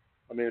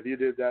 I mean, if you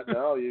did that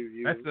now,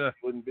 you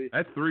wouldn't be.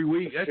 That's 3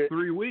 weeks. That's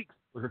 3 weeks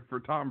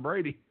for Tom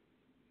Brady.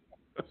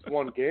 It's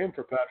one game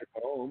for Patrick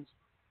Mahomes.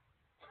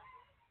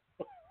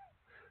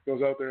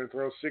 Goes out there and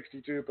throws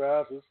 62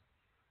 passes.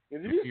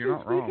 And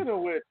speaking of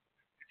which,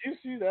 did you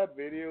see that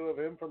video of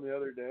him from the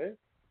other day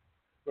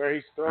where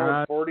he's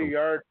throwing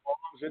 40-yard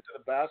bombs into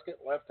the basket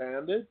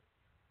left-handed?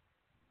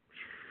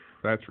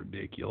 That's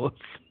ridiculous.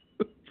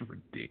 It's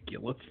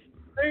ridiculous.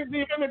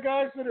 Even the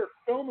guys that are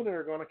filming it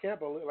are going, I can't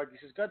believe. Like, he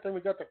says, God damn,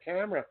 we got the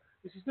camera.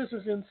 He says, this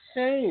is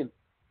insane.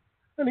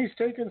 And he's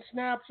taking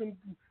snaps and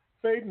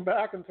fading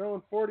back and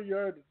throwing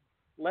 40-yard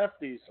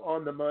lefties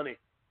on the money.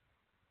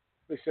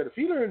 They said, if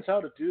he learns how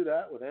to do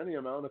that with any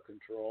amount of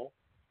control,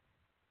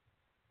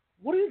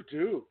 what do you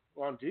do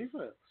on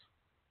defense?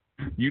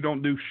 You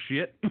don't do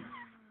shit.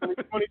 when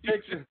he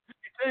takes the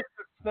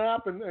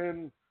snap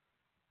and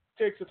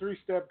takes a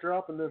 3-step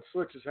drop and then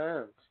switches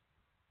hands.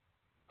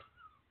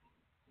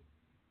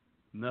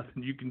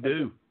 Nothing you can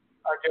do.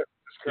 I guess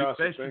just cross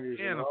the fingers.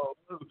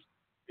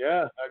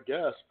 Yeah, I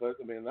guess. But,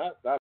 I mean, that's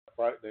a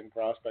frightening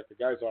prospect. The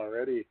guy's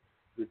already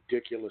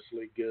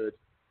ridiculously good.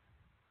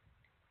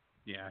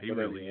 Yeah, he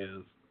really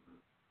is.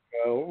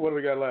 What do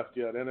we got left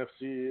yet?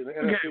 NFC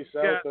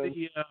South?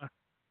 We've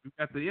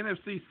got the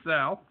NFC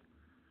South.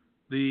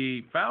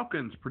 The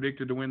Falcons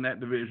predicted to win that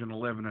division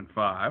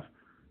 11-5.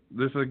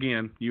 This,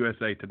 again,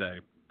 USA Today.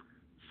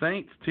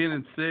 Saints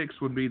 10-6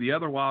 would be the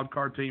other wild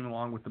card team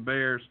along with the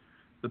Bears.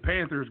 The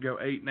Panthers go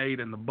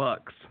 8-8, and the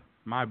Bucks,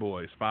 my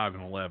boys,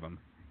 5-11.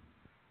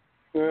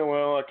 Yeah,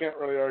 well, I can't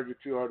really argue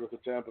too hard with the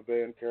Tampa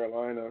Bay and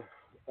Carolina.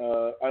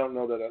 I don't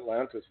know that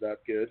Atlanta's that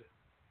good.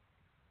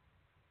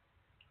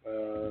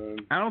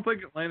 I don't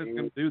think Atlanta's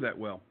going to do that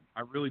well.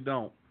 I really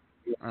don't.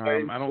 I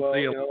don't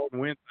see a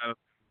win out of it.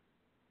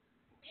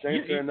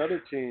 Saints are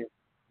another team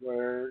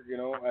where,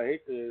 I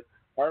hate to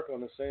harp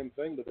on the same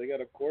thing, but they got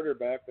a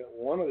quarterback that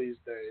one of these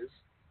days,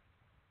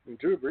 and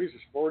Drew Brees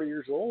is 40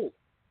 years old.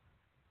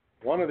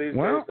 One of these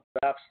days,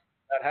 that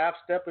half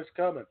step is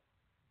coming.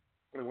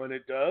 And when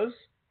it does,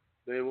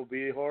 they will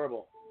be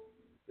horrible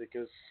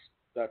because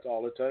that's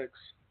all it takes.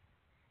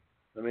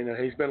 I mean,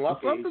 he's been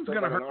lucky. Something's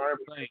going to hurt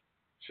the Saints.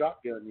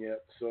 Shotgun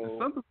yet,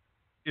 so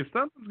if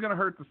something's going to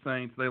hurt the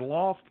Saints, they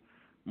lost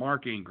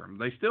Mark Ingram.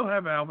 They still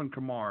have Alvin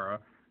Kamara,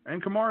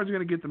 and Kamara's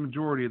going to get the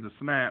majority of the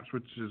snaps,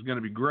 which is going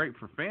to be great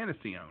for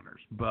fantasy owners.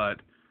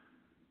 But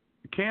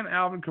can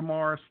Alvin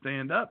Kamara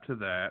stand up to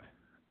that?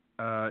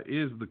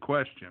 Is the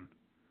question.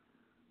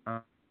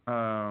 Come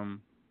on.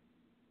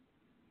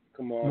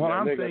 What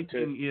I'm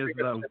thinking is,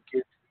 though,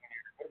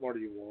 what more do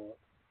you want?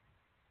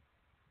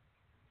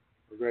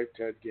 The great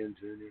Ted Ginn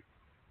Jr.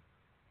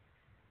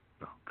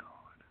 Oh, God.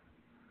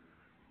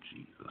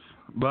 Jesus.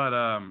 But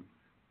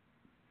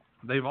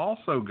they've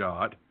also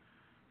got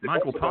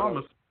Michael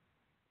Thomas.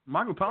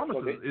 Michael Thomas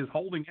is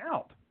holding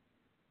out.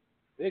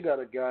 They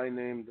got a guy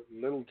named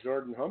Little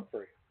Jordan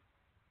Humphrey.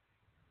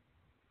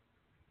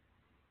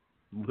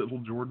 Little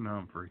Jordan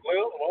Humphrey.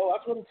 Well,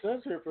 that's what it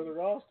says here for the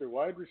roster.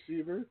 Wide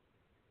receiver,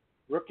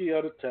 rookie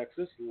out of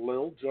Texas,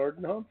 Lil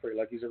Jordan Humphrey,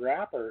 like he's a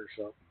rapper or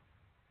something.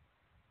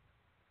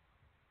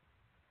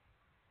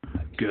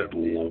 Good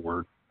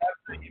Lord.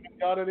 He even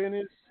got it in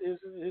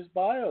his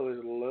bio,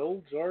 is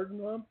Lil Jordan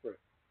Humphrey.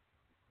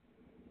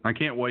 I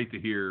can't wait to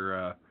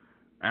hear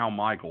Al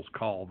Michaels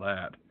call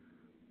that.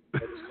 I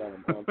just call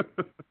him Humphrey.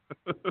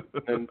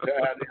 And to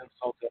add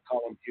insult, they'll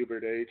call him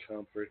Hubert H.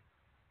 Humphrey.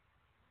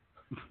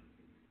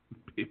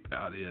 Be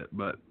about it,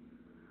 but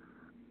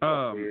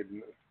weird.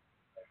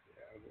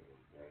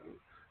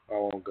 I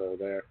won't go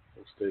there.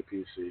 We'll stay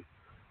PC.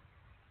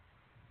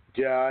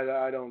 Yeah,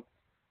 I don't.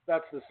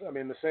 That's the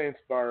Saints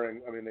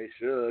barring. They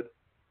should,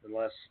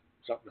 unless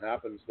something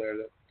happens there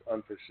that's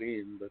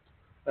unforeseen. But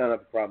I don't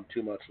have a problem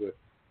too much with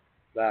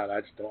that.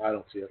 I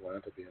don't see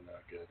Atlanta being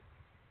that good.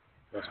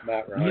 That's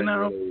Matt Ryan.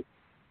 Really,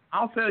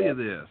 I'll tell you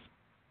this.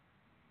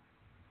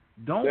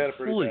 Don't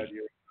sleep.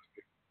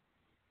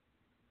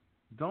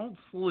 Don't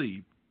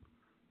sleep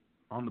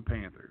on the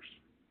Panthers.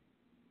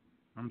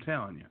 I'm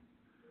telling you.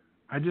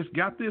 I just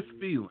got this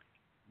feeling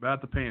about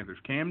the Panthers.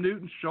 Cam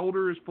Newton's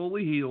shoulder is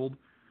fully healed.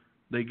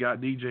 They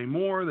got DJ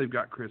Moore. They've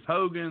got Chris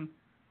Hogan.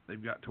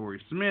 They've got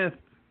Torrey Smith.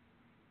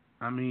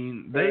 I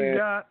mean, they've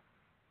got.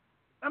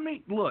 I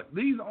mean, look,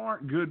 these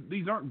aren't good.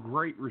 These aren't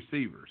great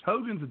receivers.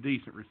 Hogan's a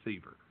decent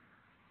receiver.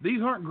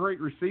 These aren't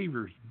great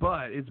receivers,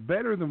 but it's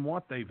better than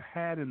what they've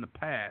had in the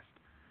past.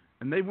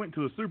 And they went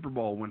to a Super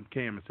Bowl when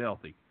Cam is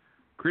healthy.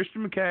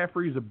 Christian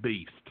McCaffrey's a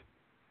beast.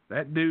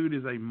 That dude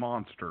is a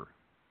monster.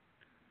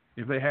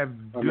 If they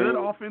have good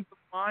offensive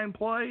line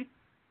play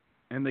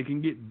and they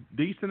can get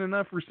decent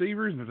enough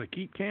receivers, and if they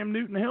keep Cam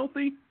Newton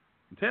healthy,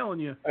 I'm telling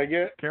you, I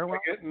get Carolina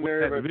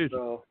nervous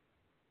though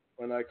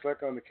when I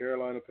click on the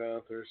Carolina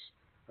Panthers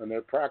and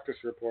their practice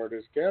report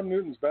is Cam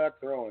Newton's back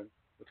throwing,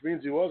 which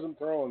means he wasn't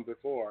throwing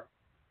before.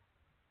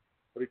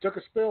 But he took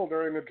a spill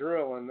during the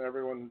drill and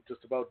everyone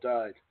just about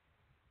died.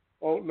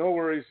 Oh, no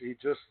worries, he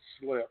just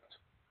slipped.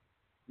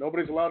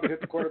 Nobody's allowed to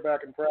hit the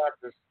quarterback in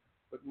practice,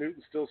 but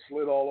Newton still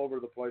slid all over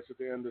the place at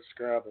the end of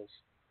scrambles.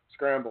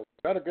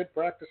 Not a good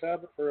practice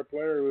habit for a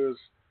player who has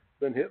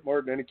been hit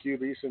more than any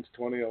QB since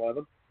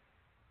 2011.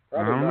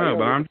 Probably I don't know,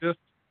 but I'm just...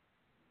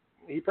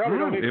 He probably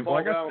don't need to fall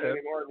like down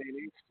any more than he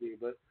needs to,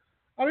 but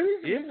I mean,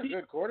 he's a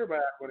good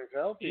quarterback when he's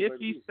healthy. If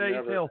he stays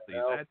healthy,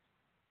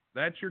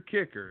 that's your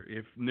kicker.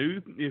 If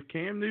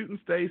Cam Newton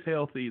stays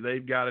healthy,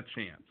 they've got a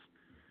chance.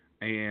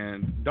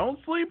 And don't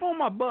sleep on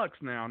my Bucks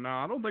now. No,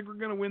 I don't think we're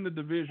going to win the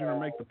division or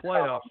make the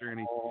playoffs or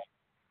anything.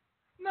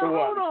 No, so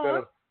what, hold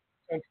on.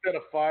 Instead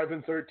of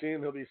 5-13,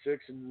 he'll be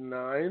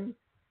 6-9.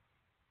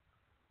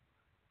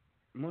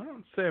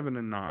 Well,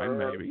 7-9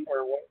 maybe.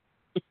 Or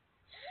what?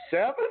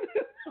 7?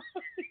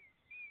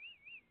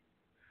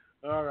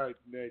 All right,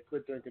 Nate,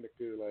 quit drinking the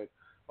Kool-Aid.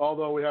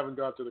 Although we haven't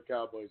got to the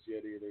Cowboys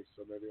yet either,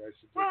 so maybe I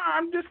should. Well,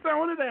 I'm just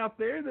throwing it out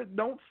there that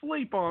don't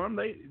sleep on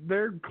them.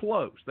 They're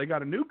close. They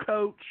got a new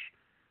coach.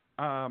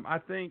 I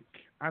think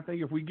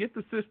if we get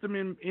the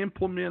system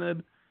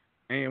implemented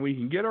and we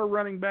can get our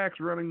running backs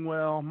running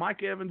well,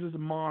 Mike Evans is a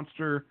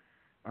monster.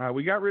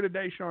 We got rid of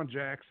Deshaun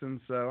Jackson,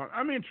 so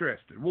I'm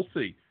interested. We'll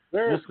see.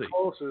 They're as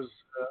close as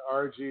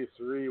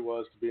RG3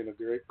 was to being a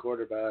great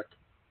quarterback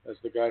as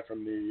the guy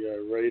from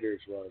the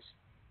Raiders was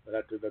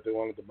that they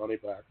wanted the money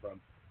back from,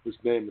 whose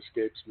name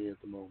escapes me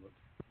at the moment.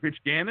 Rich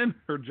Gannon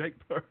or Jake?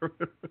 Was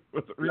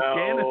it Rich No,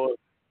 Gannon?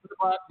 The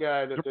black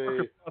guy that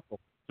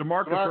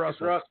DeMarcus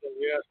Russell.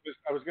 Yes,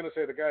 I was going to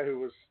say the guy who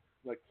was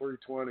like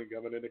 320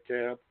 coming into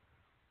camp.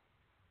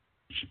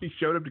 He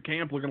showed up to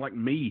camp looking like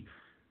me.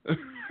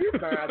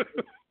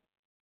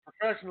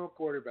 Professional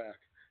quarterback,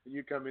 and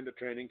you come into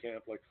training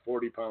camp like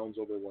 40 pounds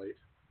overweight.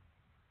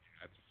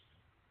 That's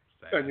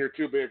sad. And you're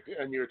too big.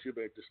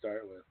 To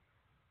start with.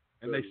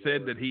 And they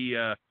said that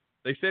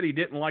he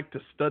didn't like to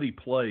study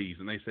plays,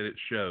 and they said it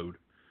showed.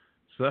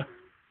 So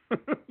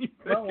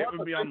well, it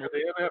would be on the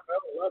NFL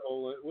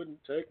level. It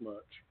wouldn't take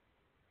much.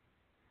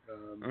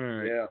 All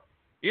right.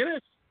 Yeah.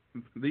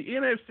 The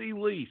NFC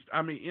East.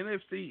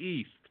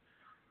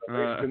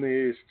 In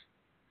the East.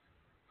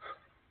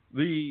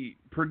 The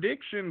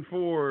prediction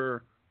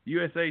for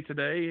USA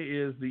Today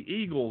is the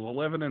Eagles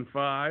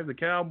 11-5, the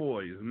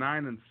Cowboys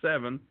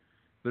 9-7,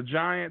 the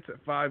Giants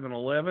at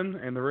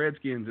 5-11, and the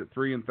Redskins at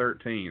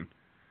 3-13.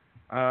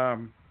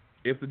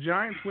 If the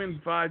Giants win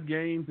 5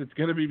 games, it's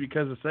going to be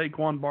because of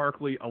Saquon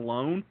Barkley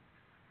alone.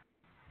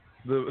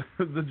 The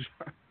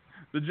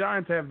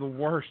Giants have the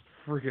worst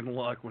freaking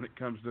luck when it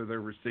comes to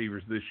their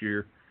receivers this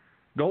year.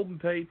 Golden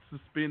Tate's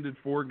suspended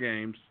 4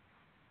 games.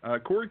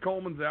 Corey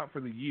Coleman's out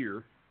for the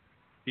year.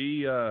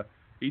 He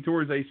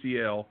tore his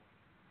ACL,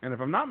 and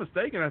if I'm not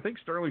mistaken, I think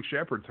Sterling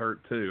Shepard's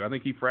hurt too. I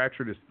think he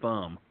fractured his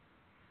thumb.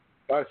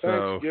 By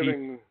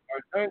Thanksgiving,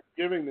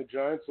 the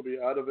Giants will be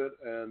out of it,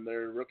 and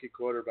their rookie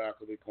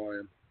quarterback will be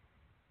playing.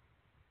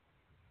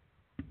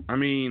 I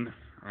mean,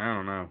 I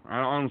don't know.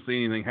 I don't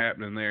see anything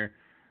happening there.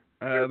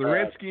 The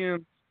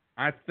Redskins,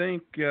 I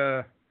think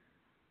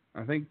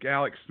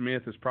Alex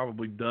Smith is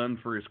probably done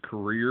for his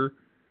career.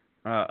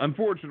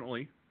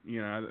 Unfortunately,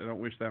 I don't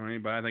wish that on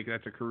anybody. I think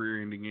that's a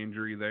career-ending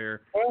injury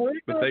there. Well,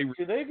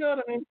 they got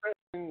an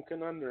interesting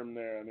conundrum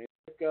there. I mean,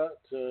 they've got,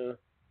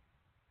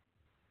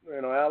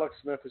 Alex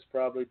Smith is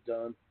probably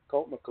done.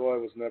 Colt McCoy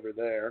was never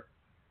there.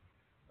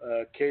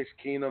 Case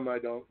Keenum, I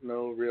don't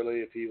know really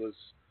if he was.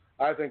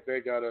 I think they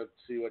got to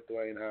see what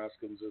Dwayne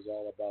Haskins is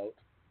all about.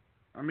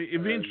 I mean,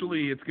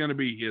 eventually it's going to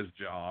be his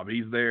job.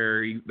 He's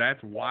there.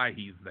 That's why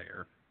he's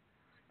there.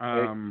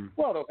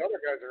 Well, those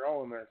other guys are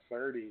all in their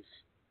 30s.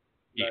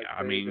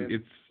 Yeah,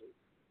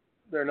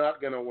 they're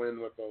not going to win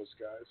with those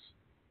guys.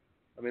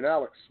 I mean,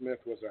 Alex Smith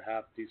was a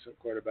half-decent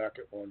quarterback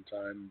at one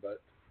time,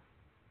 but...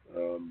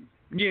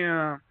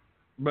 yeah,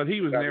 but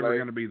he was never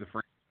going to be the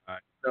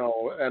franchise.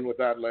 No, and with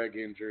that leg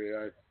injury,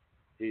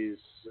 he's...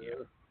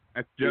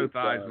 That's Joe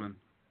Theismann.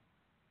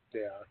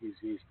 Yeah, he's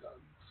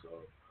done. So,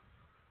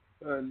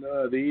 and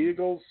the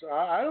Eagles,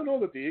 I don't know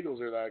that the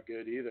Eagles are that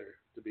good either,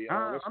 to be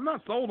honest. I'm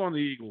not sold on the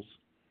Eagles.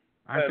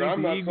 I'm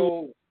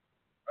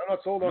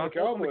not sold on the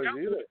Cowboys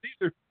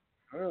either.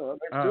 Well, that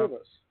makes 2 of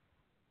us.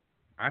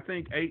 I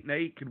think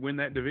 8-8 could win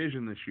that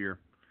division this year.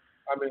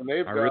 I mean,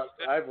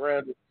 I've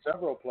read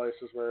several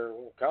places where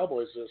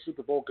Cowboys are a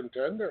Super Bowl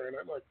contender, and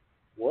I'm like,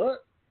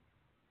 what?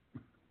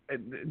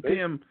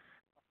 Tim,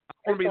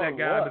 want to be that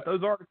guy, but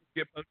those articles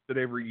get posted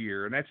every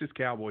year, and that's just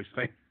Cowboys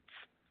fans.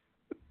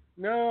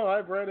 No,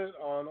 I've read it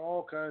on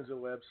all kinds of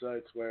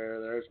websites where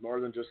there's more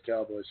than just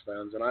Cowboys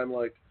fans, and I'm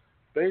like,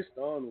 based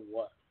on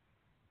what?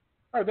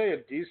 Are they a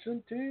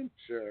decent team?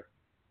 Sure.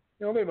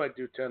 They might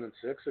do 10-6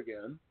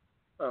 again.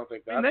 I don't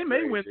think that's and they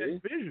may crazy. win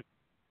that division.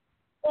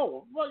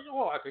 Oh,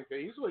 well, I think they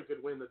easily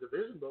could win the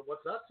division, but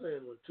what's that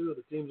saying when two of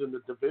the teams in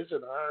the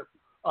division are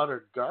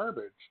utter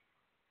garbage?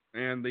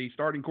 And the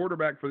starting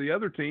quarterback for the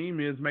other team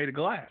is made of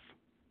glass.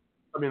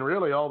 I mean,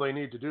 really, all they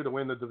need to do to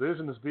win the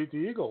division is beat the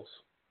Eagles.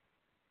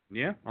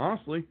 Yeah,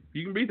 honestly. If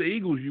you can beat the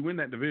Eagles, you win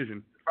that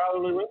division.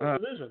 Probably win the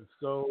division.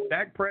 So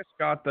Dak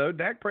Prescott, though,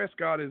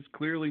 is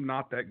clearly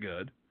not that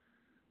good.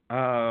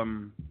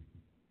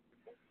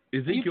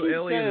 Ezekiel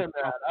Elliott is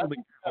I think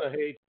you gotta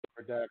hate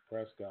for Dak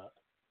Prescott.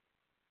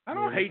 I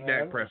don't hate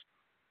Dak Prescott.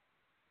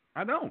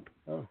 I don't.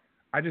 Oh.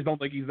 I just don't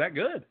think he's that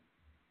good.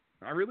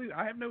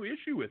 I have no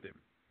issue with him.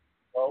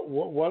 Well,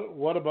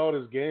 what about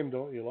his game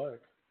don't you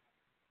like?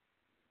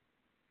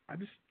 I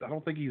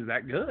don't think he's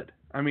that good.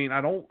 I mean, I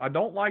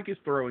don't like his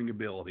throwing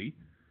ability.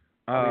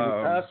 He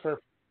passed for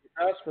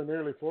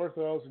nearly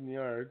 4,000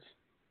 yards,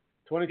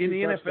 22 in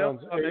the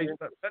touchdowns. NFL,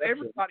 but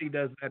everybody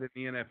does that in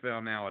the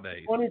NFL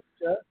nowadays.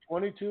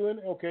 22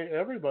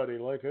 everybody,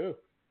 like who?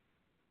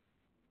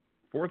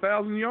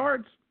 4,000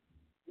 yards.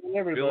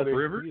 Everybody. Phillip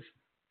Rivers.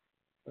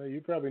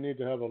 You probably need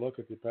to have a look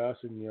at the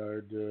passing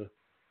yard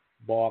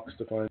box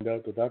to find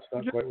out that that's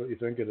not quite what you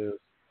think it is.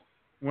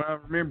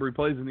 Well, remember, he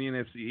plays in the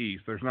NFC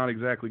East. There's not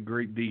exactly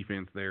great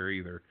defense there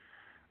either.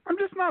 I'm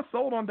just not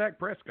sold on Dak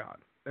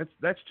Prescott. That's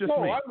just me.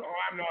 No,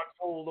 I'm not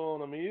sold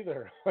on him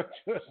either. That's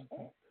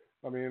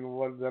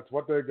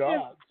what they got.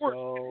 Yeah, of course.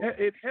 So.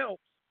 It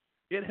helps.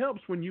 It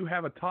helps when you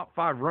have a top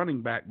 5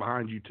 running back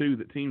behind you, too,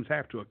 that teams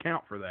have to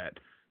account for that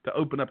to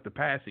open up the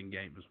passing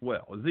game as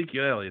well.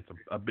 Ezekiel Elliott's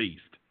a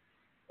beast.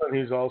 And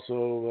he's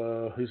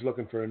also he's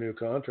looking for a new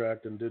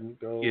contract and didn't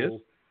go. Yes,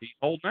 he's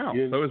holding out.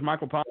 So is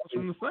Michael Thomas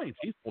from the Saints.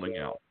 He's holding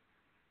out.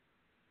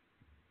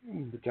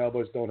 The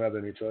Cowboys don't have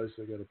any choice.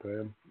 They got to pay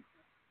him.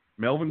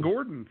 Melvin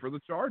Gordon for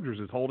the Chargers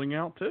is holding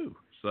out too.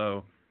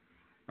 So,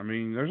 I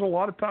mean, there's a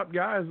lot of top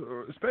guys,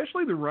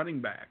 especially the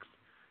running backs.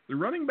 The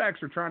running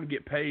backs are trying to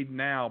get paid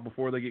now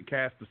before they get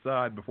cast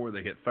aside before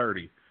they hit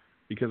 30,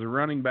 because the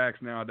running backs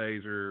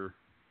nowadays are,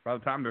 by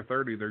the time they're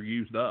 30, they're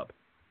used up,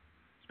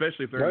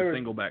 especially if they're in a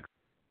single back.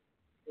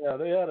 Yeah,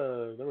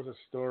 there was a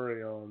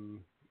story on,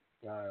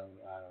 I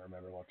don't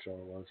remember what show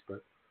it was,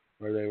 but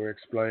where they were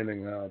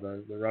explaining how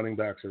the running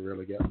backs are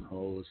really getting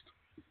hosed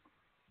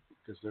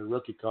because their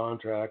rookie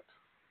contract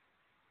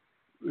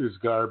is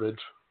garbage,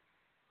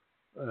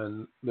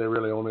 and they're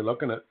really only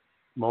looking at,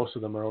 most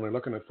of them are only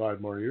looking at 5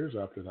 more years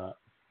after that.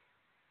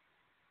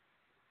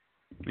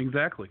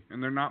 Exactly,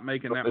 and they're not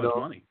making that much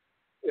money.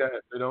 Yeah,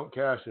 if they don't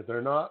cash, if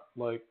they're not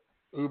like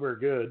uber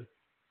good,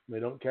 they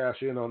don't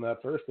cash in on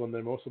that first one,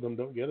 then most of them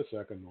don't get a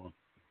second one,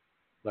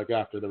 like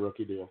after the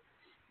rookie deal.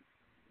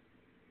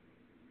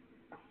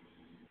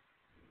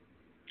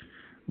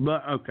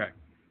 But, okay.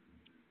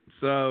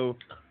 So,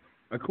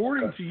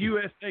 according to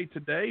USA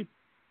Today,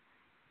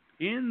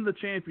 in the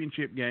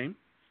championship game,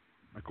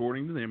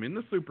 according to them, in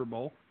the Super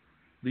Bowl,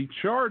 the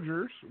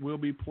Chargers will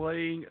be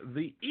playing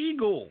the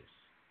Eagles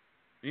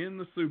in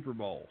the Super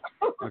Bowl,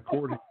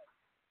 according.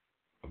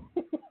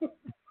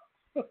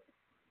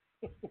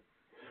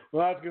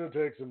 Well, that's going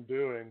to take some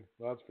doing,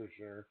 that's for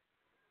sure.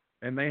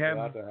 And they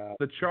have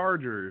the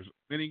Chargers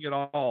winning it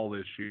all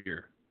this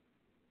year.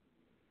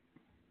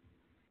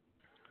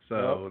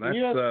 So that's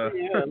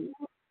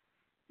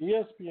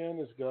ESPN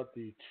has got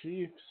the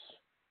Chiefs,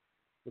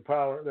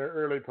 their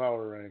early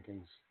power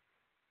rankings.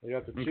 They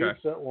got the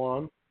Chiefs at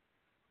 1,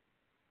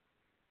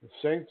 the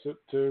Saints at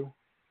 2,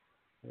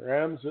 the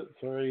Rams at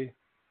 3,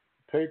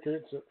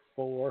 Patriots at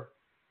 4,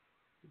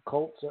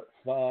 Colts at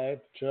 5,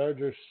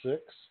 Chargers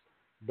 6,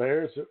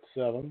 Bears at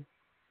 7,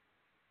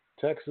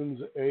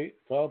 Texans 8,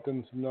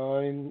 Falcons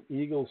 9,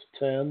 Eagles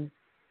 10,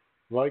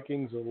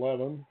 Vikings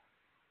 11,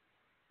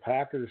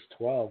 Packers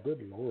 12.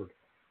 Good Lord.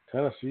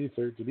 Tennessee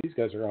 13. These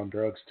guys are on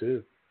drugs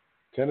too.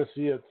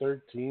 Tennessee at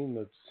 13,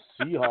 the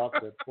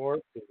Seahawks at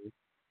 14,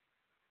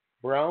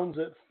 Browns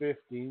at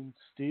 15,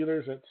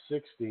 Steelers at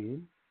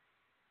 16,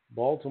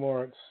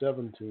 Baltimore at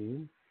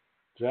 17,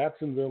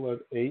 Jacksonville at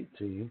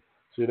 18.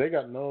 See, they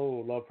got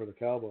no love for the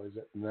Cowboys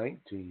at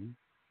 19.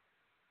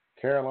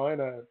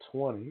 Carolina at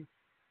 20.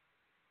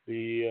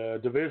 The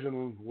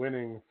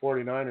division-winning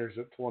 49ers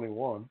at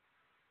 21.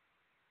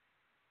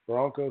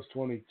 Broncos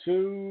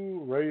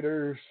 22.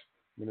 Raiders.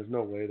 I mean, there's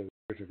no way the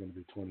Raiders are going to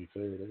be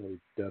 23rd. They're going to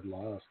be dead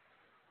last.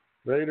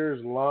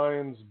 Raiders,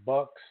 Lions,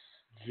 Bucks,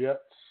 Jets,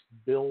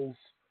 Bills,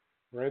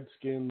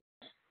 Redskins,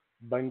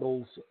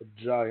 Bengals,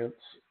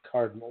 Giants,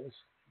 Cardinals,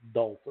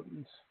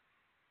 Dolphins.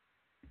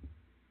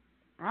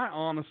 I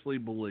honestly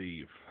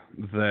believe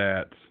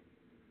that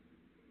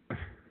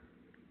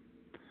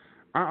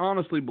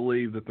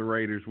the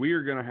Raiders, we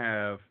are going to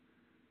have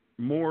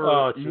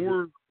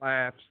more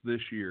laughs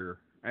this year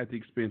at the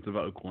expense of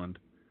Oakland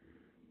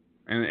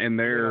and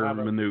their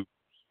maneuvers.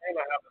 They're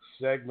going to have the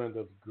segment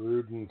of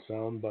Gruden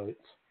sound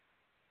bites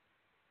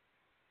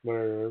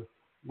where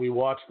we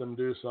watch them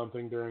do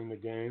something during the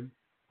game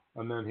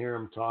and then hear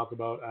them talk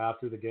about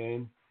after the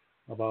game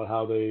about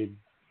how they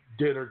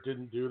did or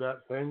didn't do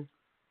that thing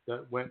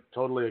that went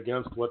totally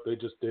against what they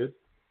just did.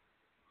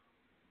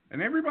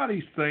 And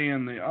everybody's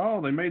saying they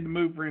made the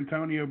move for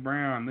Antonio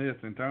Brown this,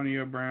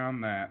 Antonio Brown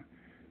that.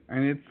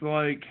 And it's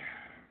like...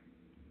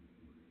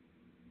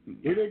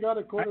 Who they got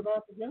a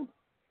quarterback again?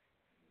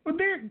 Well,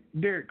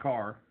 Derek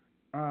Carr.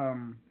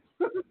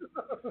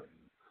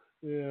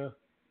 Yeah,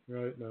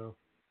 right now.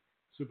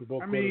 Super Bowl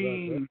quarterback.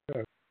 mean...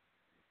 Right.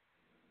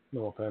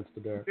 No offense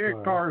to Derek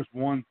Derek Carr's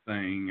one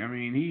thing. I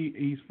mean,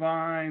 he's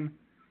fine.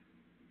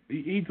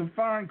 He's a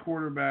fine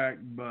quarterback,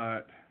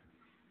 but...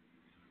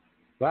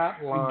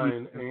 That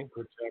line ain't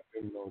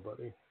protecting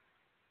nobody.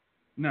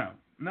 No,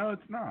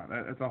 it's not.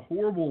 It's a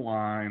horrible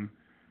line.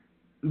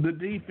 The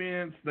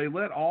defense, they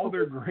let all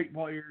their great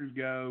players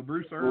go.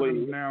 Bruce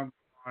Irvin's now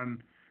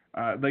gone.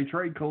 They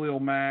trade Khalil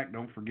Mack.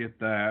 Don't forget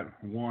that.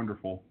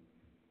 Wonderful.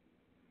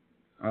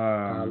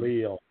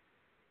 Khalil.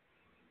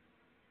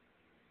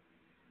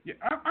 Yeah,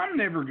 I'm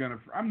never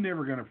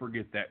gonna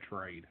forget that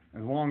trade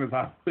as long as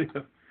I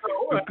live.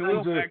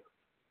 Khalil Mack.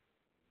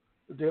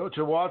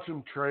 To watch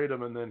him trade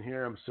him and then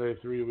hear him say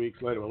 3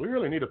 weeks later, well, we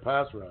really need a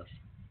pass rush.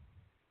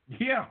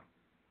 Yeah,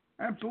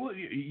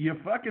 absolutely. You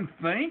fucking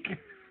think?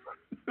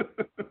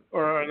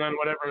 Or and then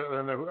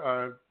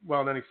whatever.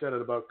 Then he said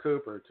it about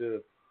Cooper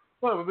too.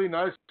 Well, it would be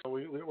nice.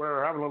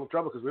 We're having a little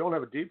trouble because we don't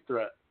have a deep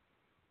threat.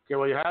 Okay,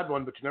 well you had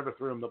one, but you never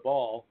threw him the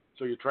ball,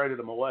 so you traded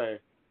him away,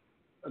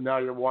 and now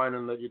you're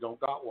whining that you don't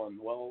got one.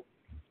 Well,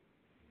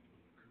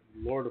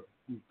 Lord of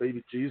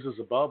baby Jesus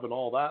above and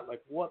all that.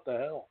 Like what the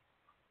hell?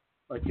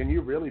 Like, can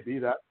you really be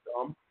that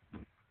dumb?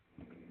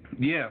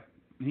 Yeah,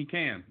 he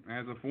can.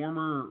 As a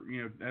former,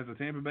 as a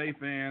Tampa Bay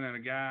fan and a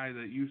guy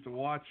that used to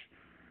watch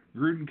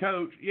Gruden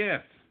coach,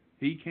 yes,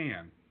 he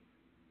can.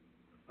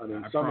 I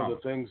mean, some of the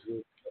things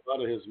that came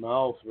out of his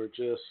mouth were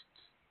just...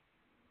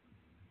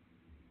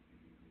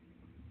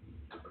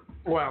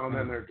 Well, and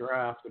then their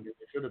draft. I mean,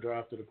 they should have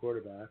drafted a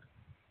quarterback.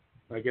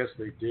 I guess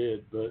they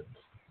did, but...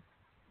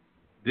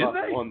 Did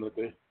they? One that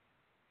they...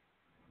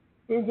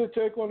 Didn't they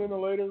take one in the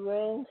later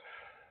round?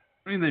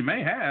 I mean, they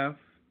may have.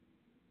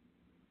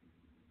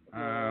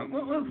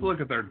 Let's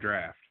look at their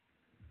draft.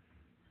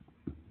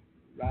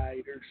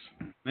 Riders.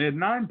 They had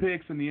 9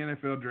 picks in the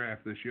NFL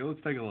draft this year.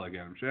 Let's take a look at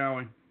them, shall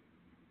we?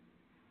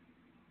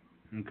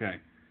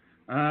 Okay.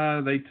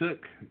 They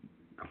took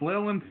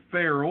Clelin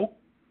Ferrell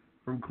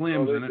from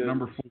Clemson at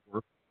number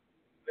 4.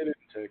 They didn't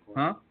take one.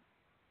 Huh?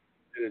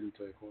 They didn't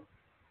take one.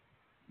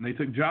 And they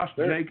took Josh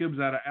Jacobs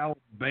out of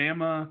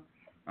Alabama,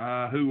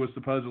 who was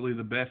supposedly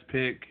the best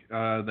pick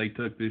they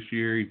took this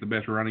year. He's the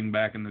best running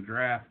back in the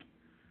draft.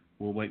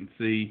 We'll wait and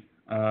see.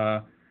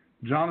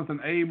 Jonathan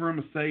Abram,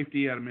 a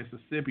safety out of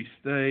Mississippi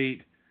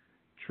State.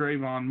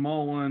 Trayvon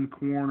Mullen,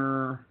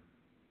 corner.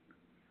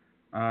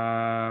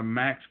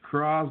 Max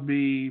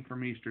Crosby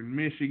from Eastern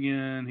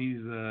Michigan.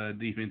 He's a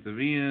defensive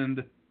end.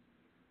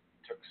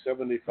 Took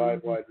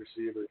 75 wide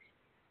receivers.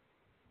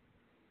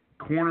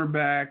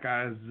 Cornerback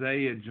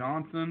Isaiah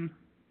Johnson.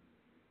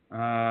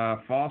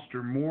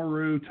 Foster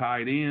Moreau,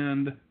 tight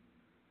end.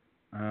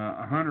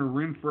 Hunter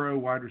Renfrow,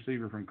 wide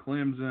receiver from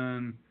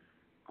Clemson.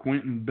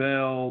 Quentin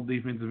Bell,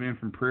 defensive end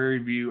from Prairie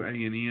View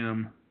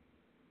A&M.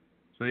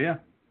 So, yeah,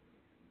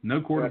 no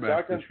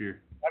quarterback this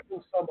year. I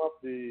can sum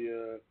up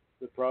the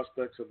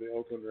prospects of the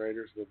Oakland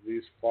Raiders with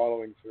these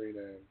following 3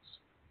 names.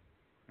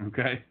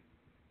 Okay.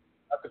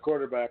 At the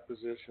quarterback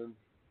position,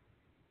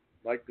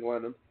 Mike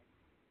Glennon,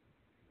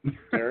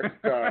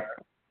 Derek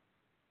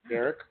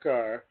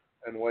Carr,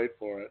 and wait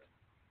for it,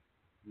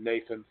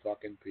 Nathan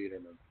fucking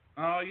Peterman.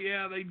 Oh,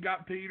 yeah, they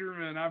got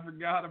Peterman. I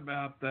forgot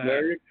about that.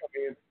 There you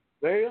go.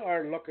 They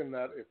are looking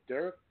at, if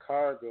Derek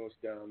Carr goes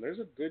down, there's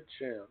a good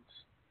chance,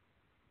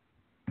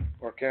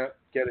 or can't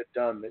get it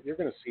done, that you're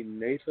going to see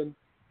Nathan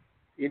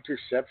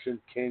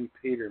Interception King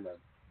Peterman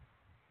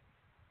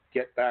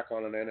get back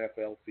on an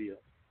NFL field.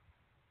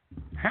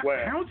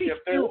 How's he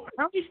still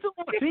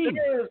on the team?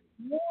 There is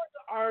one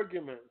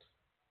argument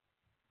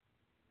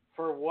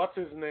for what's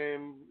his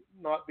name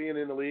not being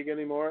in the league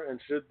anymore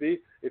and should be,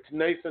 it's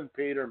Nathan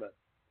Peterman.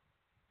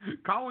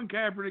 Colin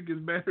Kaepernick is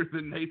better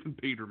than Nathan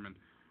Peterman.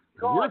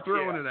 God, we're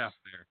throwing it out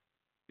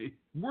there.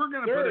 We're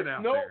going to put it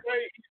out there. there. No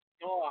way he's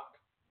not.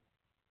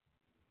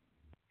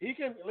 He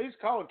can, at least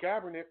Colin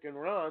Kaepernick can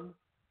run.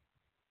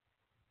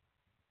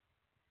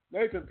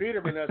 Nathan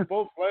Peterman has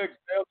both legs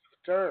nailed to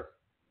the turf,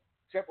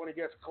 except when he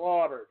gets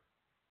clobbered.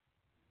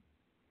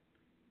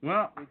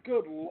 Well,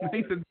 good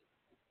Lord.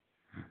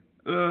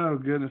 Oh,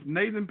 goodness.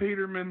 Nathan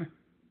Peterman,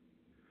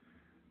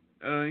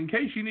 in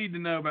case you need to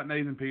know about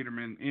Nathan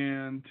Peterman,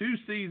 in 2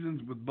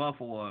 seasons with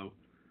Buffalo,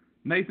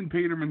 Nathan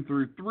Peterman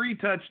threw 3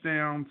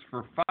 touchdowns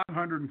for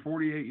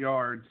 548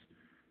 yards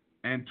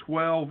and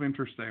 12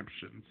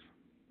 interceptions.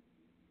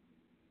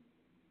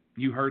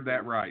 You heard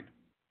that right.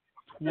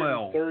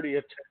 12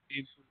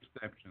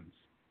 interceptions.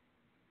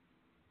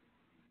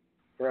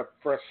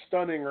 For a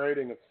stunning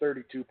rating of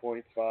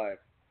 32.5.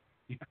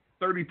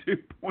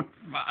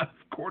 32.5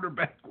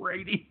 quarterback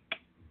rating.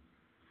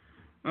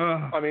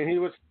 I mean, he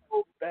was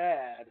so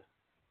bad.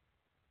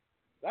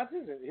 That's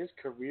his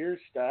career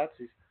stats.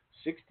 He's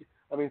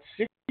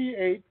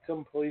 68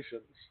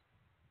 completions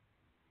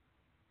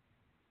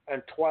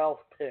and 12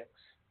 picks.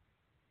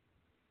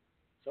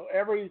 So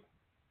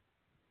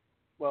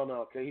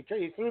he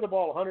threw the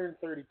ball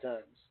 130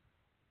 times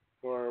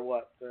for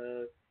what?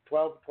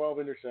 12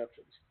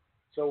 interceptions.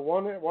 So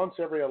once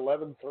every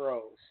 11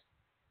 throws,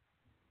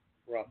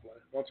 roughly.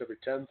 Once every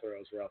 10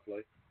 throws,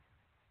 roughly,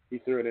 he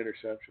threw an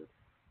interception.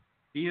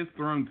 He has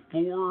thrown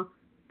 4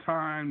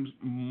 times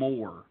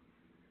more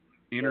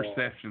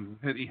interceptions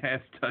than he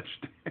has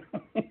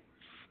touchdowns. I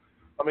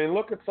mean, when you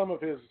look at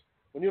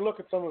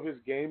some of his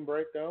game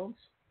breakdowns,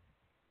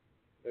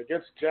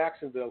 against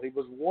Jacksonville, he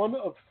was 1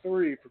 of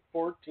 3 for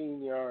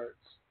 14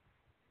 yards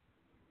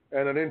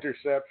and an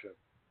interception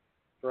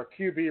for a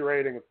QB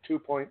rating of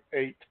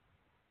 2.8.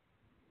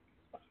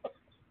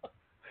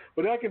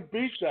 But I can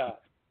beat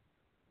that.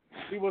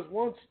 He was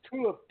once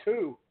 2 of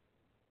 2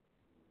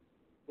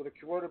 with a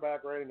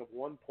quarterback rating of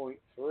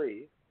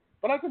 1.3,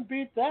 but I can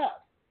beat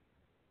that.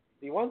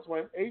 He once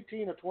went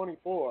 18 of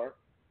 24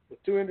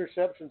 with 2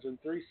 interceptions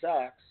and 3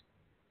 sacks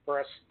for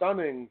a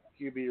stunning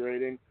QB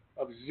rating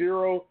of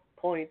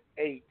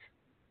 0.8.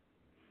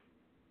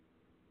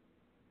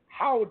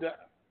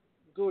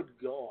 Good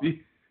God.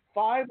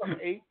 5 of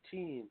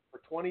 18 for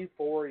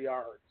 24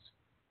 yards.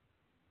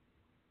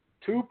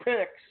 2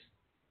 picks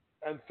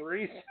and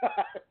 3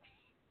 sacks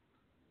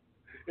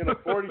in a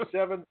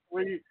 47-3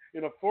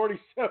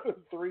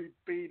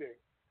 beating.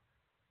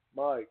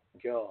 My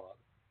God.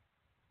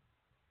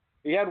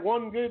 He had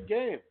one good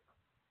game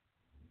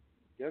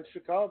against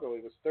Chicago.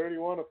 He was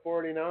 31 of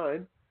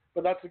 49,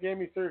 but that's the game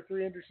he threw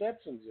 3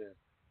 interceptions in.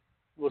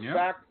 Was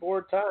sacked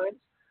 4 times,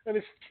 and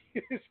his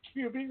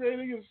QB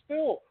rating is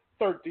still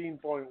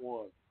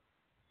 13.1.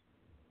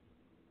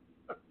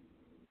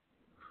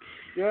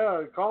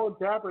 Yeah, Colin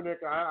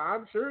Kaepernick,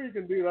 I'm sure he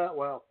can do that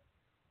well.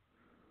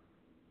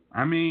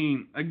 I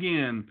mean,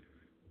 again,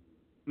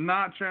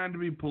 not trying to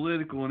be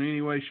political in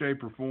any way,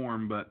 shape, or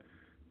form, but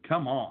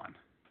come on.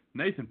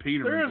 Nathan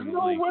Peterman. There's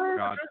no way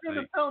that you're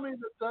going to tell me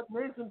that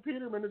Nathan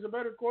Peterman is a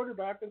better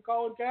quarterback than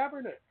Colin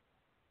Kaepernick.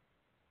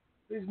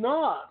 He's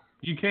not.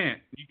 You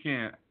can't.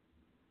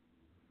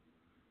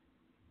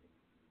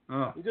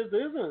 Ugh. He just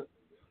isn't.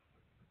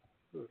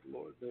 Good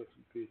Lord,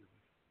 Nathan Peterman.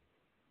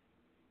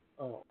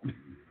 Oh,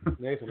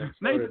 Nathan.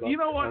 You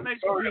know what,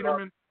 Nathan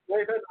Peterman?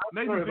 Nathan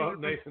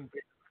Peterman.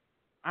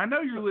 I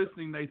know you're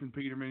listening, Nathan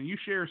Peterman. You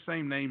share the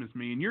same name as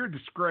me, and you're a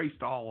disgrace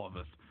to all of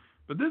us.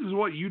 But this is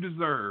what you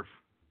deserve.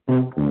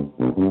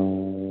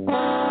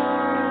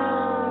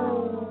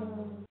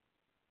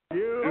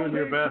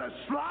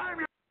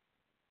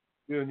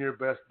 Doing your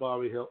best,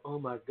 Bobby Hill. Oh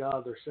my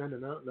God, they're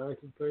sending out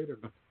Nathan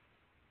Peterman.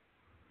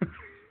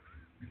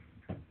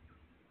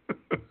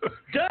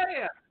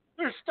 Dad,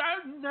 they're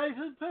starting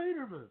Nathan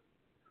Peterman.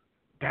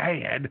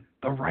 Dad,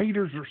 the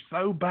Raiders are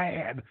so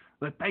bad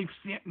that they've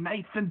sent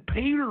Nathan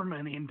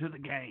Peterman into the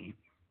game.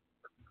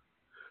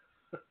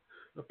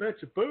 I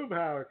bet you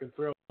Boomhauer can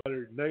throw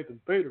better than Nathan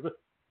Peterman.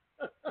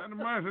 And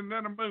imagine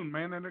that a boom,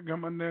 man, and they're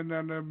coming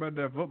down there by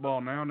the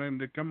football now, and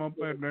they come up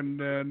and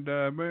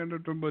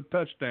a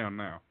touchdown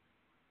now.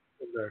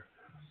 There.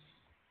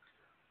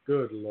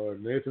 Good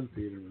Lord, Nathan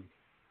Peterman.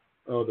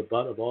 Oh, the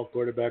butt of all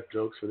quarterback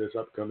jokes for this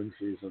upcoming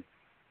season.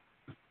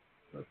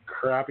 A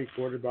crappy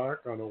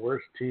quarterback on a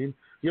worse team.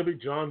 He'll be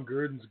John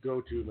Gruden's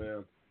go-to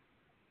man.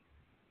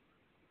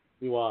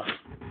 You watch.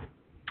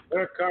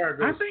 Derek Carr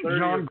goes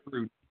 30.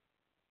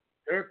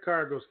 Derek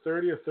Carr goes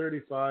 30 or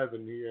 35,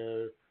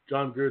 and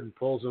John Gruden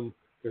pulls him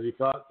because he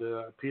thought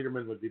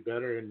Peterman would be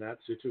better in that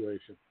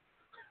situation.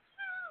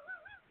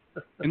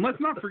 And let's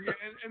not forget,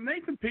 and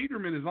Nathan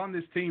Peterman is on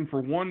this team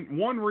for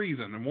one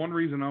reason, and one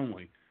reason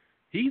only.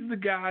 He's the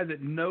guy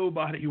that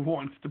nobody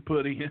wants to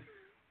put in.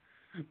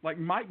 Like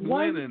Mike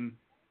Glennon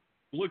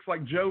looks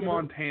like Joe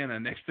Montana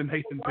next to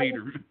Nathan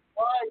Peterman.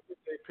 Why did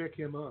they pick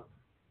him up?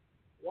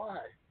 Why?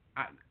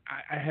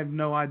 I have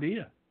no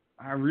idea.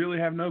 I really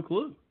have no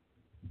clue.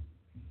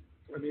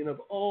 I mean, of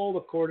all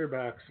the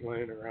quarterbacks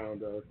laying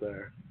around out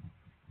there,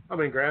 I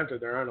mean, granted,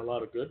 there aren't a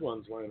lot of good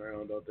ones laying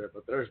around out there,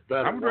 but there's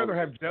better. I would rather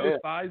have Joe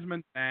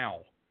Theismann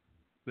now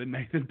than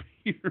Nathan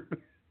Peterman.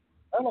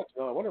 I'd like to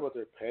know. I wonder what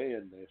they're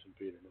paying Nathan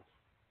Peterman.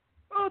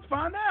 Well, let's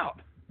find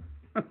out.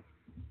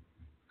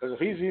 Because if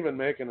he's even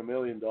making $1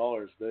 million,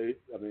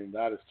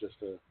 that is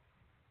just a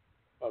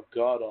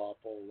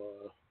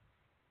god-awful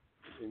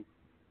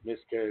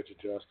miscarriage of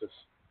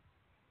justice.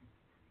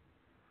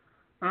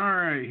 All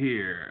right,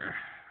 here.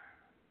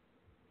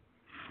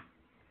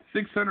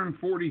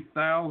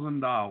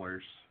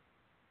 $640,000.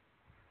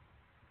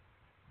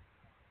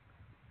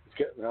 It's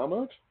getting how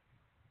much?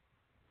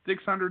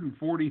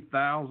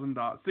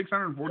 $640,000.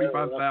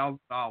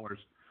 $645,000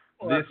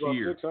 this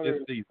year.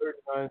 This season.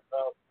 $39,000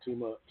 too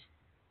much.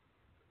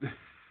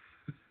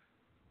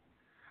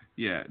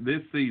 Yeah,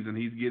 this season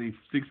he's getting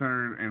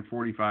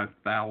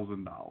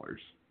 $645,000.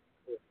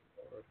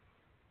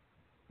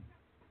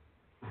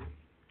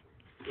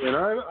 And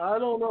I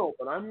don't know,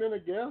 but I'm going to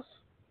guess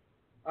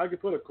I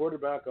could put a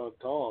quarterback on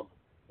Tom,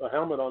 a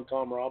helmet on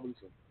Tom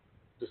Robinson.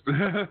 Just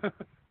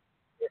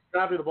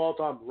snap you the ball,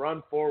 Tom,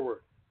 run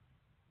forward.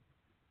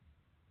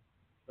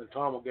 And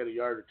Tom will get a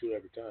yard or two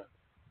every time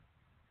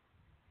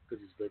because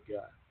he's a big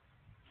guy.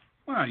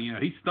 Well,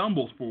 he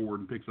stumbles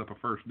forward and picks up a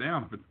first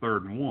down if it's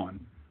 3rd and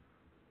 1.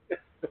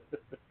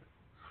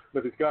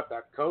 But he's got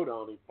that coat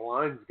on. He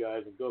blinds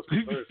guys and goes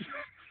for first.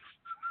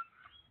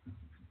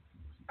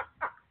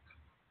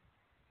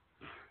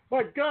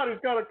 My God, he's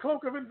got a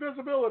cloak of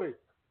invisibility.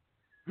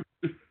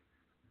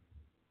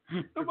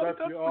 Nobody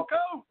touched the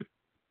coat.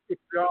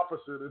 It's the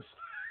opposite.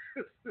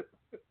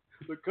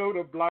 It's the coat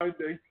of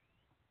blinding.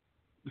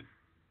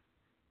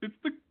 It's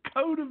the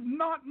coat of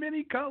not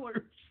many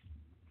colors.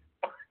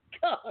 Oh,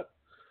 God.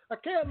 I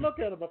can't look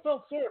at him. I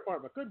felt sorry for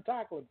him. I couldn't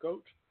tackle him,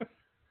 Coach.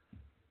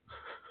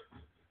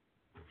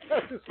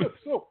 That just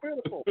looks so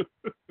pitiful.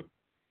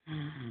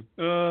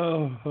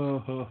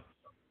 Oh.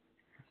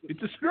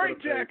 It's a straight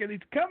jacket.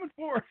 He's coming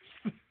for us.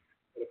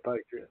 What a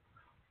patriot.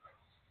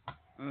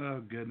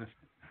 Oh, goodness.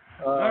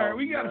 All right,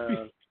 we got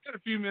a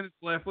few minutes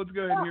left. Let's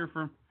go ahead and hear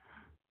from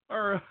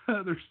our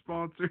other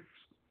sponsors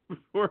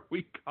before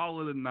we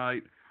call it a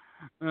night.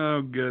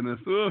 Oh, goodness.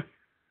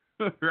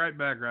 Right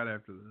back right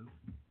after this.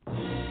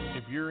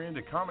 If you're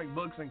into comic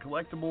books and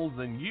collectibles,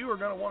 then you are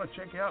going to want to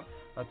check out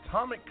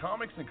Atomic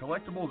Comics and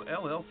Collectibles,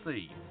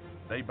 LLC.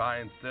 They buy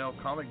and sell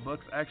comic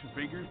books, action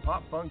figures,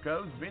 pop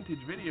Funkos, vintage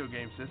video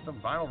game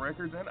system, vinyl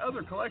records, and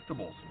other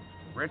collectibles.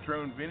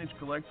 Retro and vintage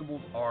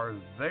collectibles are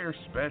their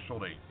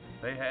specialty.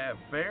 They have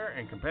fair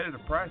and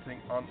competitive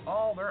pricing on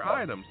all their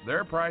items.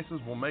 Their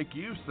prices will make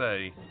you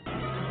say,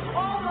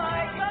 "Oh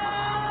my God!"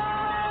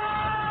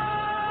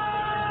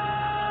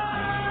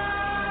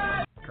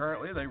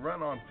 Currently, they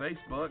run on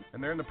Facebook,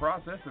 and they're in the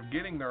process of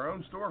getting their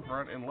own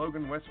storefront in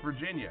Logan, West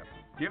Virginia.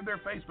 Give their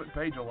Facebook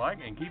page a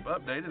like and keep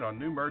updated on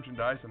new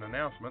merchandise and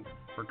announcements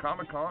for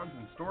Comic-Cons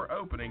and store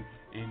opening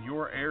in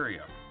your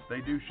area.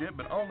 They do ship,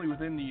 but only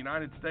within the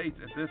United States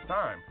at this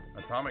time.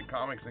 Atomic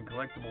Comics and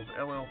Collectibles,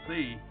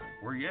 LLC,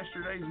 where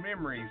yesterday's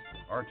memories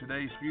are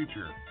today's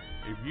future.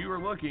 If you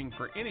are looking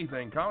for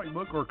anything comic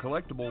book or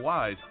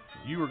collectible-wise,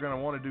 you are going to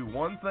want to do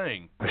one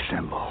thing.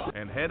 Assemble.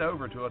 And head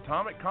over to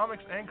Atomic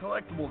Comics and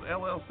Collectibles,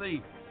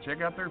 LLC.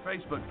 Check out their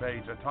Facebook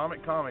page,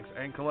 Atomic Comics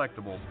and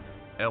Collectibles,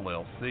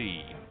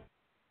 LLC.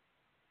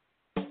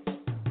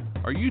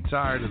 Are you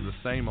tired of the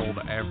same old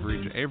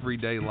average,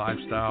 everyday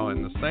lifestyle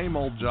and the same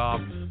old job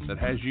that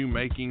has you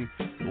making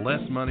less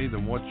money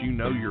than what you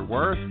know you're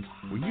worth?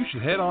 Well, you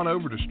should head on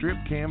over to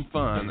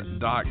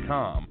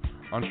StripCamFun.com.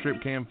 On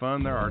StripCam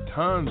Fun, there are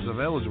tons of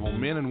eligible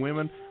men and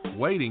women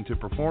waiting to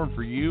perform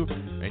for you,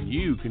 and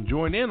you can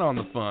join in on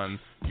the fun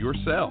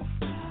yourself.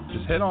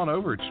 Just head on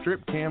over at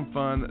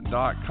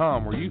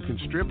StripCamFun.com where you can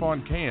strip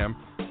on cam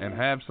and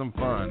have some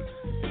fun.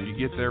 If you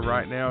get there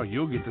right now,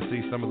 you'll get to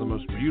see some of the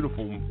most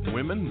beautiful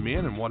women,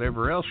 men, and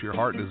whatever else your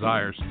heart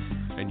desires.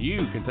 And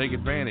you can take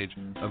advantage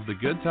of the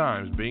good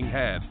times being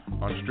had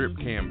on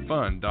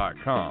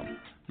StripCamFun.com.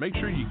 Make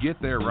sure you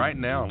get there right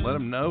now and let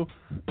them know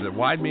that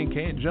Wide Men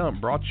Can't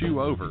Jump brought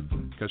you over.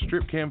 Because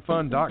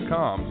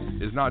StripCamFun.com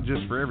is not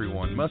just for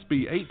everyone. Must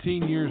be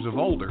 18 years of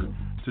older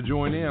to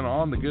join in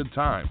on the good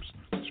times.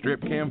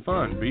 Strip Cam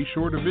Fun. Be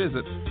sure to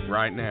visit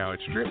right now.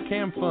 It's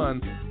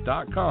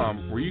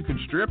StripCamFun.com where you can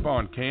strip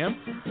on cam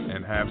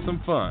and have some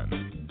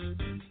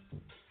fun.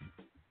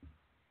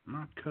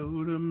 My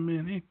coat of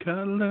many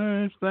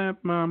colors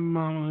that my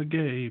mama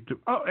gave to...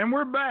 Oh, and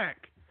we're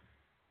back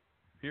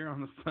here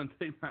on the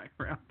Sunday Night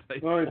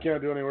Roundtable. No, you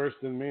can't do any worse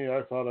than me.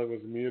 I thought I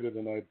was muted,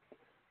 and I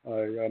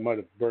might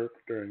have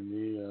burped during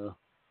the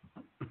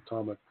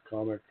Atomic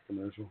Comic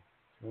commercial.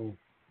 So.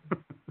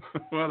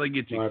 Well, they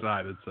get you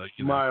excited, so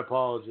you know. My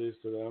apologies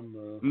to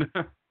them.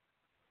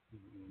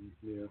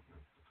 Yeah.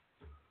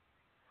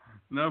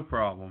 No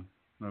problem.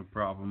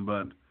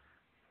 But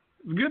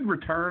good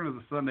return of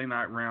the Sunday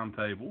Night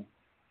Roundtable.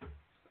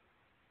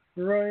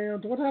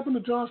 Right. What happened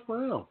to Josh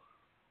Brown?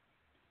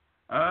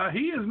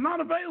 He is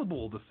not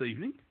available this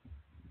evening.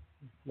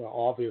 Well,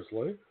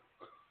 obviously.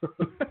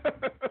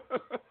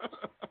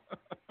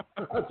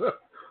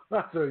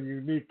 That's a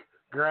unique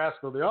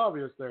grasp of the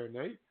obvious there,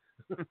 Nate.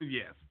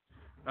 Yes.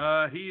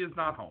 He is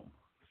not home.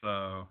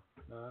 So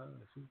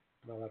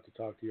I'll have to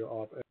talk to you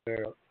off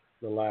air about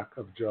the lack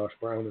of Josh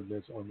Brown in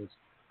this on this.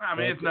 I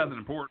mean, it's nothing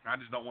important. I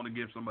just don't want to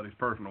give somebody's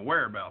personal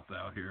whereabouts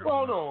out here.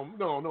 Well,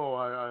 no.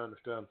 I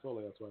understand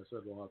fully. That's why I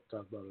said we'll have to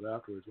talk about it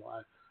afterwards.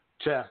 Why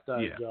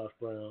chastise Josh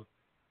Brown?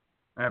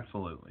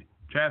 Absolutely.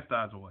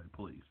 Chastise away,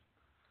 please.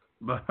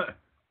 But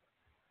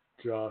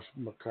Josh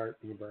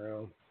McCartney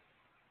Brown.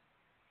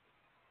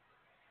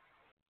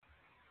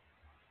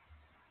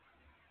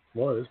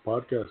 Well, this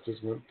podcast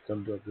just went to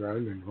come to a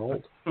grinding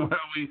halt.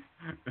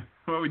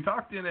 Well, we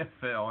talked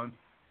NFL, and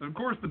of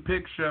course the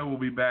pick show will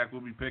be back.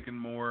 We'll be picking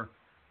more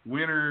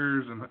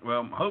winners, and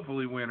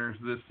hopefully winners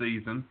this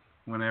season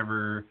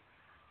whenever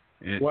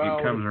it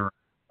comes around.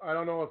 I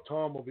don't know if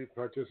Tom will be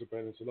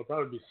participating, so there'll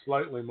probably be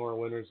slightly more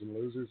winners than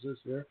losers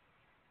this year.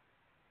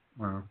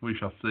 Well, we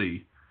shall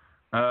see.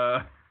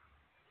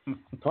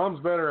 Tom's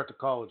better at the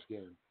college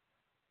game.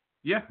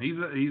 Yeah, he's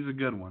a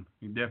good one.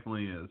 He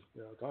definitely is.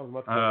 Yeah, Tom's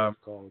much better at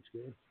the college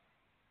game.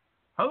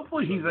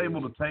 Hopefully he's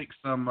able to take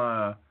some,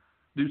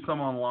 do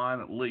some online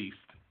at least,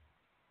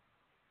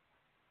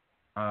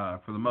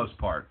 for the most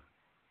part.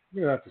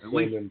 You're going to have to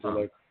send him to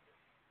like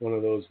one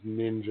of those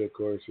ninja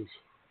courses.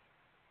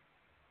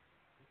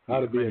 How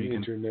to be an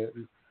internet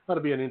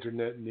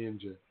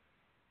ninja,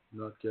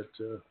 not get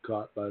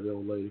caught by the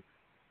old lady.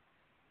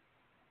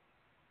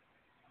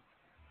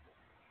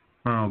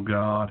 Oh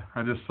God,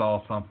 I just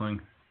saw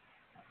something.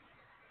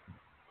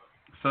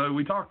 So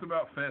we talked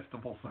about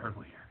festivals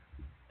earlier.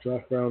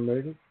 Josh Brown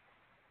naked?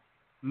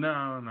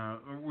 No.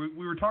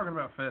 We were talking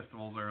about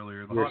festivals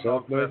earlier. The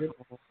Yourself hot dog naked?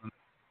 festivals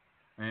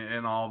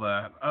and all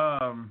that.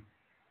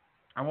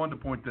 I wanted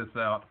to point this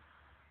out.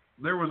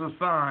 There was a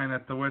sign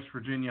at the West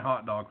Virginia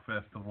Hot Dog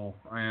Festival,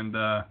 and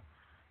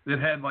it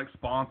had like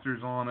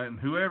sponsors on it, and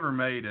whoever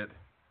made it,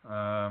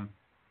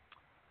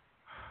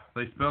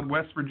 they spelled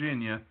West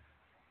Virginia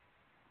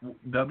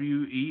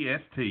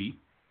W-E-S-T,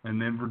 and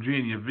then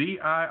Virginia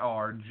V-I-R-G-I-N-A.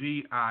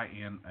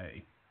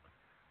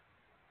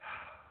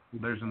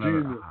 There's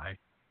another I.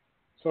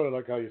 Sort of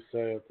like how you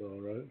say it, though,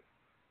 right?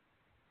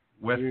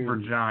 West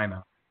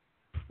Virginia.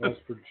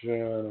 West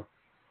Virginia.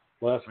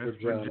 West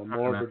Virginia.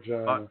 More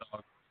Virginia.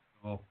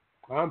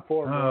 I'm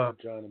for more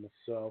Virginia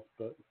myself,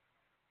 but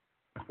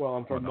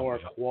I'm for more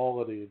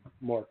quality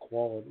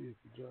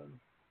Virginia.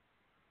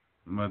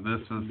 But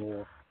this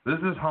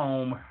is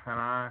home, and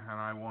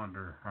I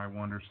wonder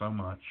so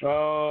much.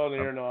 Oh,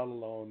 you're not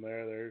alone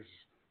there.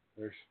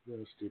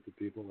 There's stupid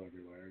people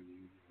everywhere.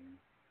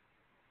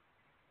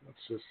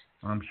 That's just.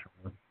 I'm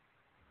sure.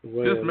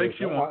 Just makes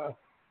you want.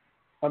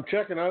 I'm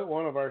checking out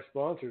one of our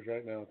sponsors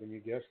right now. Can you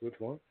guess which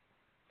one?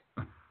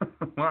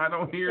 Well, I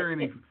don't hear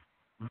any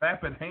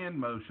vapid hand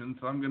motion,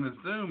 so I'm going to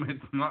assume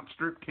it's not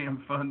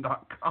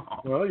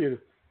stripcamfun.com. Well,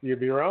 you'd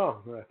be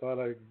wrong. I thought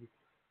I'd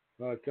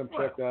come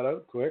check that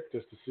out quick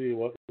just to see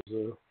what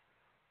was.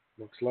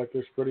 Looks like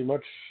there's pretty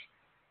much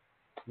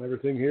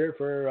everything here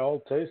for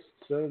all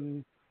tastes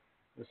and,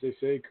 as they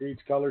say,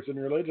 creeds, colors, and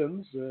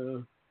religions.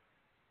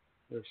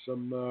 There's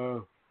some.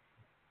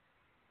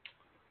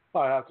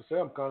 I have to say,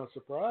 I'm kind of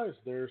surprised.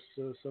 There's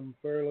some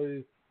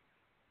fairly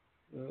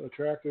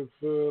attractive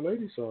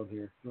ladies on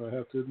here. I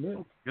have to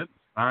admit. Good.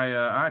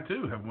 I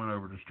too have went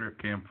over to Strip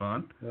Cam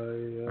Fun.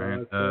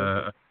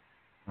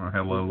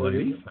 Hello,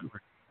 ladies.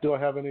 Do I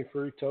have any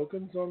free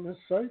tokens on this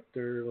site,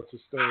 or what's the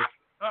story?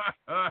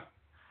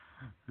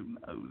 Who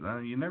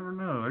knows? You never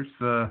know.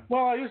 There's.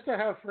 Well, I used to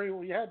have free.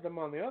 Well, you had them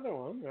on the other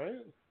one,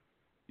 right?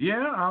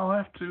 Yeah, I'll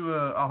have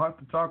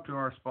to talk to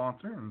our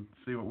sponsor and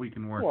see what we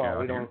can work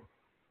out here.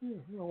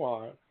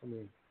 Well, I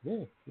mean,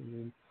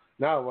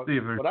 now what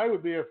I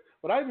would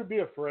be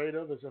afraid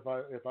of is if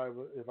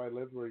I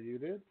lived where you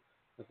did,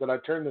 is that I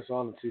turn this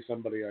on and see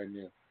somebody I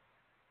knew.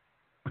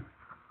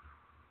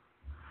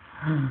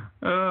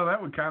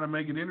 That would kind of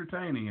make it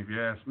entertaining, if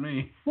you ask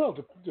me. Well,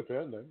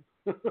 depending.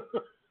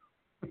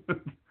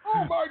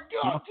 Oh my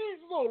God,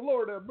 Jesus! Oh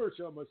Lord, have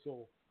mercy on my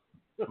soul.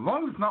 As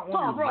long as it's not one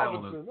Tom of your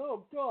Robinson. relatives.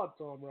 Oh God,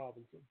 Tom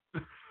Robinson.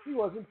 He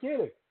wasn't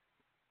kidding.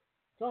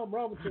 Tom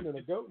Robinson and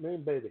a goat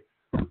named Baby.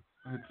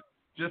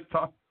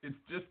 It's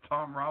just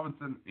Tom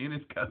Robinson in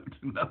his coat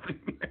and nothing.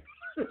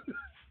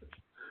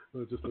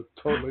 It's just a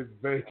totally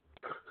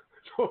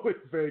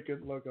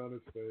vacant look on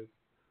his face.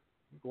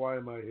 Why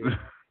am I here?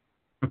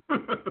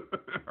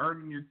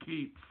 Earning your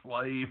keep,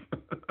 slave.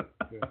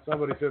 Yeah,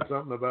 somebody said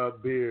something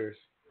about beers.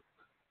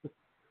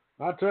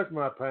 I took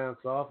my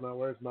pants off. Now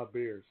where's my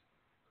beers?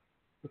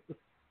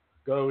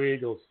 Go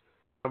Eagles.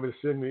 I'm going to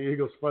sing the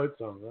Eagles fight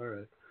song. All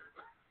right.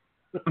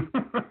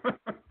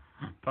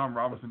 Tom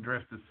Robinson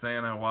dressed as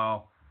Santa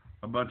while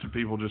a bunch of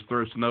people just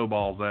throw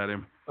snowballs at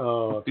him.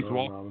 Oh, Tom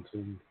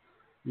Robinson.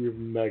 You're a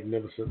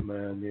magnificent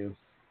man, you.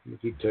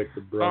 If you take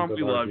the brunt Tom,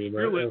 we love you. If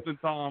you're listening,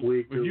 Tom.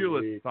 If you're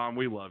listening, Tom,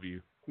 we love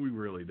you. We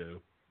really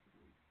do.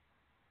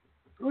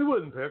 We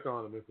wouldn't pick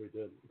on him if we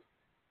didn't.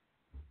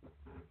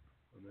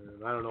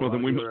 I don't know. Well,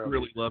 then we must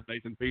really love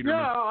Nathan Peterman.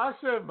 No, I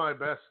said my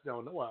best.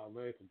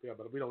 Nathan, yeah,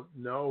 but we don't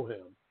know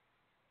him.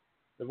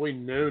 If we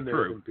knew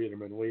Nathan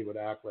Peterman, we would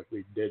act like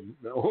we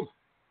didn't know him.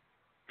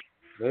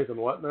 Nathan,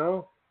 what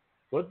now?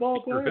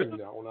 Football player?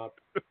 No, not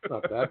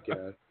that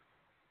guy.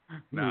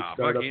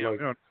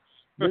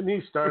 Didn't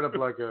he start up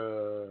like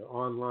a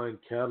online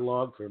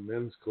catalog for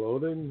men's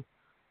clothing?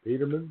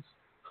 Peterman's.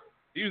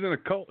 He was in a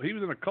cult. He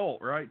was in a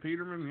cult, right,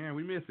 Peterman? Yeah,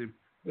 we miss him.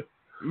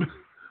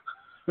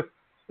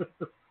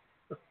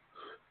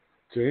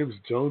 James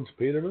Jones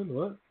Peterman,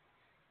 what?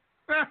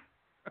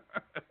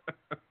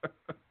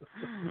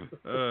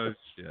 Oh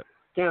shit!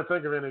 Can't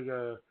think of any.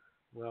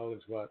 Well,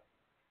 it's what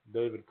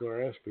David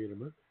Koresh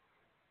Peterman.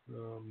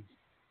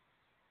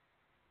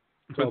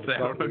 It's all the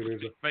cult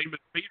leaders. Famous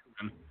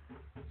Peterman.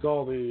 It's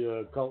all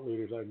the cult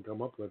leaders I can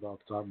come up with off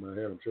the top of my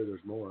head. I'm sure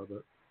there's more,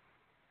 but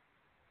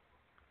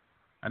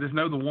I just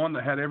know the one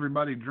that had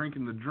everybody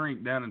drinking the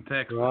drink down in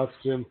Texas. Well, that's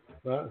Jim.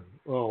 The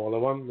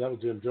one that was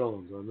Jim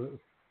Jones, wasn't it?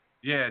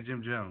 Yeah,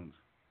 Jim Jones.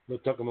 They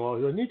took them all.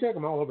 Didn't he take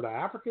them all over to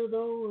Africa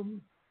though?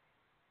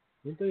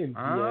 Weren't they in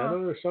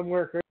Guyana or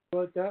somewhere crazy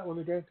like that when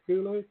they drank the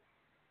Kool-Aid?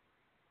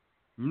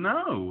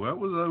 No, that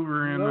was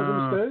over in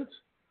the States.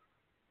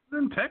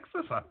 In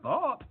Texas, I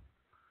thought.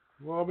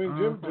 Well, I mean,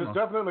 it's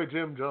definitely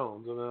Jim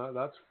Jones, and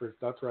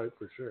that's right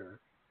for sure.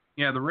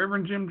 Yeah, the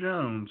Reverend Jim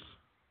Jones.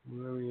 I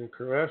mean,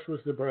 Koresh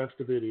was the Branch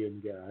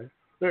Davidian guy.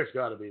 There's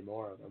got to be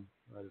more of them.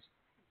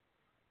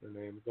 Their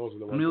names. Those are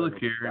the ones.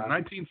 Military. In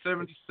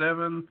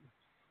 1977,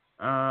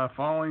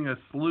 following a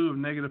slew of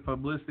negative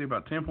publicity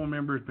about temple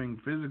members being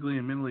physically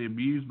and mentally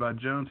abused by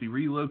Jones, he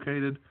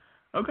relocated.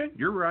 Okay,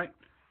 you're right.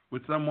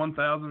 With some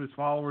 1,000 of his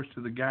followers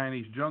to the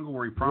Guyanese jungle,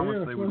 where he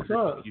promised they would create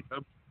a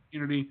utopian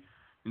community.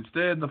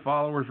 Instead, the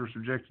followers were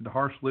subjected to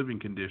harsh living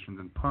conditions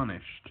and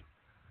punished.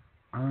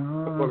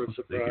 What a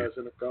surprise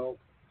in a cult.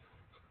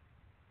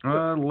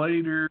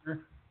 Later,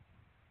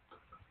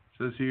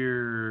 says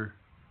here,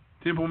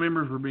 temple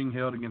members were being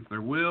held against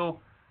their will.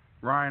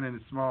 Ryan and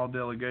his small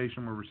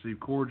delegation were received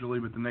cordially,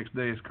 but the next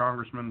day his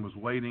congressman was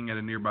waiting at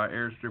a nearby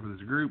airstrip with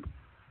his group,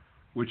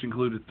 which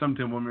included some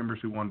temple members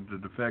who wanted to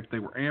defect. They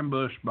were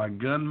ambushed by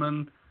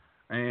gunmen,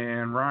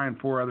 and Ryan and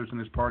 4 others in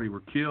his party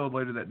were killed.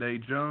 Later that day,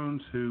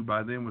 Jones, who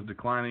by then was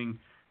declining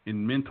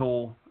in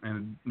mental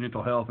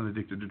health and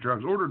addicted to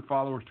drugs, ordered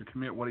followers to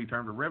commit what he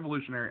termed a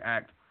revolutionary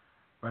act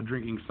by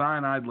drinking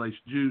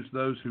cyanide-laced juice.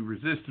 Those who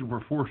resisted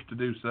were forced to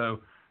do so.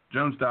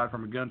 Jones died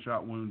from a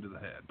gunshot wound to the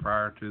head.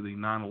 Prior to the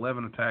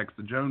 9/11 attacks,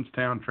 the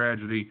Jonestown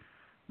tragedy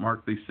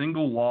marked the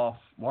single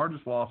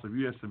largest loss of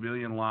U.S.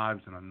 civilian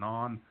lives in a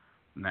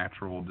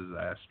non-natural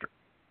disaster.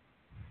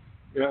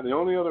 Yeah, the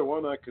only other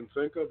one I can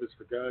think of is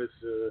the guys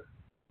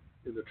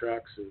in the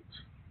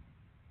tracksuits.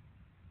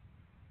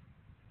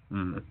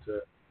 That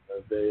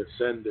they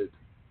ascended,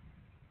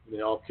 and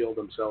they all killed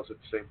themselves at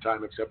the same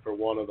time except for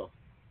one of them.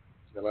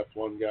 They left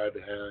one guy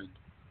behind.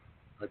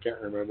 I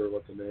can't remember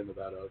what the name of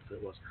that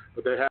outfit was,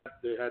 but they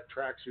had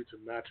tracksuits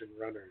and matching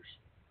runners.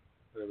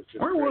 It was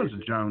just Where crazy.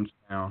 was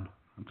Jonestown?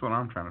 That's what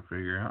I'm trying to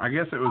figure out. I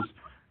guess it was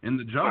in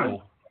the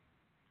jungle.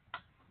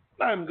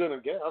 I'm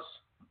gonna guess.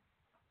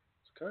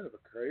 It's kind of a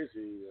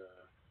crazy.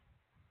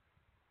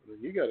 I mean,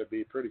 you got to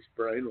be pretty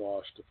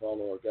brainwashed to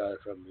follow a guy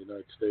from the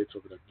United States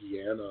over to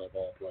Guyana of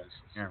all places.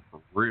 Yeah,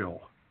 for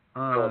real.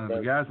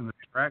 The guys in the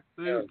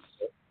tracksuits.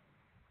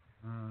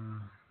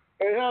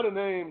 They had a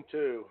name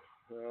too.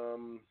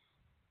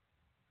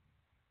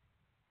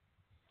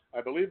 I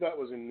believe that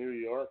was in New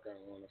York, I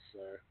want to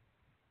say.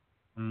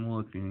 I'm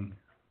looking.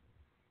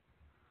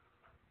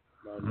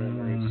 My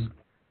memories.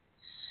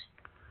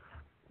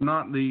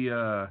 Not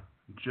the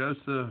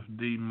Joseph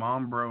D.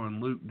 Mombro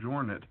and Luke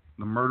Jornet,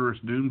 the murderous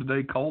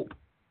doomsday cult?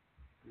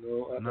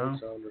 No, that doesn't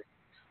sound right.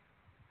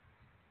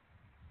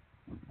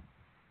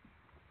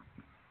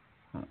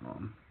 Hold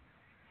on.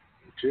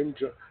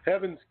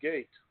 Heaven's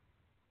Gate.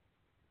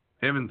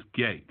 Heaven's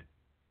Gate.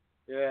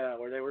 Yeah,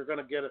 where they were going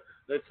to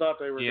they thought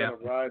they were going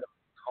to ride a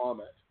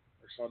comet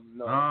or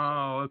something.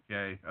 Oh,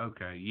 okay.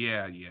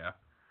 Yeah.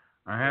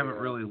 I haven't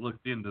really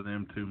looked into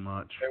them too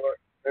much.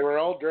 They were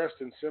all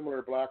dressed in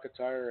similar black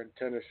attire and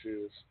tennis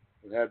shoes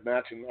and had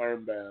matching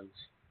armbands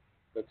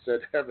that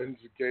said Heaven's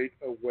Gate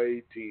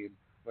Away Team,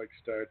 like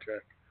Star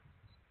Trek.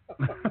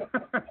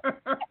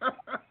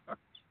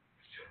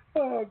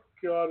 Oh,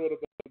 God, what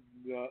about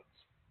nuts?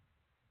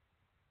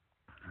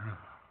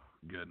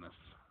 Goodness.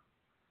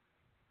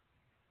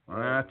 Well,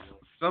 that's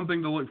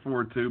something to look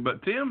forward to.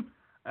 But, Tim,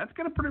 that's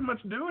going to pretty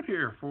much do it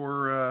here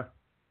for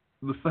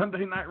the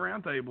Sunday Night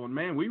Roundtable. And,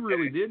 man, we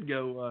really did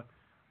go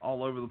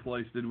all over the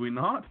place, did we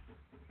not?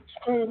 It's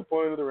kind of the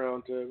point of the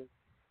roundtable.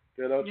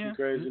 Get out some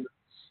craziness.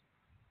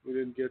 We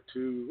didn't get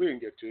too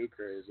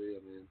crazy. I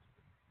mean,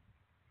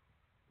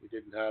 we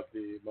didn't have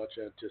the much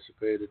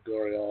anticipated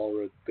Dory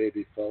Allred,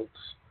 Baby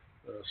Phelps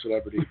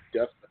celebrity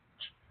death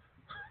match.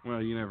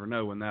 Well, you never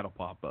know when that'll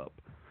pop up.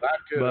 That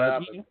could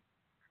happen.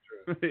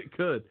 It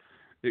could.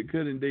 It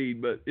could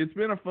indeed. But it's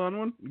been a fun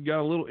one. We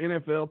got a little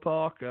NFL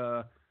talk,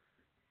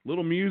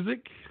 little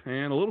music,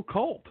 and a little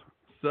cult.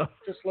 So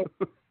we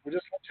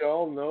just let you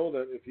all know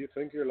that if you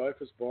think your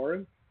life is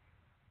boring,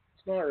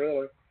 it's not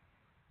really.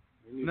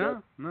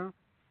 No. Not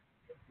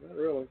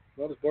really.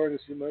 Not as boring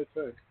as you might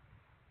think.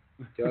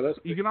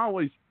 You can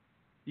always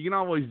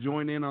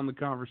join in on the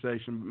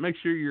conversation, but make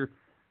sure you're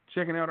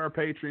checking out our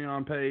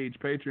Patreon page,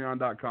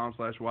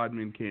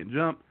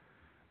 patreon.com/widemencan'tjump,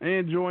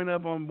 and join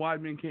up on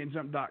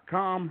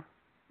widemencan'tjump.com.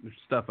 There's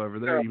stuff over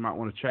there you might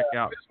want to check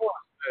out. I just want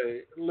to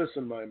say,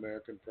 listen, my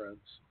American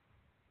friends,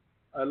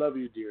 I love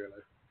you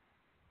dearly.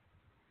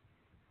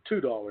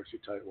 $2, you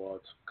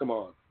tightwads. Come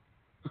on.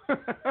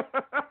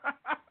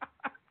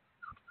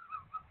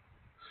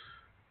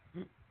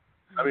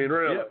 I mean,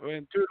 really,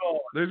 $2.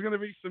 There's going to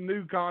be some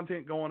new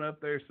content going up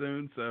there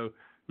soon, so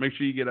make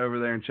sure you get over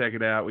there and check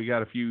it out. We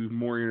got a few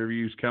more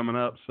interviews coming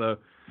up,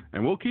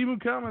 and we'll keep them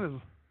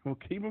coming. I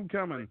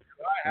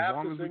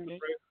have to sing the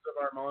praises of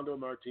Armando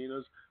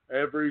Martinez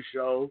every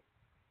show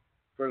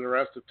for the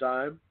rest of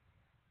time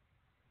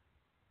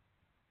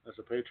as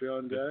a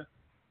Patreon guy.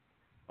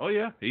 Oh,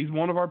 yeah. He's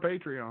one of our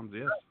Patreons,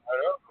 yes. I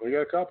know. We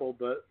got a couple,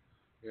 but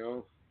You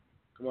know,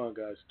 come on,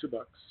 guys, $2.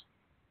 I'm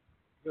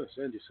gonna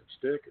send you some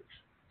stickers,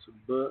 some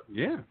buttons.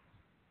 Yeah,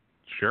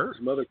 sure.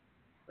 Some other,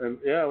 and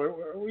yeah,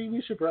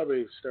 we should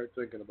probably start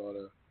thinking about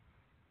a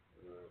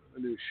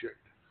new shirt.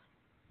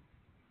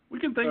 We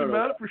can think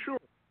about it for sure.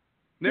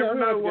 Never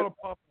know what'll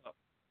pop up.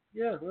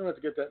 Yeah, we don't have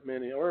to get that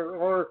many,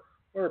 or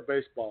a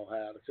baseball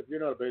hat. Except you're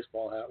not a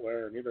baseball hat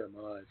wearer, neither am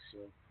I. So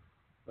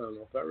I don't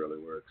know if that really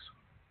works.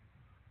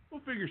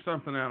 We'll figure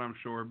something out, I'm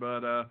sure.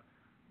 But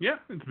yeah,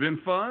 it's been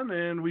fun,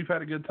 and we've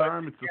had a good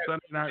time. It's the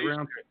Sunday night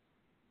round.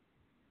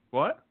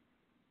 What?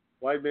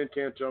 Wide men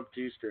can't jump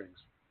G-strings.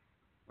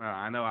 Well,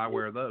 I know I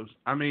wear those.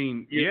 I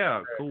mean,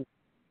 yeah, cool.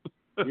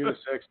 Unisex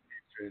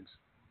G-strings.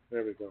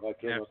 There we go. I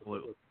can't.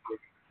 Absolutely.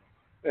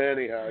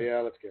 Anyhow, yeah,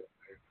 let's get it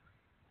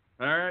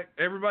there. All right,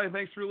 everybody,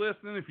 thanks for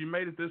listening. If you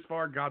made it this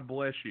far, God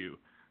bless you.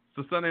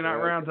 It's the Sunday Night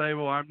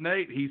Roundtable. I'm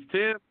Nate. He's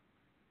Tim.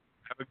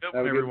 Have a good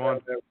one,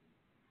 everyone.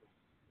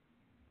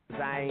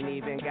 I ain't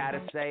even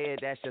gotta say it,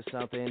 that's just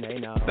something they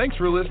know. Thanks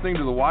for listening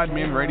to the Wide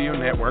Men Radio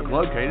Network,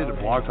 located at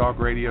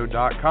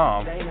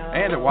blogtalkradio.com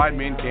and at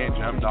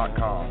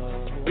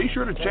widemencan'tjump.com. Be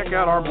sure to check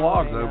out our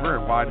blogs over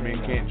at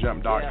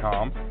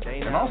widemencan'tjump.com,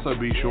 and also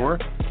be sure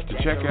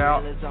to check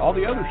out all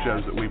the other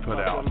shows that we put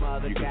out.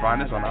 You can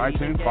find us on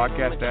iTunes,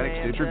 Podcast Addict,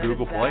 Stitcher,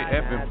 Google Play,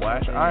 FM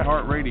Flash,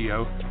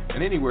 iHeartRadio,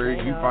 and anywhere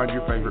you find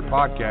your favorite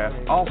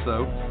podcast.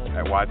 Also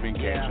at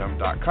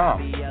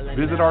widemencan'tjump.com.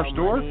 Visit our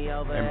store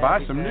and buy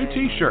some new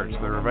t-shirts.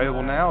 They're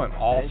available now in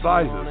all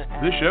sizes.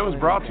 This show is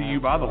brought to you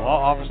by the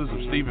law offices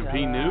of Stephen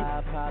P. New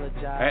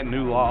at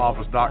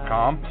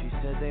newlawoffice.com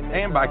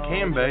and by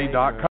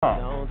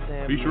Cambay.com.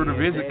 Be sure to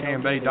visit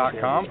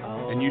Cambay.com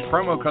and use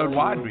promo code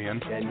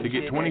WIDEMEN to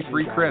get 20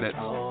 free credits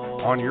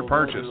on your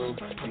purchase.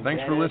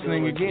 Thanks for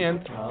listening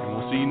again, and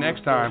we'll see you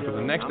next time for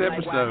the next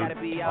episode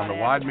on the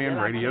Wide Men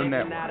Radio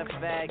Network.